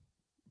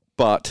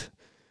 But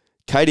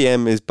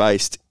KDM is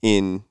based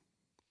in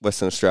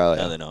Western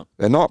Australia. No, they're not.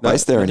 They're not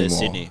based there They're anymore.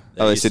 Sydney.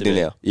 They're Sydney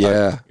now.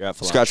 Yeah. You're out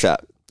for Scratch lunch.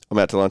 that. I'm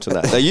out to lunch on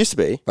that. They used to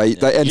be. They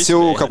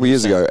until a couple of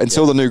years ago,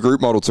 until the new group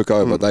model took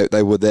over,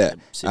 they were there.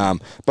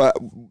 But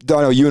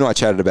Dino, you and I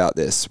chatted about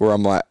this, where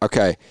I'm like,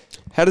 okay.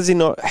 How does he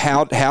not?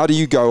 How do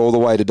you go all the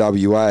way to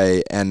WA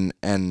and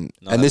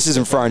this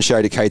isn't throwing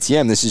shade at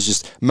KTM. This is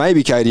just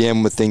maybe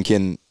KTM were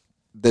thinking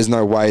there's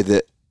no way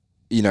that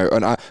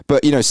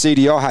but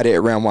CDR had it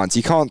at round 1. So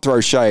you can't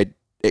throw shade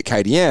at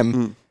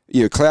KTM.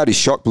 Cloudy's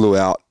shock blew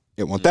out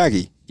at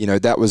Wonthaggi.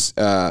 That was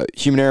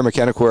human error,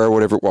 mechanical error,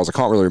 whatever it was. I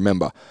can't really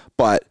remember,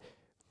 but.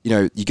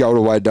 You go all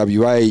the way to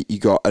WA, you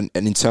got an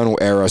internal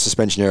error,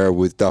 suspension error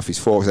with Duffy's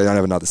forks. They don't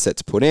have another set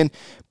to put in.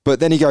 But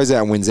then he goes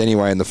out and wins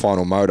anyway in the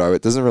final moto.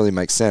 It doesn't really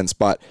make sense.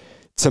 But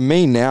to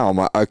me now, I'm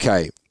like,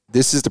 okay,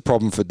 this is the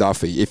problem for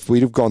Duffy. If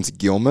we'd have gone to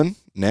Gilman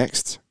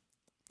next,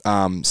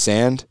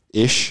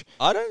 sand-ish.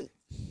 I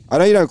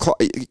know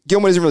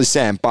Gilman isn't really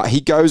sand, but he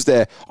goes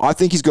there. I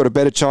think he's got a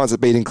better chance at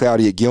beating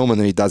Cloudy at Gilman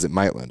than he does at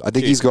Maitland. I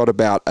think he's got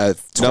about a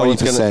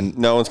 20%.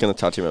 No one's going to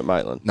touch him at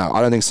Maitland. No, I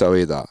don't think so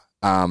either.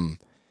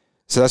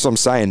 So that's what I'm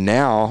saying.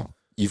 Now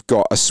you've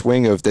got a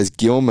swing of there's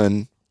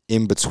Gilman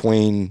in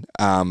between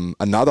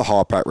another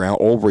hard pack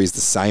round. Albury's the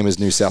same as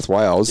New South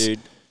Wales. Dude,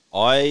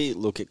 I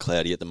look at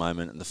Cloudy at the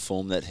moment and the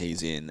form that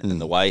he's in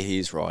and the way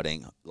he's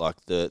riding.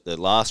 Like the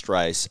last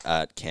race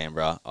at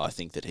Canberra, I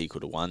think that he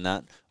could have won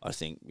that. I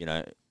think,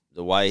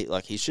 the way,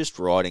 he's just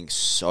riding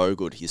so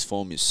good. His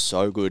form is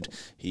so good.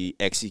 He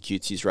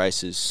executes his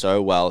races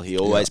so well. He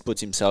always puts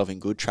himself in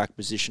good track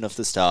position off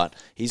the start.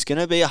 He's going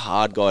to be a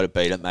hard guy to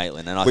beat at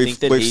Maitland. And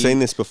we've seen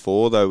this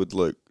before, though, with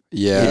Luke.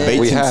 Yeah, he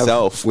beats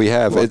himself. We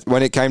have.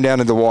 When it came down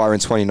to the wire in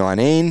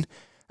 2019,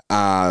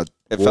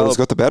 Ward's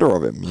got the better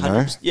of him,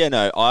 Yeah,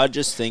 no, I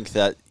just think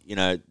that,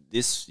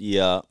 this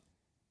year...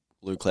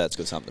 Luke Cloud's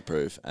got something to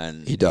prove,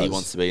 and he does. He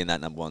wants to be in that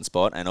number 1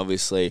 spot. And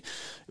obviously,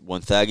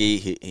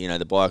 Wonthaggi,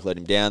 the bike let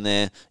him down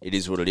there. It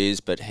is what it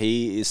is, but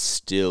he is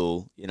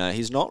still,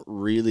 he's not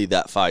really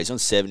that far. He's on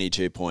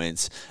 72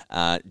 points.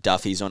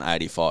 Duffy's on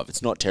 85.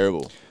 It's not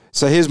terrible.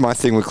 So here's my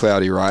thing with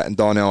Cloudy, right? And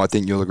Donnell, I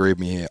think you'll agree with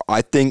me here.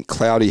 I think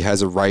Cloudy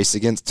has a race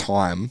against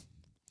time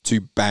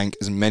to bank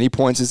as many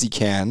points as he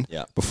can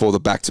before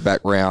the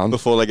back-to-back round.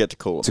 Before they get to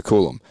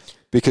Coolum.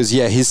 Because,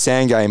 his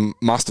sand game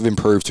must have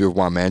improved to have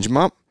won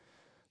Manjimup.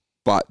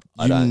 But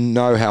you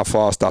know how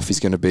fast Duffy's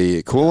going to be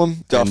at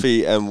Coolum.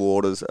 Duffy and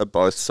Waters are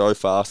both so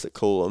fast at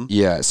Coolum.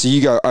 Yeah, so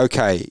you go,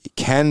 okay,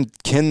 can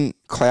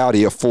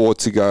Cloudy afford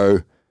to go,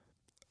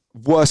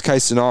 worst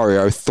case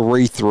scenario,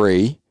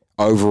 3-3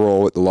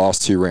 overall at the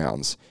last 2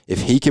 rounds?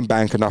 If he can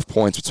bank enough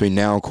points between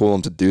now and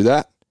Coolum to do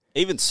that?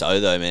 Even so,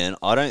 though, man,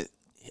 I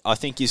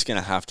think he's going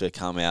to have to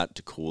come out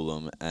to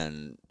Coolum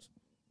and,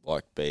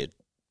 be a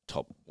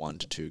top 1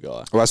 to 2 guy.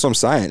 Well, that's what I'm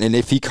saying. And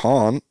if he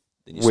can't,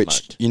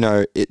 which,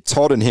 smoked.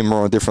 Todd and him were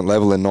on a different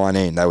level in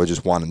 19. They were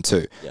just 1 and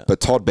 2. Yeah. But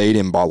Todd beat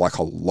him by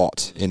a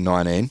lot in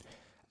 19.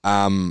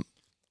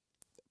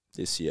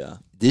 This year,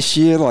 is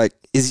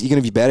he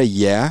going to be better?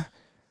 Yeah.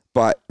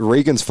 But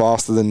Regan's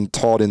faster than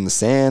Todd in the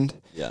sand.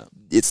 Yeah.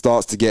 it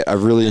starts to get a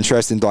really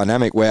interesting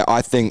dynamic where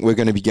I think we're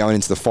going to be going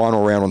into the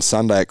final round on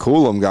Sunday at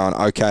Coolum going,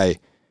 okay,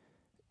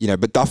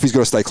 but Duffy's got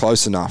to stay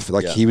close enough.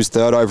 Like he was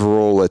 3rd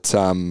overall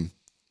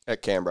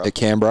at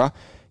Canberra.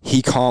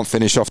 He can't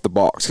finish off the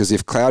box because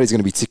if Cloudy's going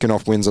to be ticking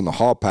off wins on the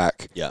hard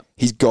pack,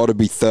 he's got to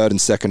be 3rd and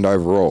 2nd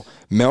overall.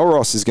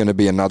 Melross is going to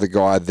be another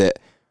guy that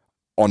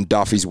on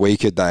Duffy's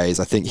weaker days,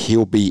 I think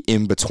he'll be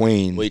in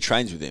between. Well, he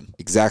trains with him.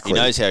 Exactly. He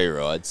knows how he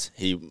rides.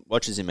 He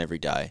watches him every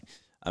day.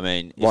 I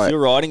mean, if you're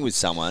riding with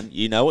someone,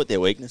 you know what their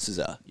weaknesses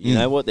are. You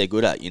know what they're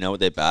good at. You know what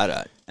they're bad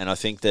at. And I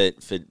think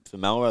that for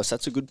Melross,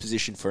 that's a good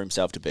position for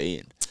himself to be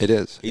in. It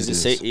is.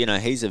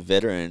 He's a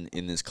veteran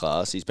in this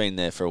class. He's been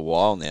there for a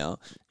while now.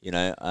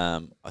 I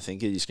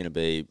think he's going to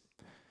be.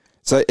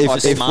 So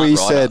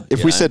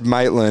if we said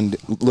Maitland,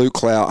 Luke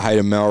Clout,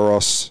 Hayden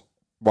Melross,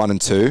 1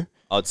 and 2.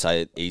 I'd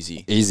say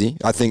easy. Easy.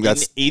 I think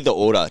that's in either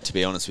order. To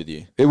be honest with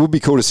you, it would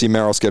be cool to see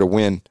Melross get a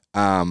win.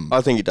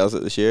 I think he does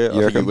it this year. I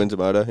think he wins a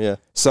motor. Yeah.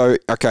 So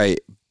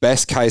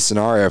best case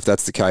scenario, if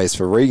that's the case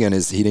for Regan,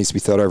 is he needs to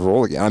be 3rd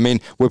overall again. I mean,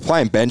 we're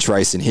playing bench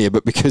racing here,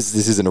 but because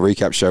this isn't a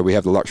recap show, we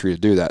have the luxury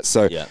to do that.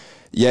 So,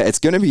 it's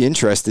going to be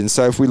interesting.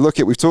 So if we look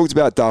at, we've talked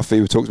about Duffy,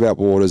 we've talked about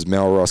Waters,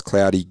 Melross,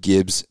 Cloudy,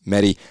 Gibbs,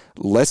 Meddy.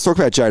 Let's talk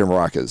about Jaden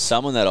Rikers.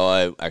 Someone that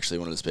I actually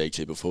wanted to speak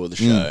to before the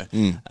show.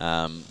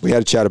 We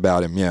had a chat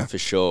about him, yeah. For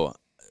sure.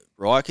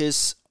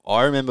 Rikers,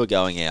 I remember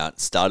going out,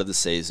 start of the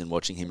season,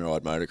 watching him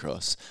ride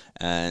motocross,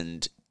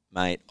 and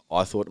mate,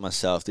 I thought to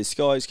myself, this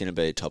guy's going to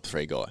be a top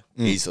 3 guy,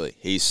 easily.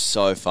 He's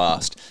so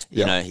fast.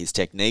 You know, his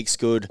technique's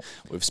good.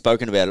 We've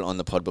spoken about it on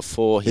the pod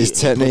before. His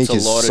technique he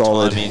puts a lot is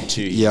solid. of time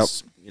into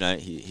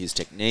his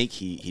technique.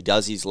 He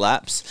does his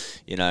laps.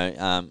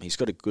 He's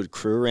got a good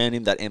crew around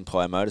him. That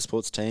Empire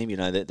Motorsports team,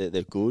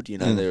 they're good.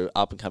 They're an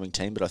up-and-coming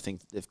team, but I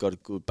think they've got a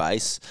good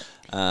base.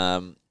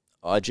 I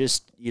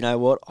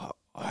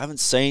haven't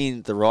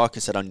seen the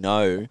Rikers that I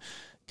know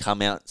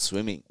come out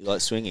swinging.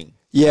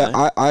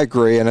 Yeah, I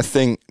agree. And I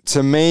think,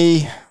 to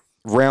me,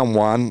 round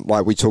 1,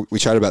 like we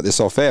chatted about this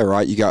off air,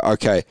 right? You go,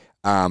 okay,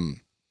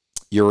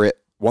 you're at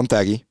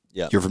Wonthaggi.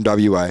 Yeah. You're from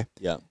WA.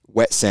 Yeah.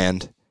 Wet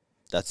sand.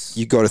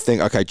 You got to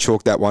think, okay,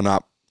 chalk that one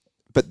up.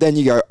 But then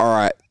you go, all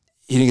right,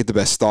 he didn't get the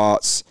best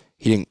starts.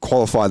 He didn't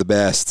qualify the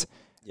best.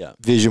 Yeah.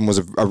 Vision was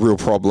a real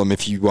problem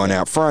if you weren't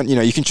out front.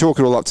 You can chalk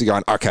it all up to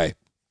going, okay,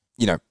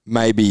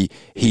 maybe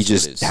he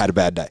just had a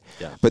bad day.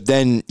 Yeah. But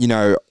then, you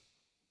go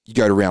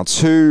to round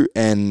 2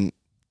 and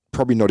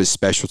probably not his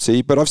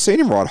specialty, but I've seen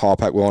him ride high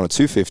pack well on a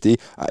 250.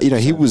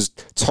 He was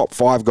top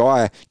 5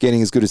 guy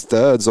getting as good as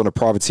 3rds on a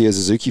privateer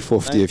Suzuki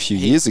 450 a few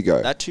years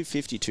ago. That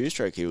 252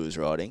 stroke he was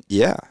riding.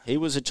 Yeah. He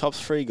was a top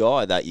 3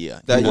 guy that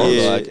year.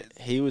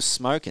 He was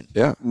smoking.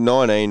 Yeah.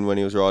 19 when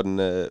he was riding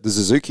the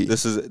Suzuki.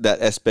 This is that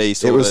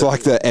SB. It was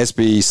like the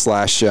SB /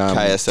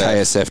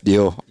 KSF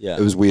deal. Yeah.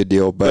 It was a weird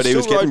deal, but he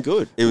was getting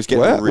good. He was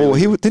getting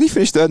didn't he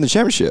finish 3rd in the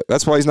championship?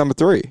 That's why he's number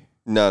 3.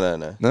 No.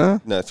 No?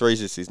 No,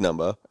 3's just his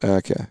number.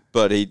 Okay.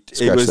 But he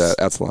Scratch was that.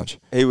 That's lunch.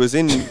 He was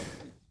in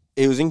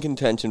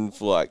contention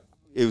for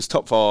it was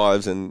top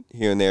 5s and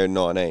here and there in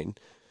 19.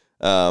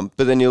 But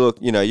then you look,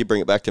 you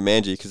bring it back to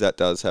Manji because that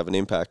does have an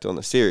impact on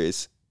the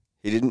series.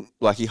 He didn't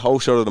he whole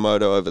shot the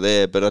moto over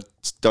there, but I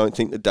don't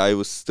think the day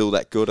was still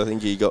that good. I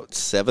think he got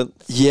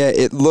 7th. Yeah,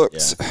 it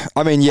looked. Yeah.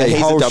 I mean, yeah,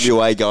 he's a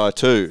WA guy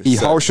too. He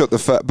whole shot the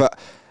first, but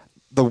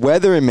the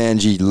weather in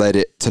Manji led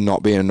it to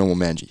not being a normal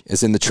Manji.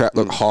 As in the track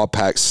looked hard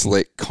packed,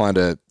 slick, kind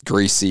of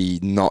greasy,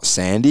 not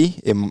sandy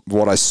in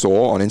what I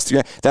saw on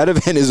Instagram. That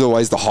event is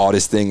always the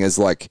hardest thing as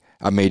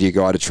a media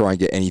guy to try and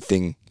get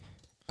anything,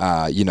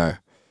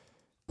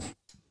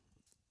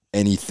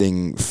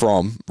 anything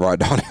from right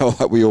downhill.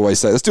 Like we always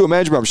say, let's do a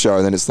Manji Bump show.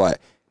 And then it's like,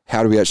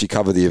 how do we actually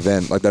cover the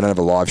event? They don't have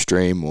a live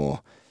stream or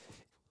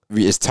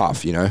it's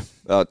tough, It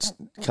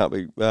can't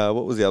be.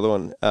 What was the other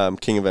one?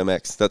 King of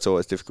MX. That's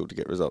always difficult to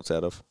get results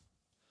out of.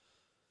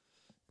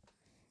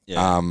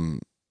 Yeah.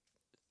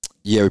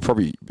 We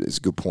probably, it's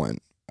a good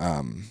point.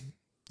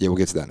 We'll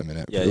get to that in a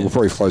minute. We'll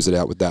probably close it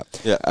out with that.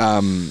 Yeah.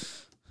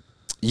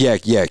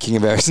 King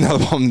of MX,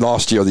 another one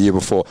last year or the year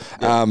before.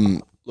 I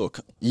will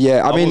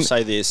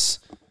say this.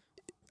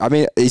 I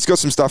mean, he's got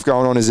some stuff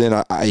going on. He's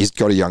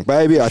got a young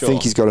baby. I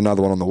think he's got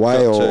another one on the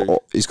way,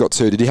 or he's got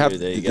 2. Did he have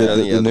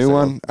the new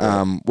one?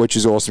 Which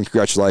is awesome.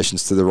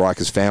 Congratulations to the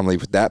Rikers family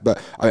with that. But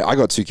I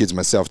got 2 kids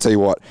myself. Tell you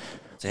what.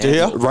 Do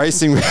you?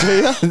 Racing.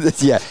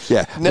 Yeah.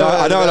 No,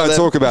 I don't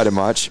talk about it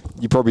much.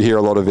 You probably hear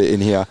a lot of it in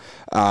here,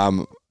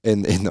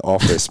 in the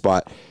office.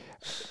 But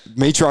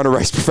me trying to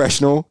race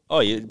professional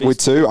with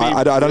 2,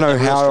 I don't know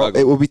how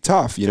it will be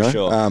tough.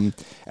 Sure. And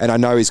I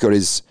know he's got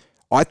his.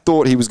 I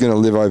thought he was going to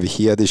live over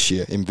here this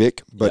year in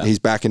Vic, but he's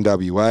back in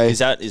WA. Is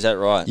that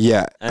right?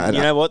 Yeah. And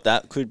you know what?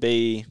 That could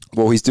be.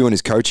 Well, he's doing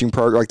his coaching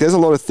program. There's a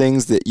lot of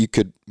things that you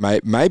could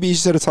maybe you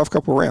just had a tough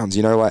couple of rounds.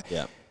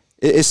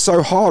 It's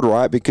so hard,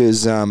 right?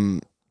 Because a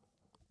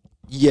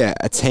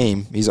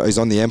team. He's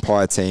on the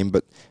Empire team,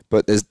 but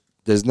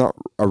there's not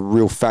a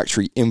real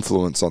factory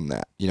influence on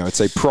that.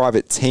 It's a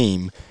private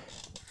team,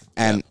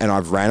 and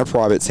I've ran a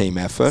private team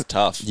effort. It's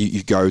tough.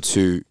 You go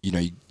to you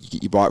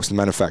get your bikes from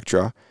the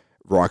manufacturer.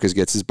 Rikers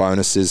gets his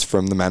bonuses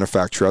from the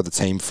manufacturer. The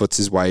team foots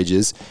his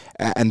wages,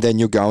 and then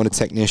you're going to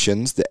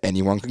technicians that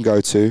anyone can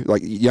go to.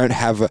 Like you don't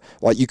have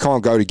you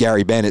can't go to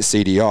Gary Bennett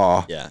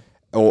CDR. Yeah.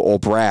 Or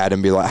Brad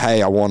and be like,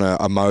 hey, I want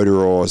a motor,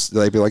 or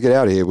they'd be like, get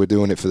out of here, we're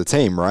doing it for the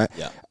team, right?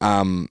 Yeah.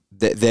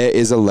 There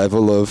is a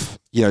level of,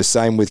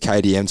 same with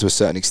KDM to a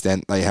certain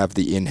extent. They have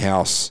the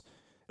in-house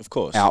Of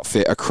course.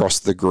 outfit across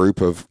the group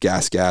of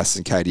Gas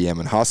and KDM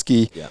and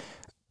Husky. Yeah.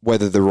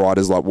 Whether the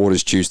riders like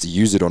Waters choose to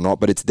use it or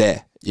not, but it's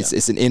there.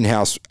 It's an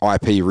in-house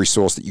IP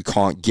resource that you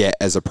can't get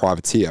as a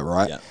privateer,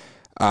 right? Yeah.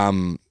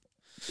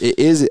 It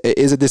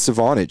is a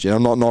disadvantage, and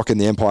I'm not knocking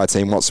the Empire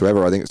team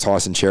whatsoever. I think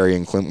Tyson Cherry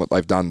and Clint, what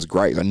they've done is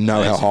great. I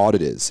know how hard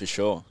it is. For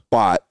sure.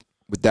 But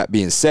with that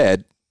being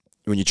said,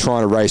 when you're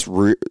trying to race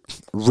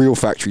real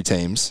factory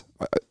teams,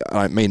 I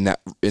don't mean that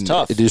in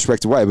a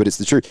disrespectful way, but it's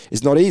the truth.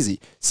 It's not easy.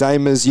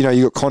 Same as, you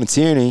got Connor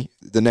Tierney,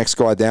 the next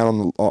guy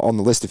down on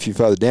the list a few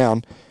further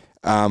down,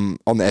 on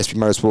the SP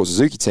Motorsport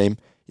Suzuki team.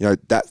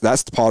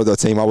 That's the part of the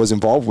team I was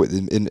involved with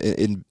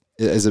in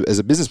as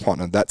a business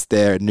partner. That's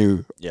their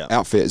new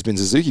outfit. Has been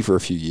Suzuki for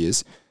a few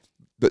years.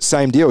 But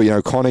same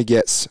deal, Connor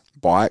gets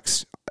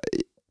bikes.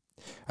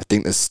 I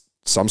think there's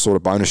some sort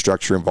of bonus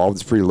structure involved.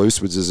 It's pretty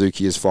loose with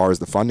Suzuki as far as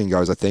the funding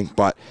goes, I think.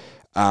 But,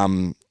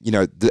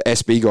 the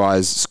SB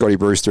guys, Scotty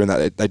Brewster and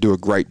that, they do a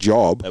great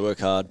job. They work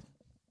hard.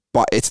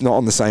 But it's not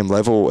on the same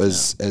level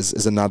as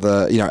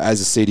another,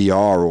 as a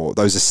CDR or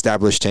those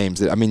established teams.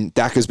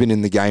 Dakar's been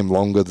in the game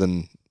longer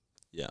than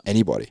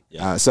anybody.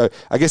 Yeah. So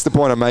I guess the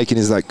point I'm making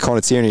is like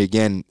Connor Tierney,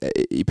 again,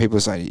 people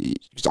are saying,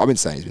 I've been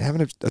saying he's been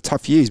having a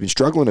tough year. He's been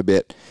struggling a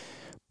bit.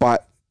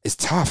 But it's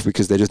tough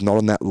because they're just not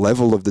on that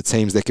level of the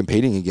teams they're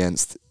competing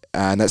against.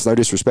 And that's no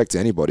disrespect to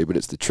anybody, but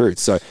it's the truth.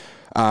 So,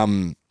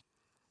 Rikers,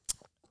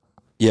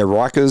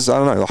 I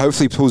don't know.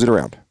 Hopefully he pulls it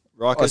around.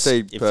 I see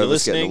if you're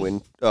Purvis getting a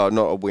listening, win.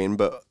 Not a win,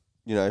 but,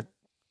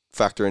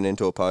 factoring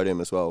into a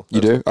podium as well.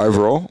 You do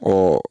overall,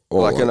 or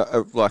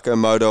like a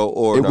moto,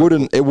 or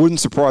it wouldn't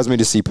surprise me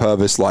to see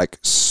Purvis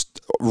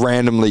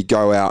randomly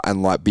go out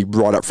and be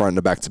right up front in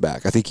the back to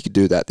back. I think he could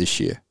do that this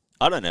year.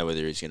 I don't know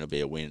whether he's going to be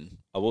a win.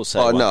 I will say.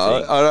 Sorry,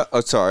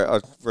 I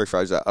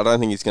rephrase that. I don't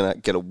think he's going to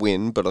get a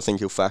win, but I think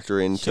he'll factor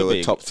into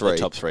a top three. A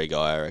top three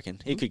guy, I reckon.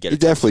 He could get. He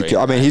definitely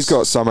could. He's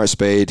got so much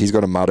speed. He's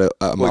got a mullet.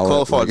 We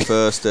qualified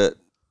first at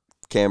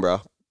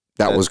Canberra.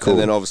 That was cool.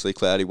 And then obviously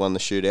Cloudy won the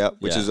shootout,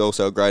 which is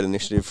also a great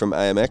initiative from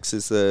AMX.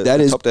 Is the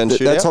top 10 shootout?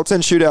 That top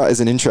 10 shootout is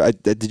an intro.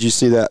 Did you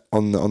see that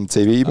on the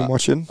TV you've been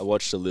watching? I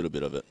watched a little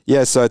bit of it.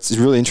 Yeah, so it's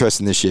really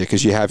interesting this year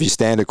because you have your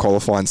standard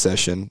qualifying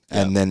session,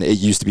 and then it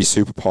used to be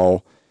Super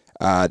Pole.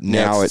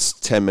 Now it's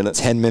 10 minutes.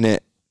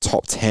 10-minute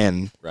top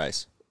 10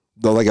 race.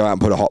 They'll go out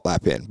and put a hot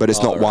lap in, but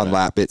it's not one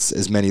lap. It's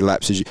as many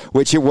laps as you,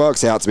 which it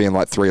works out to be in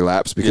 3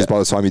 laps because by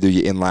the time you do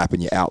your in lap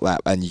and your out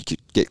lap and you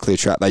get clear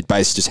track, they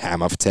basically just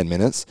hammer for 10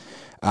 minutes.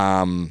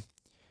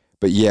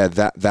 But yeah,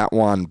 that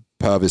one,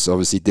 Purvis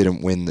obviously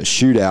didn't win the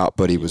shootout,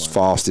 but he was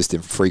fastest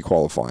in free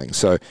qualifying.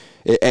 So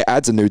it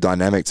adds a new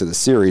dynamic to the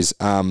series.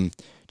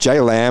 Jay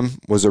Lamb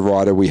was a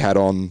rider we had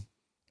on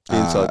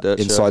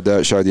Inside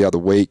Dirt Show the other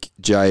week.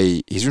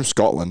 Jay, he's from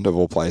Scotland, of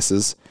all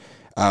places.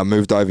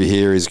 Moved over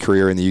here, his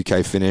career in the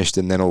UK finished,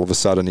 and then all of a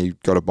sudden he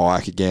got a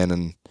bike again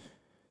and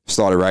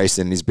started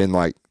racing. He's been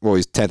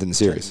he's 10th in the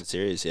series. 10th in the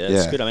series, yeah.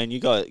 It's good. You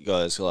got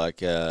guys like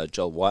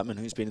Joel Whiteman,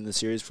 who's been in the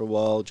series for a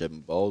while,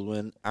 Jevon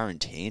Baldwin, Aaron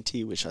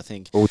Tanti, which I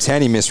think... Well,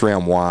 Tanti missed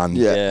round 1,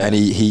 and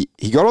he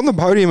got on the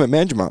podium at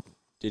Manjimup.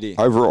 Did he?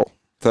 Overall.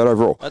 3rd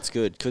overall. That's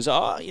good, because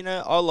I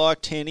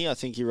like Tanti. I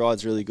think he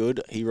rides really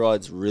good. He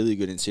rides really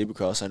good in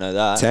Supercross, I know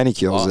that. Tanti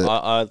kills it.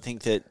 I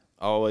think that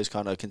I always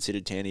kind of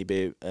considered Tanti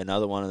be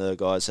another one of the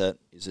guys that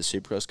is a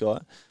Supercross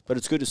guy. But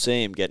it's good to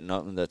see him getting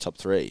up in the top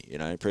 3.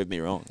 Prove me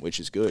wrong,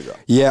 which is good. Right?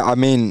 Yeah,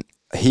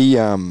 he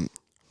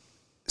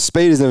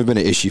speed has never been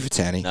an issue for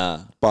Tanti.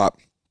 Nah. But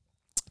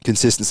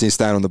consistency and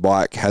staying on the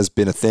bike has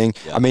been a thing.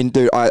 Yeah.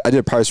 Dude, I did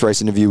a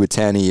post-race interview with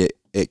Tanti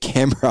at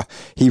Canberra.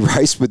 He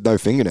raced with no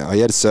fingernail.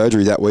 He had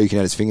surgery that week and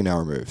had his fingernail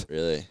removed.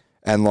 Really?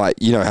 And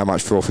how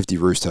much 450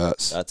 roost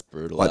hurts. That's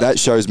brutal. That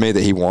shows me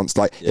that he wants.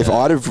 If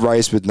I'd have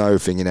raced with no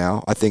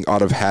fingernail, I think I'd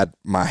have had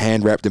my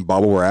hand wrapped in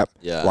bubble wrap.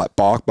 Yeah. Like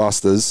bark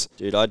busters.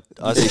 Dude,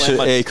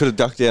 he could have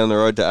ducked down the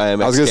road to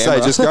AMX. I was going to say,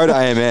 just go to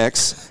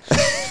AMX,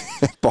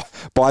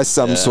 buy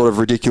some sort of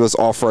ridiculous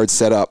off-road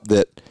setup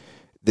that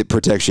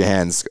protects your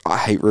hands. I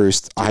hate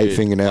roost. I hate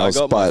fingernails. I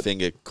got my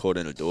finger caught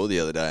in a door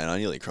the other day and I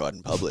nearly cried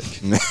in public.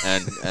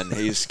 and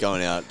he's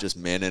going out just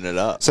manning it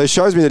up. So it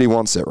shows me that he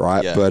wants it,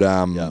 right? Yeah. But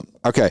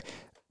okay.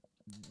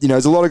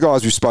 There's a lot of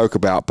guys we spoke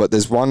about, but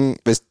there's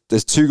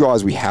 2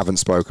 guys we haven't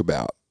spoke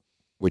about,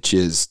 which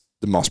is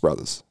the Moss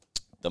brothers.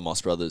 The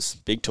Moss brothers,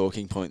 big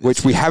talking point.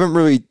 Which we haven't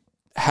really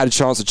had a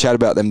chance to chat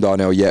about them,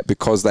 Darnell, yet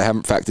because they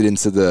haven't factored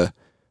into the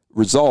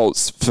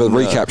results for the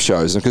recap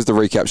shows, and because the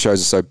recap shows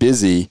are so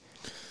busy.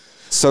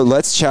 So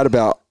let's chat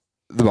about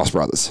the Moss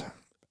brothers,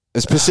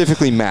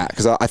 specifically Matt,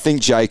 because I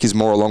think Jake is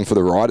more along for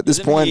the ride at this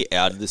point. Isn't he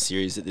out of the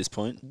series at this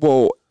point?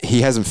 Well,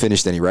 he hasn't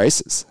finished any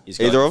races. He's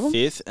got either of them?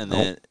 5th, and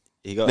then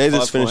he got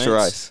Neither's 5 finished a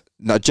points. race.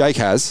 No, Jake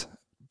has,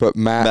 but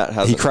Matt he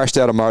hasn't. crashed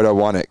out a Moto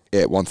 1 at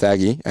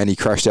Wonthaggi, and he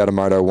crashed out a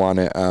Moto 1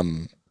 at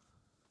Did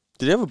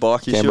he have a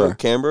bike issue Canberra. at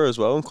Canberra as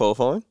well in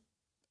qualifying?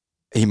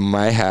 he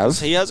may have.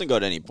 He hasn't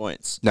got any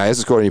points. No, he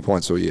hasn't scored any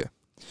points all year.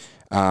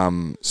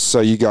 So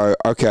you go,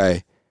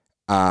 okay,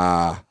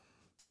 like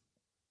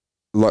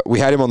we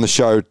had him on the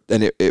show,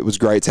 and it was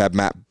great to have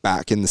Matt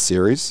back in the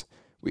series.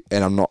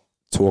 And I'm not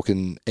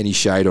talking any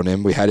shade on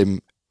him. We had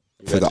him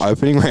for the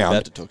opening I'm round,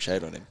 about to talk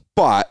shade on him.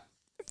 but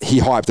he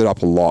hyped it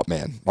up a lot,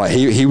 man. Like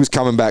he was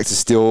coming back to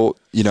still,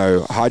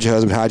 hide your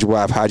husband, hide your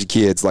wife, hide your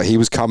kids. Like he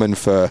was coming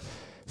for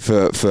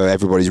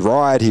everybody's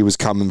ride. He was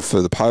coming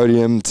for the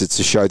podium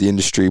to show the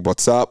industry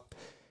what's up.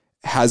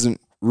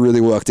 Hasn't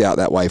really worked out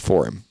that way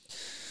for him.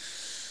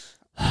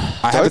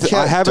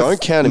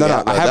 Don't count him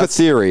out. I have a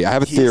theory.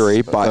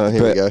 But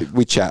here we go.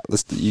 we chat.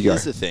 You go.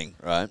 Here's the thing,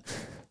 right?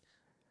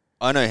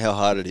 I know how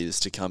hard it is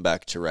to come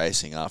back to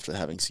racing after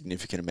having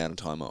significant amount of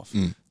time off.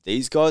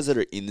 These guys that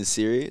are in the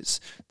series,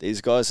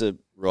 these guys are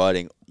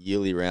riding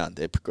yearly round.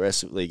 They're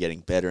progressively getting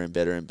better and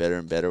better and better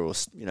and better, or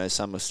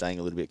some are staying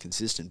a little bit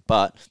consistent,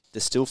 but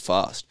they're still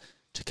fast.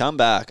 To come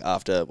back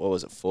after 4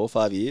 or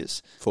 5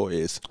 years, 4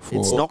 years.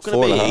 it's not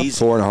going to be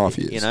easy. 4.5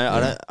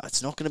 years.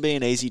 It's not going to be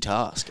an easy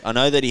task. I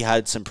know that he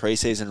had some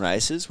preseason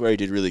races where he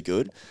did really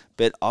good,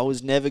 but I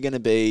was never going to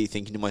be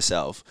thinking to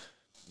myself,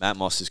 Matt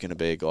Moss is going to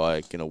be a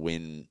guy going to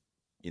win,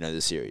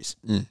 the series.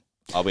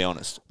 I'll be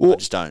honest. Well, I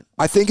just don't.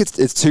 I think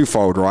it's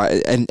twofold,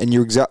 right? And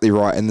you're exactly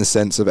right in the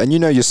sense of, and you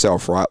know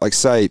yourself, right? Like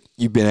say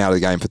you've been out of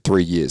the game for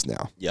 3 years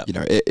now. Yeah.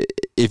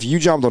 If you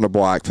jumped on a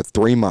bike for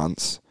 3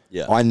 months,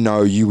 Yeah. I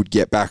know you would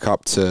get back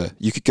up to,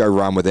 you could go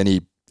run with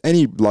any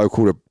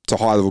local to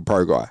high level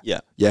pro guy.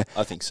 Yeah. Yeah.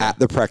 I think so. At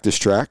the practice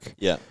track,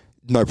 Yeah.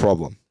 no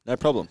problem. No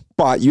problem.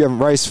 But you haven't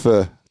raced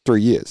for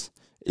 3 years.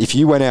 If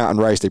you went out and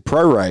raced a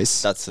pro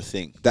race, That's the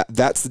thing.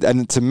 that's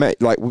and to me,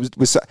 like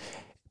with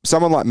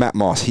someone like Matt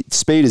Moss,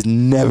 speed is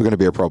never going to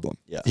be a problem.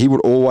 Yeah. He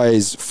would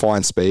always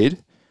find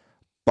speed,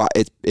 but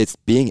it's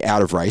being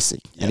out of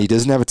racing, Yeah. and he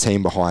doesn't have a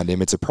team behind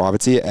him. It's a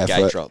privateer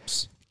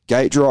effort.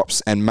 Gate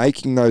drops and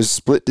making those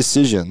split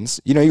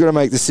decisions. You got to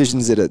make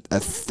decisions at a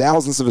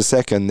thousandth of a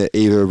second that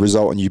either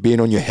result in you being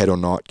on your head or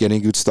not, getting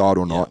a good start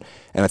or not.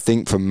 And I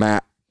think for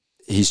Matt,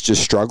 he's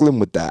just struggling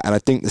with that. And I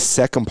think the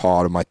second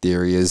part of my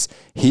theory is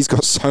he's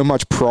got so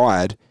much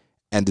pride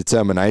and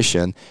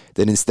determination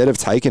that instead of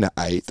taking an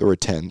 8th or a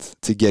 10th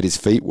to get his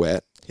feet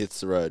wet, Hits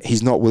the road.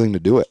 he's not willing to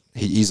do it.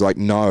 He's like,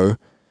 no.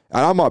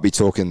 And I might be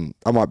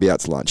out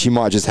to lunch. He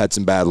might just had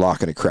some bad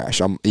luck and a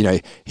crash.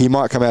 He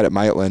might come out at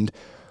Maitland,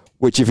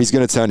 which if he's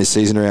going to turn his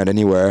season around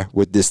anywhere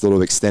with this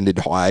little extended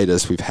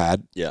hiatus we've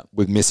had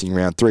with missing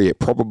round 3, it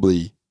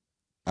probably...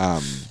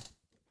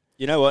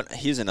 You know what?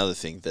 Here's another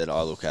thing that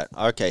I look at.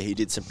 Okay, he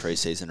did some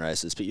preseason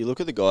races, but you look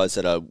at the guys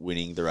that are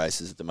winning the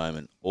races at the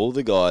moment. All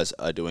the guys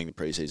are doing the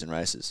preseason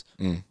races,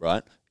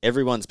 right?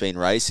 Everyone's been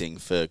racing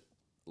for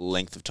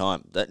length of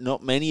time. That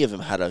not many of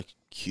them had a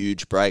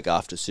huge break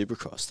after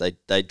Supercross.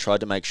 They tried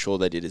to make sure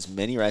they did as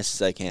many races as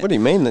they can. What do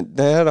you mean?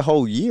 They had a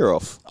whole year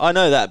off. I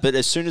know that, but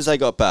as soon as they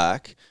got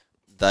back,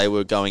 they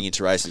were going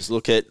into races.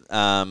 Look at,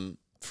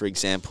 for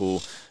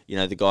example,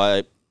 the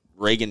guy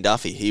Regan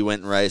Duffy. He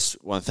went and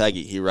raced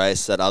Wonthaggi. He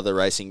raced that other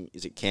racing.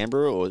 Is it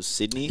Canberra or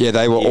Sydney? Yeah,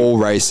 they were all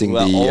racing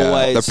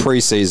the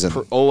pre-season.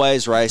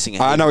 Always racing.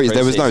 I know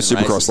there was no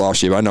Supercross races.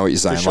 last year, but I know what you're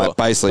saying. For sure. Like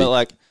basically,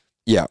 but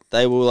yeah,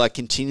 they were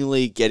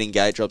continually getting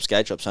gate drops.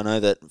 I know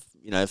that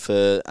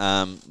for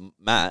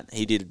Matt,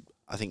 he did.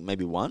 I think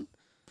maybe one.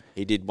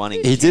 He did one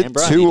in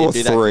Canberra. He did 2 or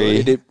 3.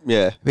 He did,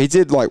 He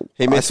did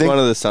he missed one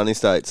of the sunny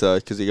states though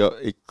because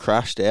he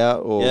crashed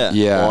out or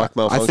bike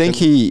malfunction. I think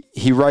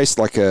he raced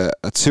like a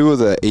 2 of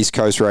the East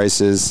Coast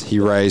races. He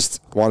raced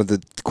one of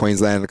the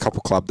Queensland and a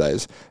couple club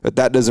days, but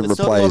that doesn't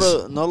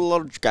replace. Not a lot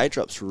of gate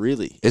drops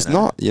really. It's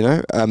not.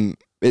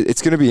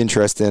 It's going to be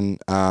interesting,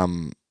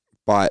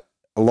 but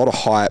a lot of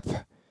hype.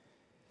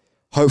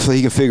 Hopefully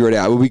he can figure it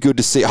out. It would be good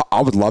to see.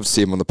 I would love to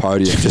see him on the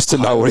podium just to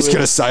know what he's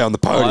going to say on the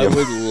podium. I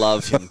would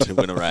love him to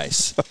win a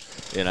race.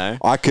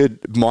 I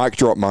could. Mic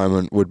drop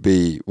moment would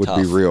be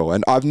real.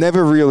 And I've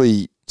never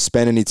really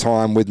spent any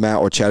time with Matt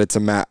or chatted to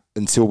Matt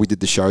until we did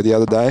the show the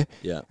other day.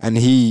 Yeah. And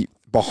he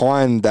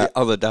behind that the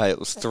other day, it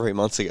was 3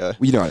 months ago.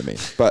 You know what I mean.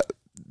 But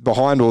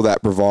behind all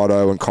that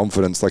bravado and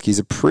confidence, he's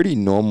a pretty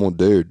normal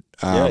dude.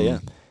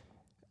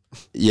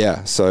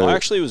 Yeah. So I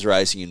actually was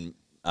racing in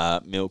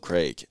Mill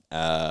Creek.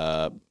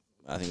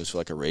 I think it was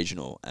for a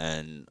regional,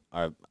 and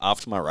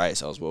after my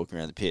race, I was walking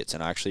around the pits,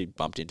 and I actually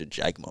bumped into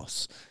Jake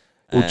Moss.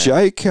 Well,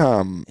 Jake,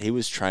 he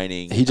was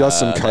training. He does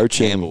some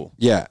coaching. Campbell,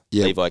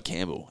 Levi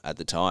Campbell at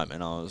the time,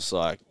 and I was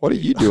like, "What are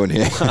you doing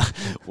here?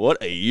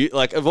 What are you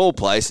of all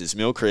places?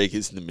 Mill Creek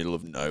is in the middle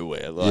of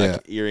nowhere.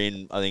 You're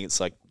in. I think it's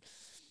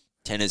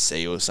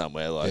Tennessee or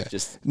somewhere, like Yeah.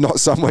 just Not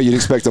somewhere you'd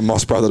expect a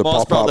Moss brother to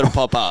Moss pop brother up. to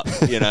pop up,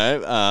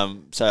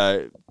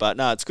 But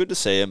no, it's good to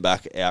see him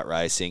back out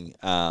racing.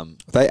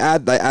 They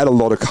add a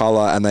lot of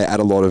color and they add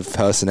a lot of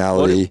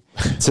personality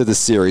to the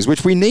series,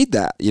 which we need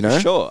that,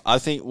 Sure. I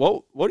think,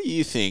 what do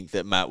you think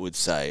that Matt would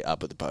say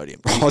up at the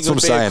podium? Do you That's think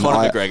what it would I'm be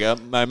a saying. Conor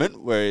McGregor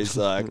moment where he's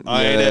like,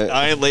 I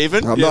Yeah. ain't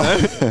leaving, I'm you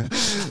not- know?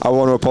 I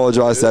want to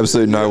apologize to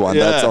absolutely no one.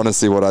 Yeah. That's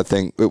honestly what I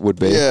think it would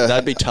be. Yeah.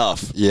 That'd be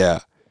tough. Yeah.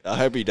 I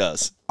hope he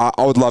does. I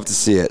would love to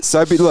see it.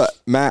 So,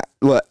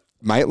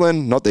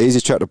 Maitland, not the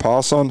easiest track to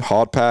pass on.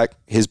 Hard pack,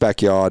 his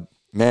backyard.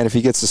 Man, if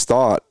he gets to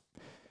start,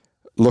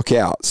 look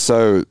out.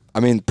 So, I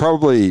mean,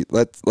 probably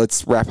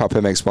let's wrap up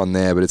MX1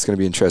 there, but it's going to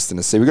be interesting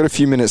to see. We've got a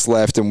few minutes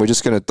left, and we're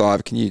just going to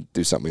dive. Can you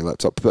do something with your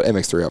laptop? Put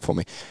MX3 up for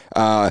me.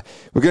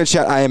 We're going to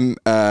chat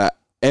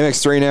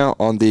MX3 now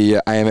on the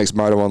AMX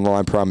Moto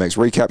Online Pro MX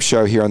Recap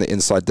Show here on the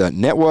Inside Dirt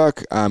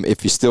Network.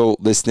 If you're still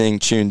listening,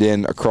 tuned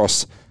in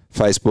across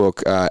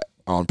Facebook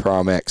on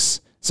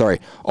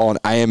on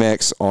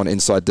AMX, on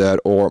Inside Dirt,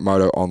 or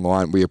Moto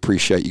Online, we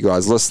appreciate you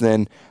guys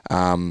listening.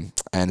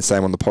 And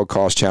same on the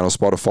podcast channel,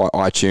 Spotify,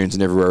 iTunes,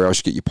 and everywhere else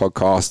you get your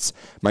podcasts.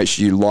 Make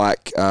sure you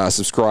like,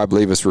 subscribe,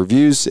 leave us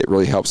reviews. It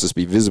really helps us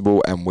be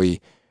visible, and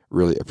we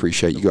really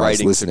appreciate you guys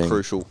Ratings listening. are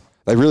crucial.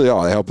 They really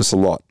are. They help us a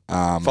lot.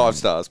 5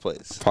 stars,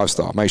 please.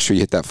 5-star. Make sure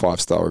you hit that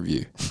 5-star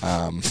review.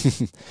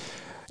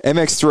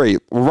 MX3.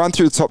 We'll run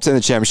through the top 10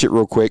 of the championship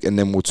real quick, and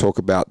then we'll talk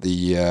about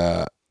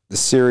the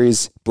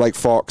series. Blake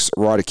Fox,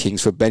 Ryder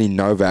Kingsford, Benny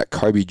Novak,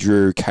 Kobe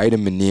Drew,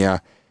 Caden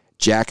Menier,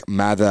 Jack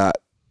Mather,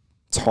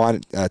 Ty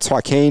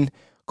Keane,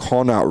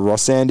 Connor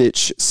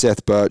Rossandich,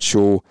 Seth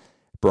Birchall,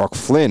 Brock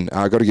Flynn.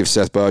 I got to give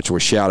Seth Birchall a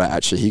shout out.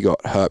 Actually, he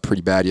got hurt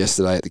pretty bad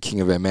yesterday at the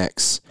King of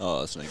MX.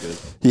 Oh, that's not good.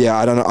 Yeah,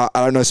 I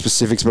don't know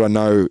specifics, but I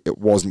know it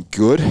wasn't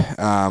good.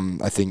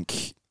 I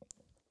think,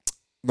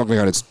 not going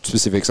to go into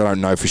specifics. I don't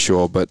know for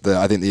sure, but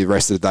I think the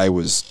rest of the day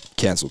was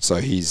cancelled. So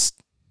he's,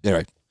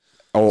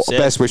 all Seth,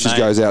 best wishes mate.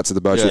 goes out to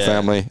the Birchall Yeah.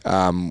 family.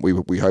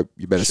 We hope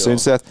you're better Sure. soon,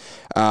 Seth.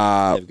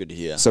 Yeah, good to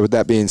hear. So with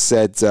that being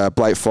said,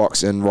 Blake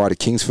Fox and Ryder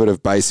Kingsford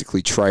have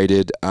basically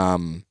traded.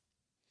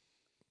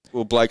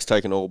 Well, Blake's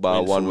taken all bar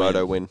Win for one win.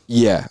 moto win.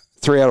 Yeah,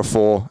 3 out of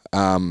 4.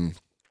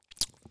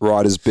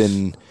 Ryder's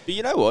been. But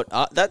you know what?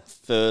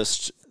 The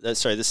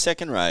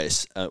second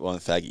race at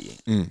Wonthaggi,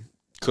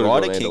 Could have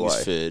Ryder gone either way.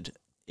 Kingsford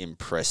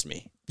impressed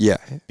me. Yeah,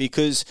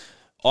 Because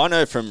I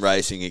know from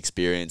racing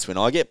experience, when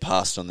I get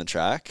passed on the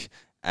track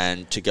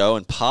and to go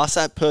and pass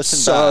that person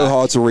so back,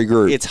 hard to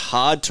regroup. it's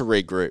hard to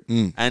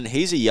regroup. And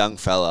he's a young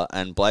fella,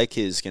 and Blake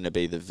is going to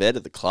be the vet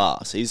of the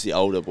class. He's the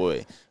older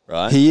boy,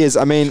 right? He is.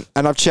 I mean,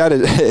 and I've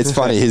chatted. It's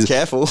funny. He's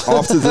Careful.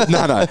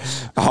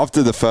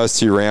 After the first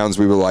 2 rounds,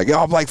 we were like,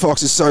 "Oh, Blake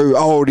Fox is so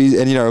old,"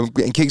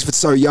 and Kingsford's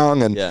so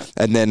young, and Yeah.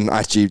 and then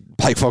actually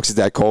Blake Fox's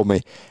dad called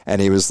me,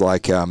 and he was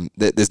like,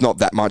 "There's not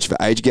that much of an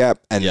age gap,"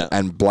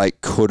 and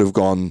Blake could have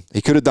gone.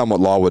 He could have done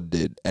what Larwood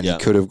did, and he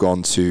could have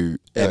gone to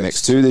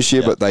MX2 this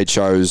year, but they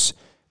chose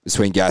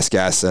between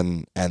Gas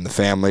and the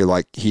family.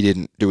 Like, he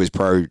didn't do his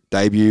pro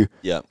debut.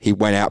 Yeah. He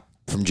went out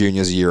from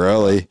juniors a year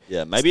early.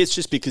 Yeah, maybe it's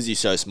just because he's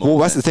so small. Well,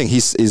 that's the thing.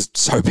 He's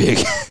so big,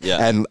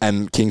 Yeah.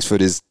 and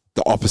Kingsford is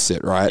the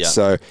opposite, right? Yeah.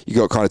 So you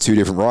got kind of 2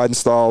 different riding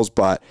styles,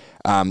 but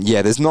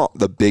there's not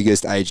the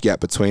biggest age gap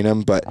between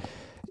them. But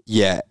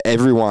yeah,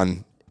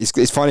 everyone.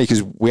 It's funny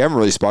because we haven't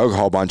really spoke a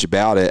whole bunch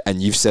about it,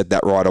 and you've said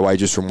that right away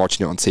just from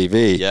watching it on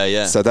TV. Yeah,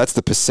 yeah. So that's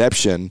the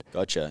perception.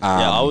 Gotcha.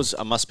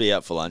 I must be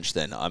out for lunch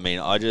then. I mean,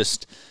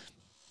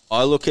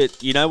 I look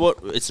at, you know what,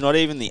 it's not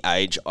even the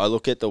age. I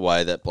look at the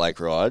way that Blake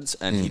rides,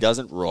 and he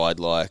doesn't ride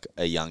like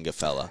a younger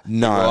fella.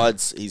 No.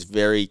 He's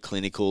very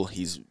clinical.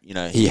 He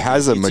He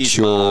has a hits his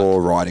mature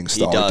mark. riding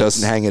style. He does.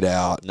 doesn't hang it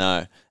out.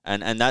 No.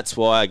 And that's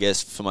why, I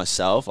guess, for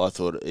myself, I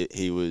thought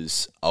he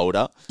was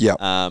older. Yep.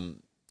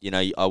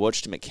 I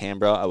watched him at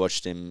Canberra. I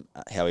watched him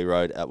how he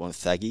rode at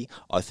Wonthaggi.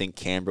 I think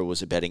Canberra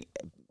was a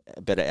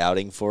better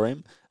outing for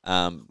him.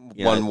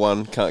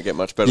 1-1 can't get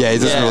much better. Yeah, he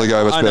than doesn't that. really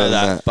go much I better know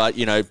than that,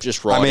 that. but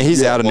just riding. I mean,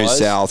 he's out of New wise,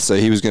 South, so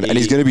he's going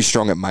to be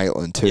strong at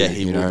Maitland too. Yeah,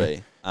 he you will know?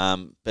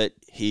 be. But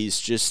he's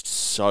just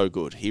so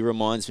good. He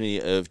reminds me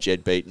of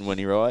Jed Beaton when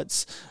he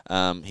rides.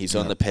 He's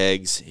on the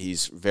pegs. He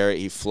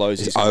flows.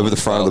 He's his over the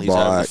corners front of the well.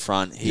 He's over bike. the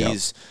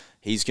front.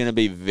 He's going to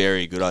be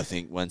very good, I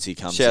think, once he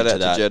comes Shout into out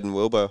that. to Jed and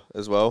Wilbur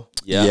as well.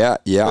 Yeah.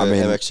 I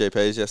mean,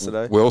 MXGPs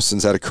yesterday.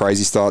 Wilson's had a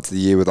crazy start to the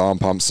year with arm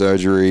pump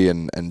surgery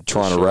and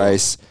trying to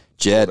race.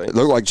 Jed, it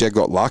looked like Jed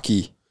got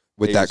lucky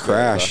with He that was very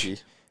crash.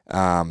 lucky.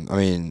 I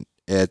mean,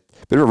 bit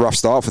of a rough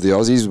start for the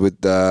Aussies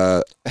with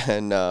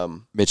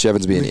And Mitch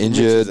Evans being Mitch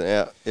injured. isn't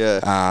out.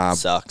 Yeah.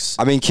 Sucks.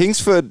 I mean,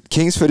 Kingsford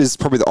is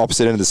probably the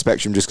opposite end of the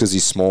spectrum just because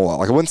he's smaller.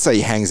 Like, I wouldn't say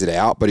he hangs it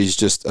out, but he's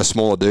just a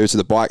smaller dude, so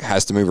the bike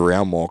has to move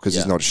around more because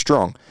he's not as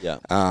strong. Yeah.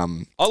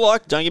 Don't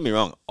get me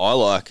wrong, I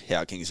like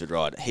how Kingsford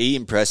ride. He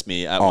impressed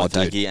me at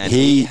Wonthaggi, dude. and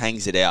he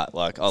hangs it out.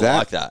 Like, I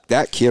like that.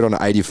 That kid on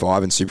an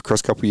 85 in Supercross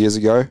a couple of years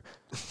ago,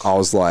 I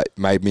was like,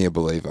 made me a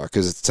believer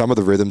because some of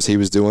the rhythms he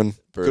was doing.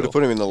 Could have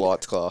put him in the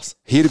lights class.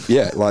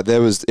 Like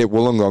there was at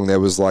Wollongong, there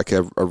was like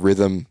a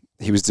rhythm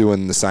he was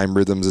doing the same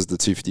rhythms as the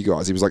 250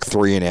 guys. He was like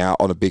 3 and out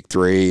on a big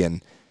 3,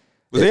 and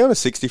Was he on a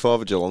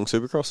 65 at Geelong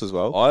Supercross as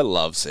well? I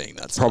love seeing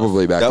that stuff.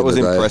 probably back That in was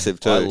the day. impressive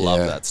too. I love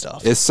Yeah. that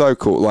stuff. It's so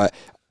cool. Like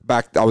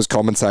back, I was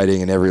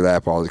commentating in every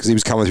lap because he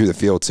was coming through the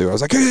field too. I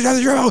was like, "Who's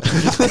the drill?"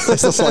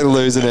 It's just like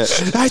losing it.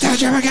 Hey, don't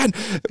drill again.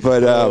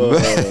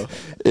 But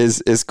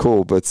is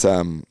cool. But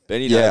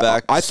Benny yeah,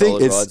 Novak, I think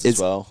solid rides it's as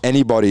well.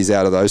 anybody's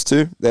out of those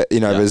two. That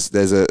Yeah.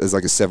 there's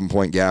like a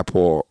 7-point gap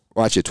or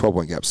actually a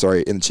 12-point gap.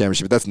 Sorry, in the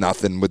championship. But that's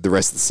nothing with the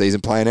rest of the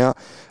season playing out.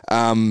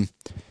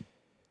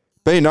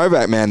 Benny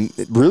Novak, man,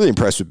 really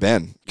impressed with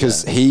Ben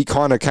because he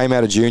kind of came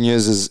out of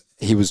juniors as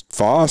he was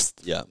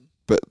fast, Yeah.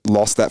 but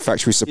lost that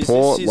factory Is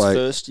support. this his Like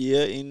first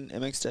year in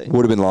MXT?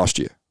 would have been last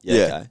year. Yeah.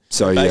 Yeah. Okay.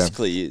 So, It yeah.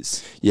 basically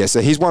is. Yeah, so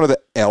he's one of the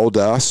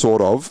elder,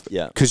 sort of.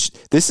 Yeah. Because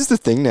this is the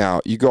thing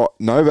now. You got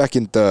Novak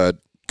in third,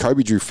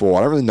 Kobe Drew 4.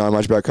 I don't really know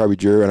much about Kobe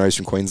Drew. I know he's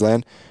from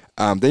Queensland.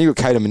 Then you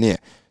got Caden Manier.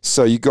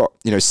 So you got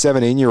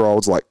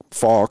 17-year-olds like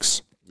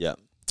Fox. Yeah.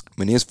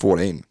 Manier's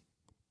 14.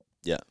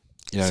 Yeah.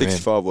 You know what I mean?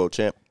 65 world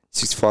champ.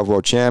 65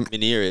 world champ.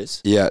 Minier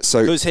is. Yeah.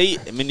 So Because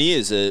Minier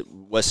is a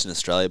Western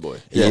Australia boy.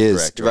 He Is that is.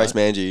 correct, He raced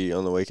right? Manji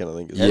on the weekend, I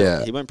think.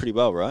 Yeah. He went pretty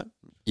well, right?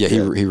 yeah,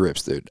 he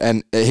rips, dude.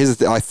 And here's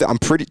the thing. I'm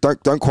pretty.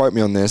 Don't quote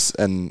me on this,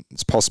 and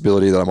it's a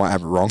possibility that I might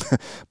have it wrong,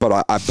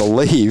 but I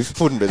believe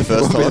Wouldn't be the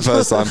first Wouldn't be time.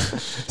 the first time.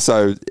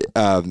 So,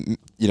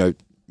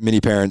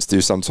 mini parents do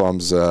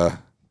sometimes.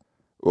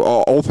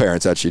 All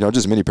parents actually, not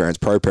just mini parents,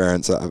 pro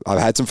parents. I've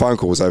had some phone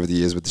calls over the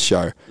years with the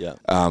show. Yeah.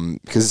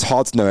 Because it's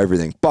hard to know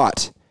everything.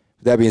 But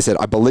with that being said,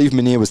 I believe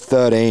Manier was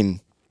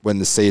 13 when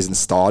the season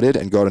started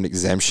and got an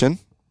exemption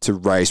to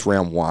race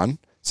round 1.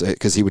 So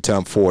because he would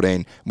turn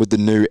 14 with the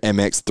new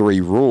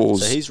MX3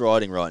 rules. So he's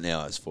riding right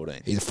now as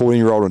 14. He's a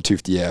 14-year-old on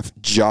 250F,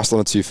 just on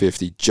a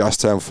 250,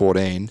 just turned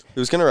 14. He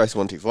was going to race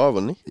 125,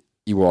 wasn't he?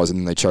 He was, and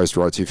then they chose to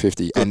ride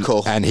 250. Good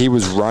call. And he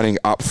was running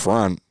up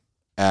front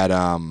at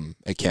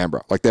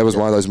Canberra. Like, there was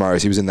one of those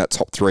Murrays. He was in that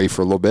top 3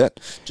 for a little bit.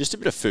 Just a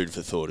bit of food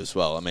for thought as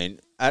well. I mean,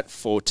 at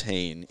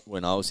 14,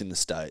 when I was in the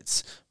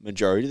States,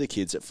 majority of the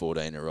kids at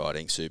 14 are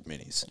riding super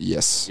minis.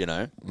 Yes. You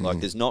know,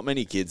 like there's not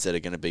many kids that are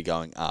going to be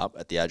going up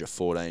at the age of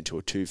 14 to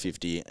a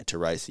 250 to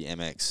race the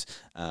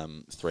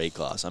MX 3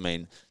 class. I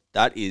mean,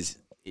 that is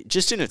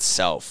just in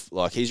itself,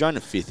 like he's running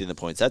 5th in the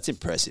points. That's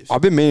impressive. I've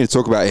been meaning to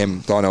talk about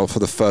him, Donnell, for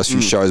the first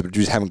few shows, but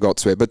we just haven't got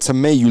to it. But to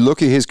me, you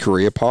look at his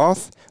career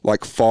path,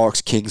 like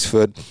Fox,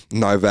 Kingsford,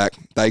 Novak,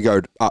 they go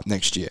up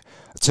next year.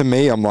 To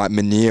me, I'm like,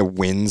 Manier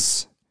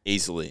wins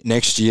Easily.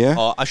 next year.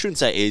 Oh, I shouldn't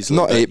say easily.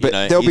 Not, but,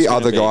 but there'll be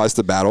other guys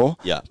to battle.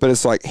 Yeah. But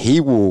it's like he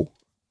will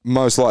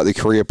most likely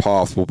career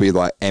path will be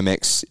like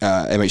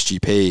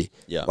MXGP.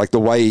 Yeah. Like the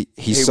way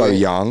he's He so will.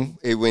 young.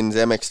 He wins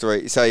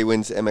MX3. Say he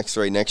wins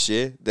MX3 next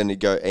year, then he'd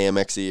go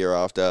AMX the year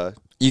after.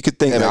 You could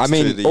think that. I MX2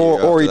 mean, the year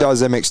or he after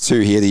does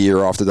MX2 here the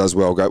year after, does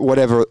well. Go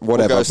whatever.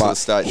 goes to the But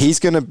States. he's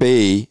going to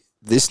be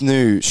this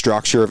new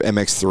structure of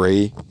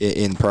MX3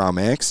 in Pro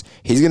MX.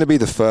 He's going to be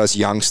the first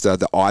youngster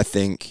that I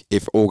think,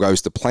 if all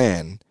goes to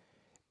plan,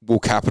 will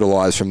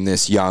capitalize from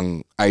this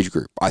young age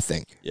group. I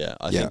think. Yeah,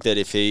 I Yeah. think that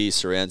if he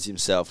surrounds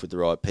himself with the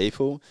right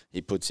people,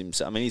 he puts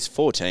himself. I mean, he's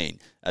 14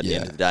 at the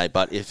end of the day,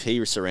 but if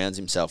he surrounds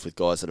himself with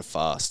guys that are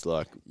fast,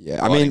 like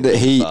Yeah, I mean, that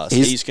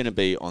he's going to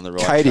be on the right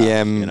track,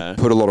 KDM you know?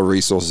 put a lot of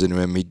resources into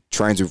him. He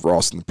trains with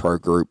Ross in the pro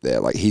group there.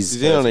 Like he's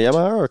Is he on a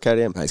Yamaha or a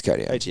KTM? No, he's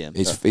KTM. KTM.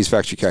 He's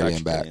factory KTM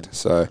Factory backed. KTM.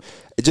 So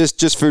it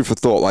just food for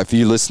thought. Like for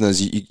you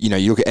listeners, you know,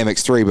 you look at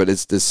MX3, but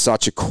there's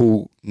such a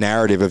cool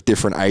narrative of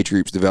different age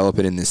groups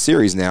developing in this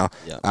series now.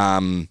 Yeah.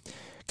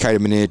 Kaden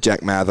Manier,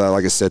 Jack Mather,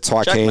 like I said,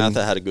 Ty Jack Keane.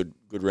 Mather had a good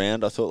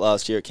round, I thought,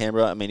 last year at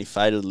Canberra. I mean, he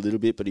faded a little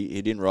bit, but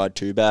he didn't ride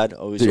too bad.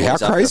 Dude, how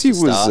crazy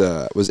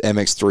was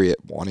MX3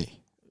 at Wani?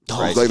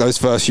 Crazy. Like those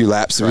first few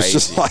laps, it was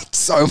just Crazy. like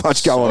so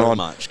much going on.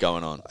 much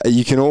going on.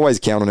 You can always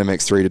count on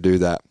MX3 to do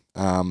that.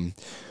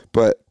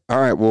 But all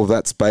right, well,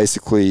 that's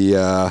basically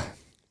That's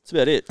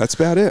about it. that's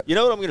about it. You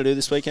know what I'm going to do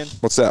this weekend?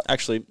 What's that?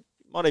 Actually,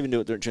 might even do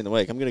it during the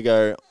week. I'm going to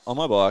go on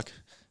my bike.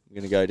 I'm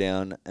going to go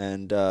down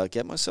and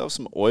get myself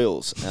some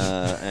oils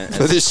and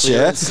For this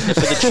chair? for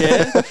the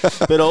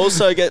chair, but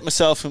also get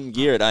myself some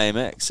gear at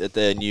AMX at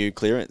their new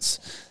clearance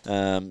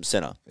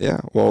centre. Yeah.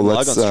 Well, On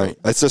let's Lygon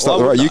Street. just Why up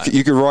the road. wouldn't I?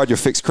 You could ride your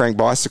fixed crank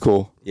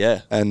bicycle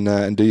Yeah,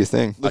 and do your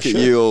thing. Look I at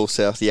should. you all,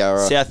 South Yarra.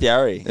 South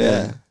Yarry.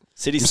 Yeah.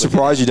 City I'm slicker.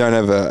 surprised you don't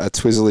have a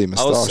twizzly I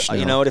moustache. was,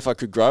 you know what? If I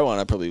could grow one,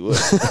 I probably would.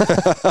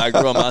 I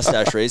grew a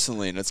mustache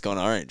recently, and it's gone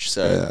orange.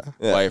 So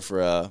Yeah. way for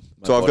my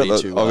So I've got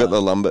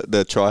body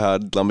the try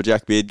hard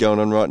lumberjack beard going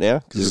on right now.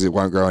 because it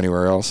won't grow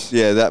anywhere else.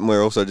 Yeah, that and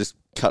we're also just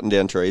cutting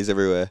down trees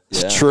everywhere.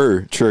 Yeah.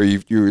 True.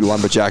 You're a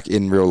lumberjack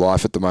in real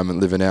life at the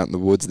moment, living out in the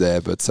woods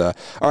there. But all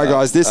right,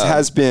 guys, this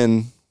has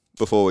been.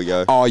 Before we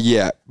go, Oh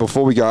yeah.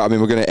 Before we go, I mean,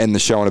 we're going to end the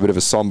show on a bit of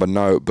a somber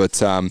note,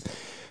 but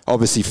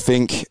obviously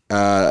Fink,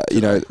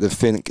 the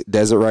Fink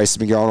Desert Race has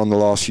been going on the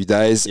last few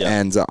days, Yeah.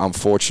 and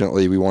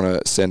unfortunately, we want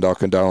to send our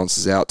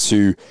condolences out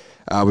to.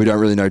 We don't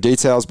really know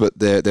details, but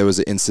there was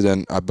an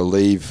incident, I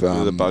believe,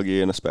 with a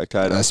buggy and a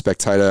spectator. a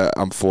spectator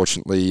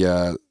unfortunately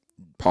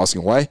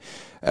passing away.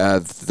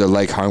 The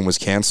leg home was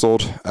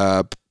cancelled.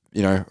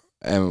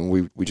 and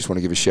we just want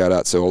to give a shout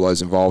out to all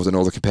those involved and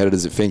all the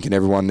competitors at Fink and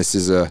everyone. This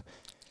is a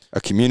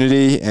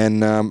community,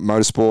 and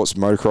motorsports,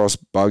 motocross,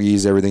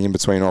 buggies, everything in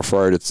between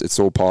off-road. It's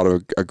all part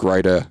of a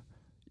greater,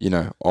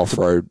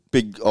 off-road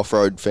Big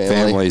off-road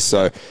family.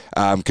 So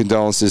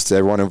condolences to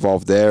everyone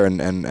involved there,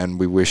 and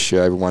we wish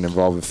everyone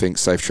involved with Fink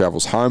safe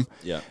travels home.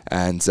 Yeah.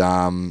 And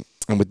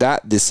with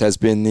that, this has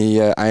been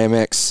the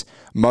AMX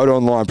Moto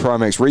Online Pro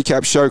MX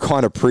recap show,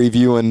 kind of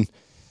previewing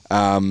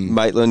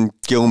Maitland,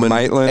 Gilman,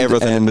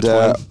 everything in and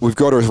between. we've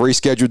got a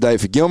rescheduled date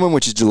for Gilman,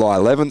 which is July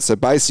 11th. So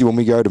basically, when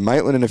we go to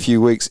Maitland in a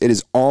few weeks, it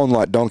is on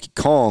like Donkey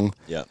Kong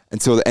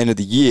until the end of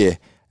the year.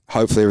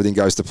 Hopefully, everything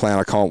goes to plan.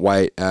 I can't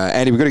wait.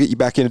 Andy, we've got to get you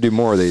back in to do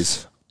more of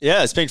these.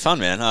 Yeah, it's been fun,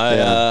 man.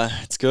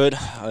 It's good.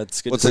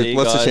 It's good What's to see you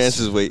guys. the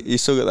chances you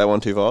still got that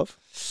 125?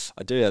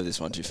 I do have this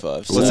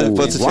 125. What's the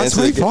chance?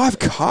 125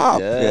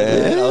 cup.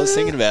 Yeah, I was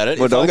thinking about it.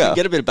 If I could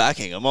get a bit of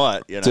backing, I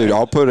might. Dude,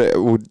 I'll put it. I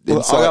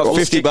got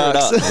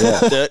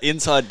 $50. Dirt,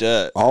 inside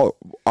dirt.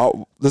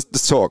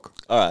 Let's talk.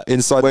 All right.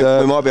 Inside We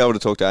the. might be able to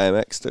talk to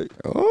AMX too.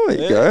 Oh,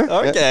 there you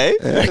go. Okay.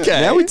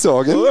 Okay. Now we're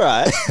talking. All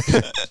right.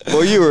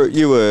 Well,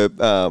 you were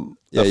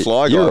a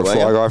fly guy. You were a fly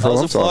weren't you? guy for I a was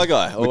long a fly time.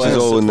 guy. Which is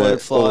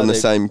all in the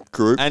same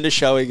group. And a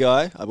showy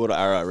guy. I bought an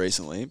Arrow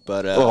recently,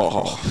 but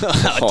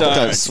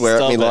Don't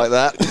swear at me like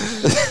that.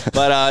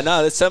 But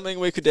no, that's something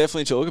we could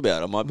definitely talk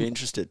about. I might be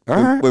interested. All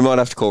right. We might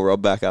have to call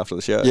Rob back after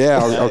the show. Yeah,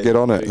 I'll get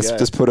on it. There you Let's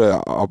go.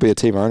 just I'll be a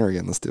team owner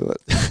again. Let's do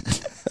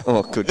it.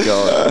 Oh, good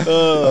God.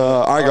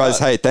 All right, guys.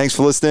 Hey, thanks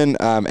for listening.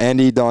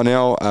 Andy,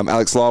 Darnell,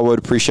 Alex Larwood,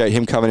 appreciate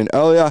him coming in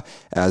earlier.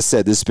 As I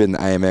said, this has been the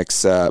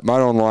AMX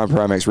Moto Online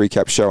Pro MX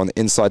recap show on the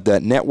Inside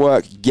That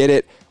Network. Get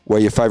it where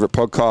your favorite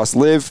podcasts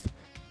live.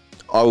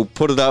 I will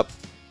put it up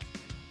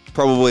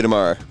probably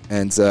tomorrow.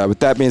 And with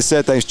that being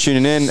said, thanks for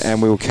tuning in,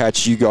 and we will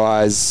catch you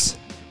guys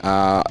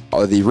on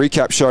the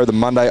recap show the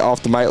Monday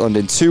after Maitland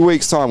in 2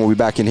 weeks' time. We'll be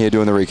back in here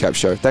doing the recap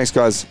show. Thanks,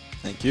 guys.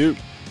 Thank you.